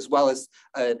context, as well as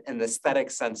an aesthetic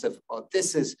sense of, well,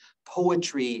 this is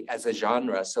poetry as a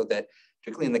genre, so that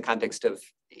particularly in the context of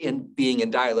being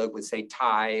in dialogue with, say,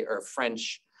 Thai or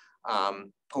French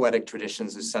poetic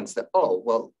traditions, a sense that, oh,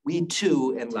 well, we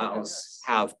too in Laos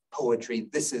have poetry.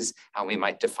 This is how we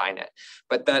might define it.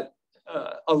 But that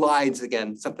elides,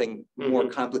 again, something more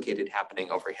complicated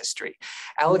happening over history.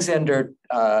 Alexander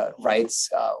writes,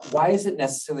 why is it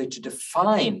necessary to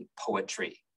define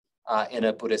poetry in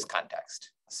a Buddhist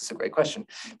context? This is a great question.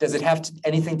 Does it have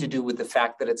anything to do with the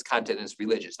fact that its content is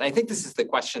religious? And I think this is the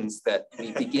questions that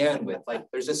we began with. Like,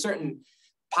 there's a certain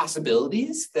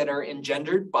possibilities that are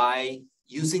engendered by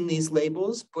using these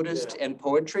labels, Buddhist and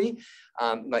poetry.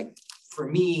 Like for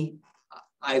me,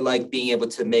 I like being able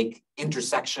to make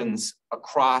intersections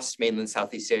across mainland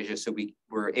Southeast Asia, so we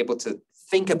were able to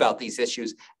think about these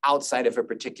issues outside of a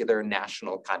particular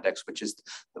national context, which is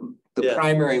the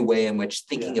primary way in which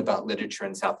thinking about literature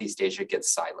in Southeast Asia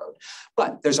gets siloed.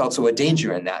 But there's also a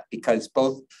danger in that, because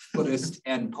both Buddhist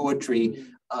and poetry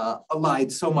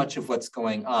allied so much of what's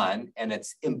going on, and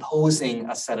it's imposing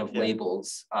a set of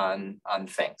labels on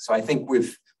things. So I think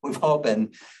we've all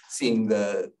been seeing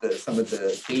some of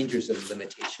the dangers and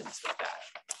limitations of that.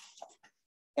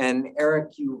 And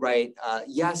Eric, you write,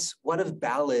 yes, what of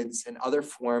ballads and other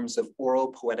forms of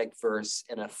oral poetic verse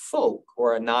in a folk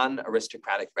or a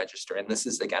non-aristocratic register? And this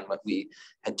is, again, what we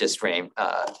had just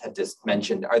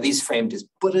mentioned. Are these framed as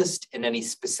Buddhist in any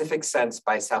specific sense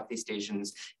by Southeast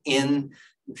Asians in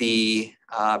the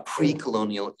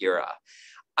pre-colonial era?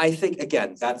 I think,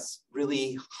 again, that's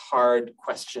really hard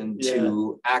question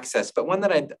to access, but one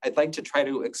that I'd like to try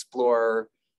to explore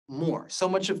more. So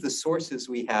much of the sources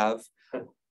we have,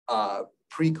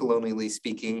 pre-colonially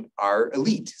speaking, are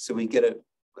elite. So we get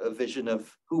a vision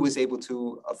of who was able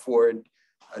to afford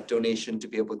a donation to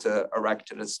be able to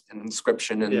erect an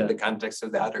inscription in the context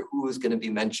of that, or who is going to be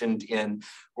mentioned in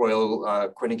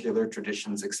royal cornicular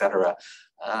traditions, et cetera.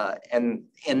 And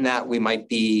in that we might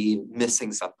be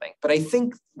missing something. But I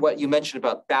think what you mentioned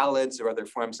about ballads or other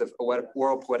forms of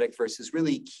oral poetic verse is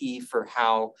really key for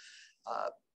how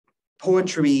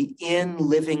poetry in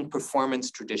living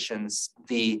performance traditions,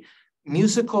 the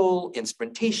musical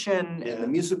instrumentation and the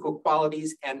musical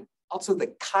qualities, and also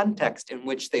the context in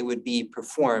which they would be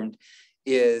performed,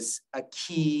 is a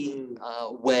key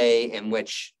way in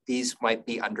which these might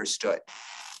be understood.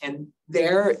 And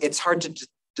there, it's hard to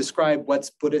describe what's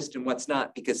Buddhist and what's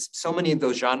not, because so many of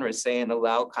those genres, say in a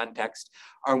Lao context,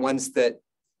 are ones that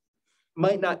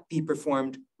might not be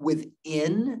performed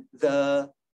within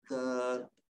the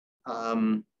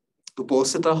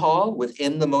Bosita Hall,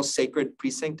 within the most sacred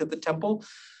precinct of the temple,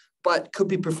 but could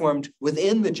be performed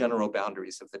within the general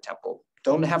boundaries of the temple.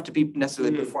 Don't have to be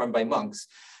necessarily performed by monks,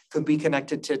 could be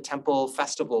connected to temple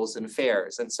festivals and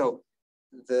fairs. And so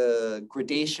the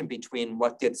gradation between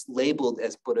what gets labeled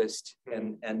as Buddhist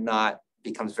and not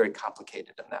becomes very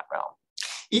complicated in that realm.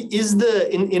 Is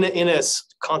in a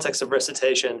context of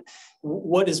recitation,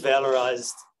 what is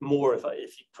valorized more, if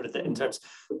you put it in terms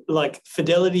like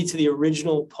fidelity to the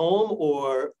original poem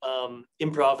or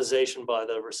improvisation by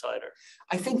the reciter?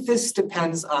 I think this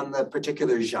depends on the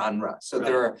particular genre. So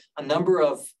there are a number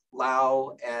of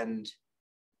Lao and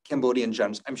Cambodian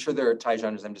genres, I'm sure there are Thai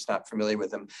genres, I'm just not familiar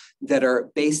with them, that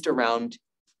are based around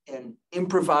an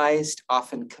improvised,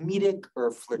 often comedic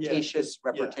or flirtatious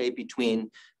repartee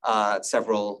between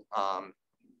several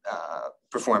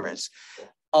performers.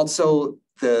 Also,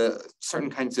 the certain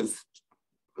kinds of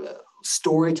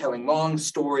storytelling, long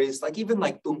stories, like even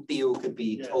like Tumpiu could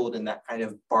be told in that kind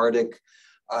of bardic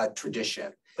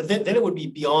tradition. But then it would be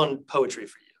beyond poetry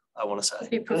for you, I want to say.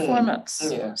 The performance,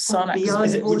 sonic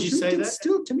space. Would you say that?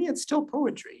 Still, to me, it's still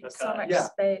poetry. Okay. Sonic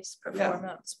space,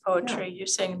 performance, poetry. You're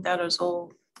saying that is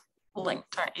all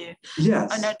linked, aren't you?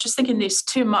 Yes. I know, just thinking these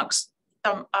two monks,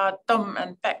 Dham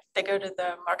and Beck, they go to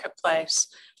the marketplace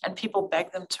and people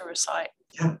beg them to recite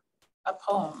a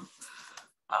poem.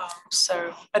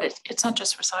 But it's not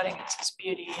just reciting, it's his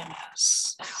beauty and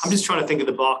his... I'm just trying to think of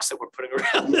the box that we're putting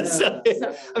around this. I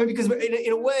mean, because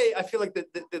in a way, I feel like the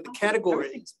category...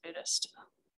 Everything's Buddhist,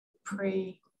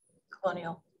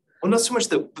 pre-colonial. Well, not so much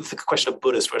the question of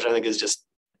Buddhist, which I think is just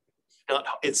not...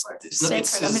 It's sacred.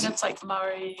 I mean, it's like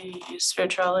Maori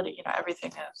spirituality,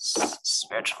 everything is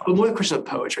spiritual. But more the question of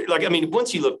poetry. Like, I mean,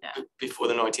 once you look before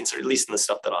the 19th century, at least in the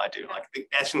stuff that I do, like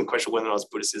asking the question whether or not it's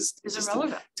Buddhist is just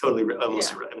irrelevant. Totally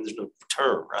almost irrelevant. I mean, there's no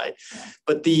term, right? Yeah.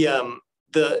 But the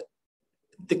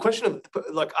question of,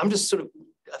 like, I'm just sort of,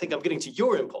 I think I'm getting to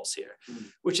your impulse here,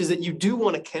 which is that you do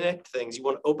want to connect things. You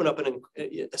want to open up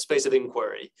a space of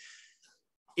inquiry.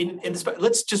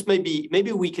 Let's just maybe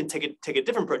we can take a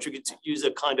different approach. We could use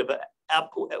a kind of the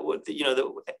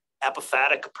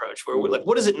apophatic approach where we're like,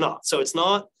 what is it not? So it's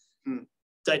not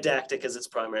didactic as its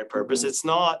primary purpose. It's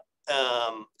not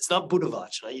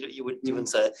Buddhavachana. You wouldn't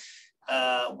say.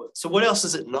 So what else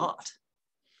is it not?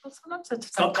 Well, sometimes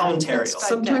it's not commentarial.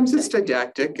 Sometimes it's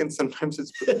didactic, and sometimes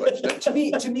it's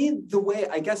Buddhavachana. to me, the way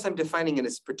I guess I'm defining it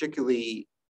is particularly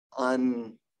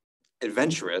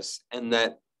unadventurous, and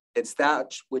that it's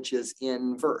that which is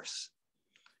in verse.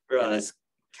 Right.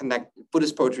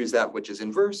 Buddhist poetry is that which is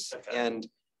in verse and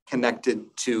connected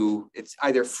to, it's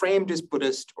either framed as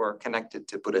Buddhist or connected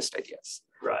to Buddhist ideas.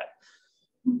 Right.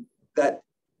 That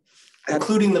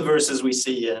including the verses we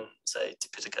see in, say,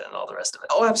 Tipitaka and all the rest of it.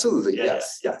 Oh, absolutely.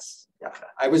 Yes. Okay.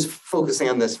 I was focusing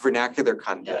on this vernacular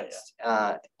context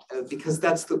because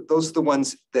those are the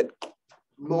ones that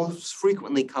most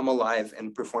frequently come alive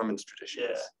in performance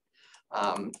traditions.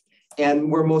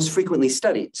 And were most frequently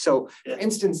studied. So, for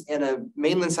instance, in a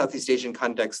mainland Southeast Asian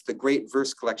context, the great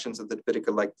verse collections of the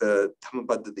Tipitaka, like the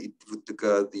Dhammapada, the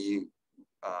Vuttaka, the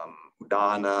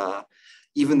Udana,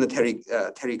 even the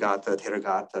Therigatha,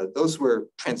 those were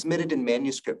transmitted in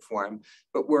manuscript form,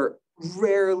 but were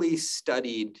rarely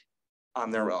studied on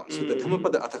their own. So the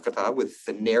Dhammapada Atthakatha, with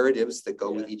the narratives that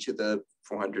go with each of the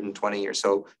 420 or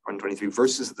so, 423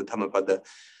 verses of the Dhammapada,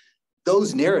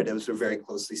 those narratives were very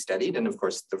closely studied. And of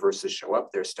course, the verses show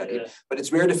up, they're studied, but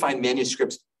it's rare to find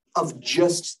manuscripts of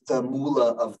just the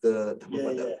mula of the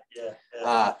Dhammapada.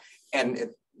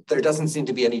 There doesn't seem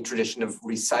to be any tradition of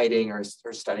reciting or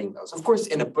studying those. Of course,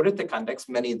 in a Purita context,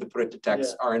 many of the Purita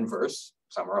texts are in verse,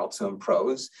 some are also in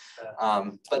prose,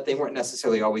 but they weren't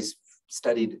necessarily always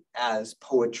studied as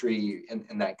poetry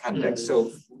in that context.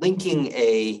 So making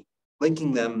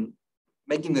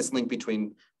this link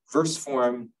between verse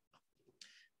form,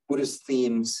 Buddhist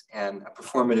themes, and a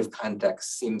performative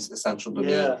context seems essential to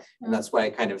me. And that's why I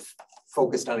kind of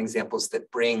focused on examples that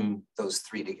bring those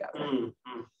three together.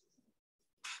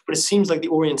 But it seems like the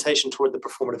orientation toward the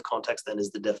performative context then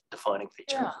is the defining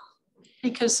feature. Yeah,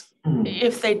 because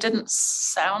if they didn't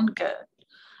sound good,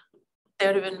 they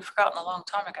would have been forgotten a long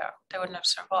time ago. They wouldn't have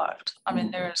survived. I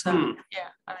mean, there's that. I mean,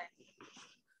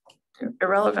 they're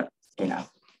irrelevant, I mean, I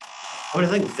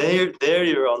think there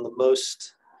you're on the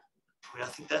most. I mean, I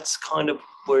think that's kind of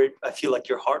where I feel like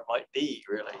your heart might be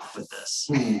really with this.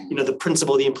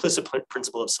 The implicit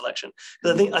principle of selection.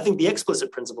 Because I think the explicit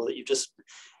principle that you just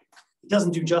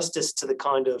doesn't do justice to the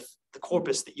kind of the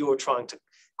corpus that you're trying to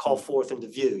call forth into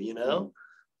view.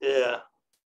 Yeah.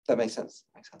 That makes sense.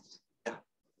 Yeah.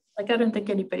 Like I don't think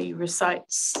anybody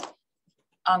recites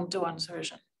Ang Duan's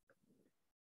version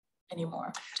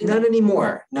anymore. Not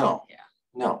anymore. No.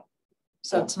 No.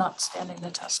 So it's not standing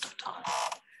the test of time.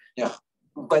 Yeah,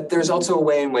 but there's also a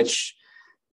way in which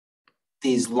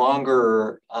these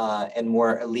longer and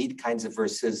more elite kinds of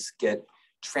verses get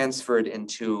transferred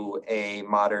into a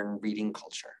modern reading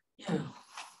culture.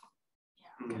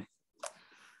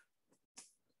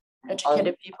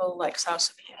 Educated people like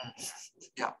Sausavian.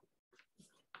 Yeah.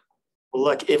 Well,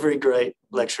 like every great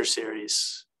lecture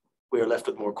series, we are left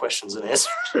with more questions than answers.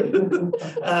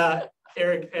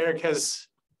 Eric has,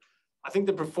 I think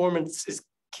the performance is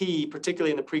key,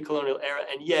 particularly in the pre-colonial era,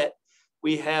 and yet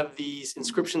we have these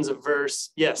inscriptions of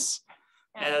verse. Yes,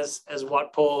 as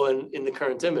Watpole in the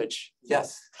current image.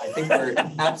 Yes, I think we're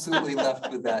absolutely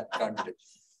left with that contradiction.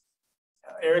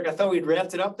 Eric, I thought we'd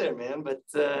wrapped it up there, man, but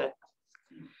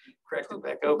cracked it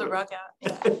back open. The rug out.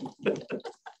 Yeah.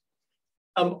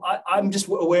 I'm just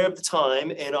aware of the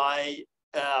time, and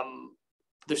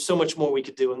there's so much more we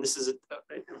could do, and this is a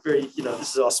very, this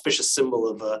is an auspicious symbol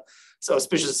of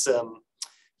auspicious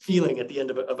feeling at the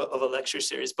end of a lecture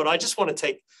series. But I just want to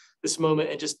take this moment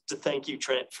and just to thank you,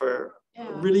 Trent, for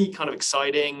really kind of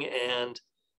exciting, and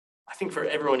I think for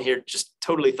everyone here, just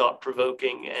totally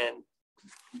thought-provoking and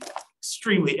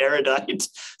extremely erudite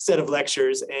set of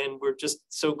lectures, and we're just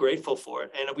so grateful for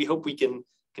it. And we hope we can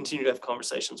continue to have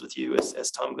conversations with you as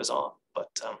time goes on. But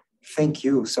thank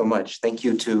you so much. Thank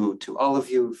you to all of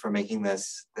you for making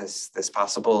this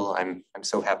possible. I'm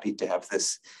so happy to have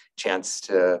this chance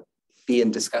to be in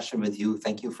discussion with you.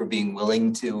 Thank you for being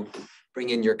willing to bring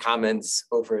in your comments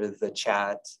over the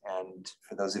chat. And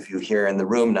for those of you here in the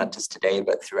room, not just today,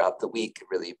 but throughout the week, I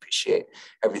really appreciate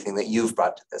everything that you've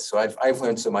brought to this. So I've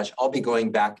learned so much. I'll be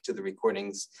going back to the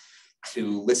recordings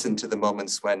to listen to the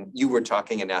moments when you were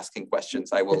talking and asking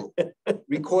questions. I will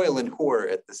recoil in horror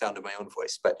at the sound of my own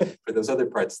voice, but for those other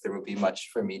parts, there will be much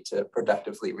for me to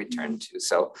productively return to.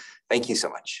 So thank you so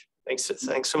much. Thanks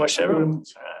so much, everyone.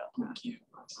 Thank you.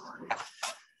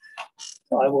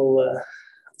 I will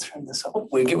turn this off.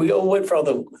 We'll wait for all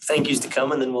the thank yous to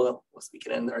come, and then we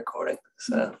can end the recording.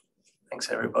 So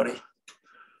thanks, everybody.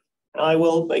 I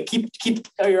will keep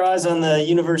your eyes on the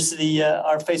university,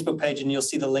 our Facebook page, and you'll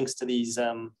see the links to these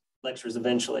lectures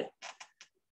eventually. All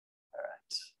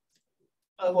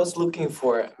right. I was looking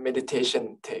for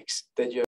meditation texts that you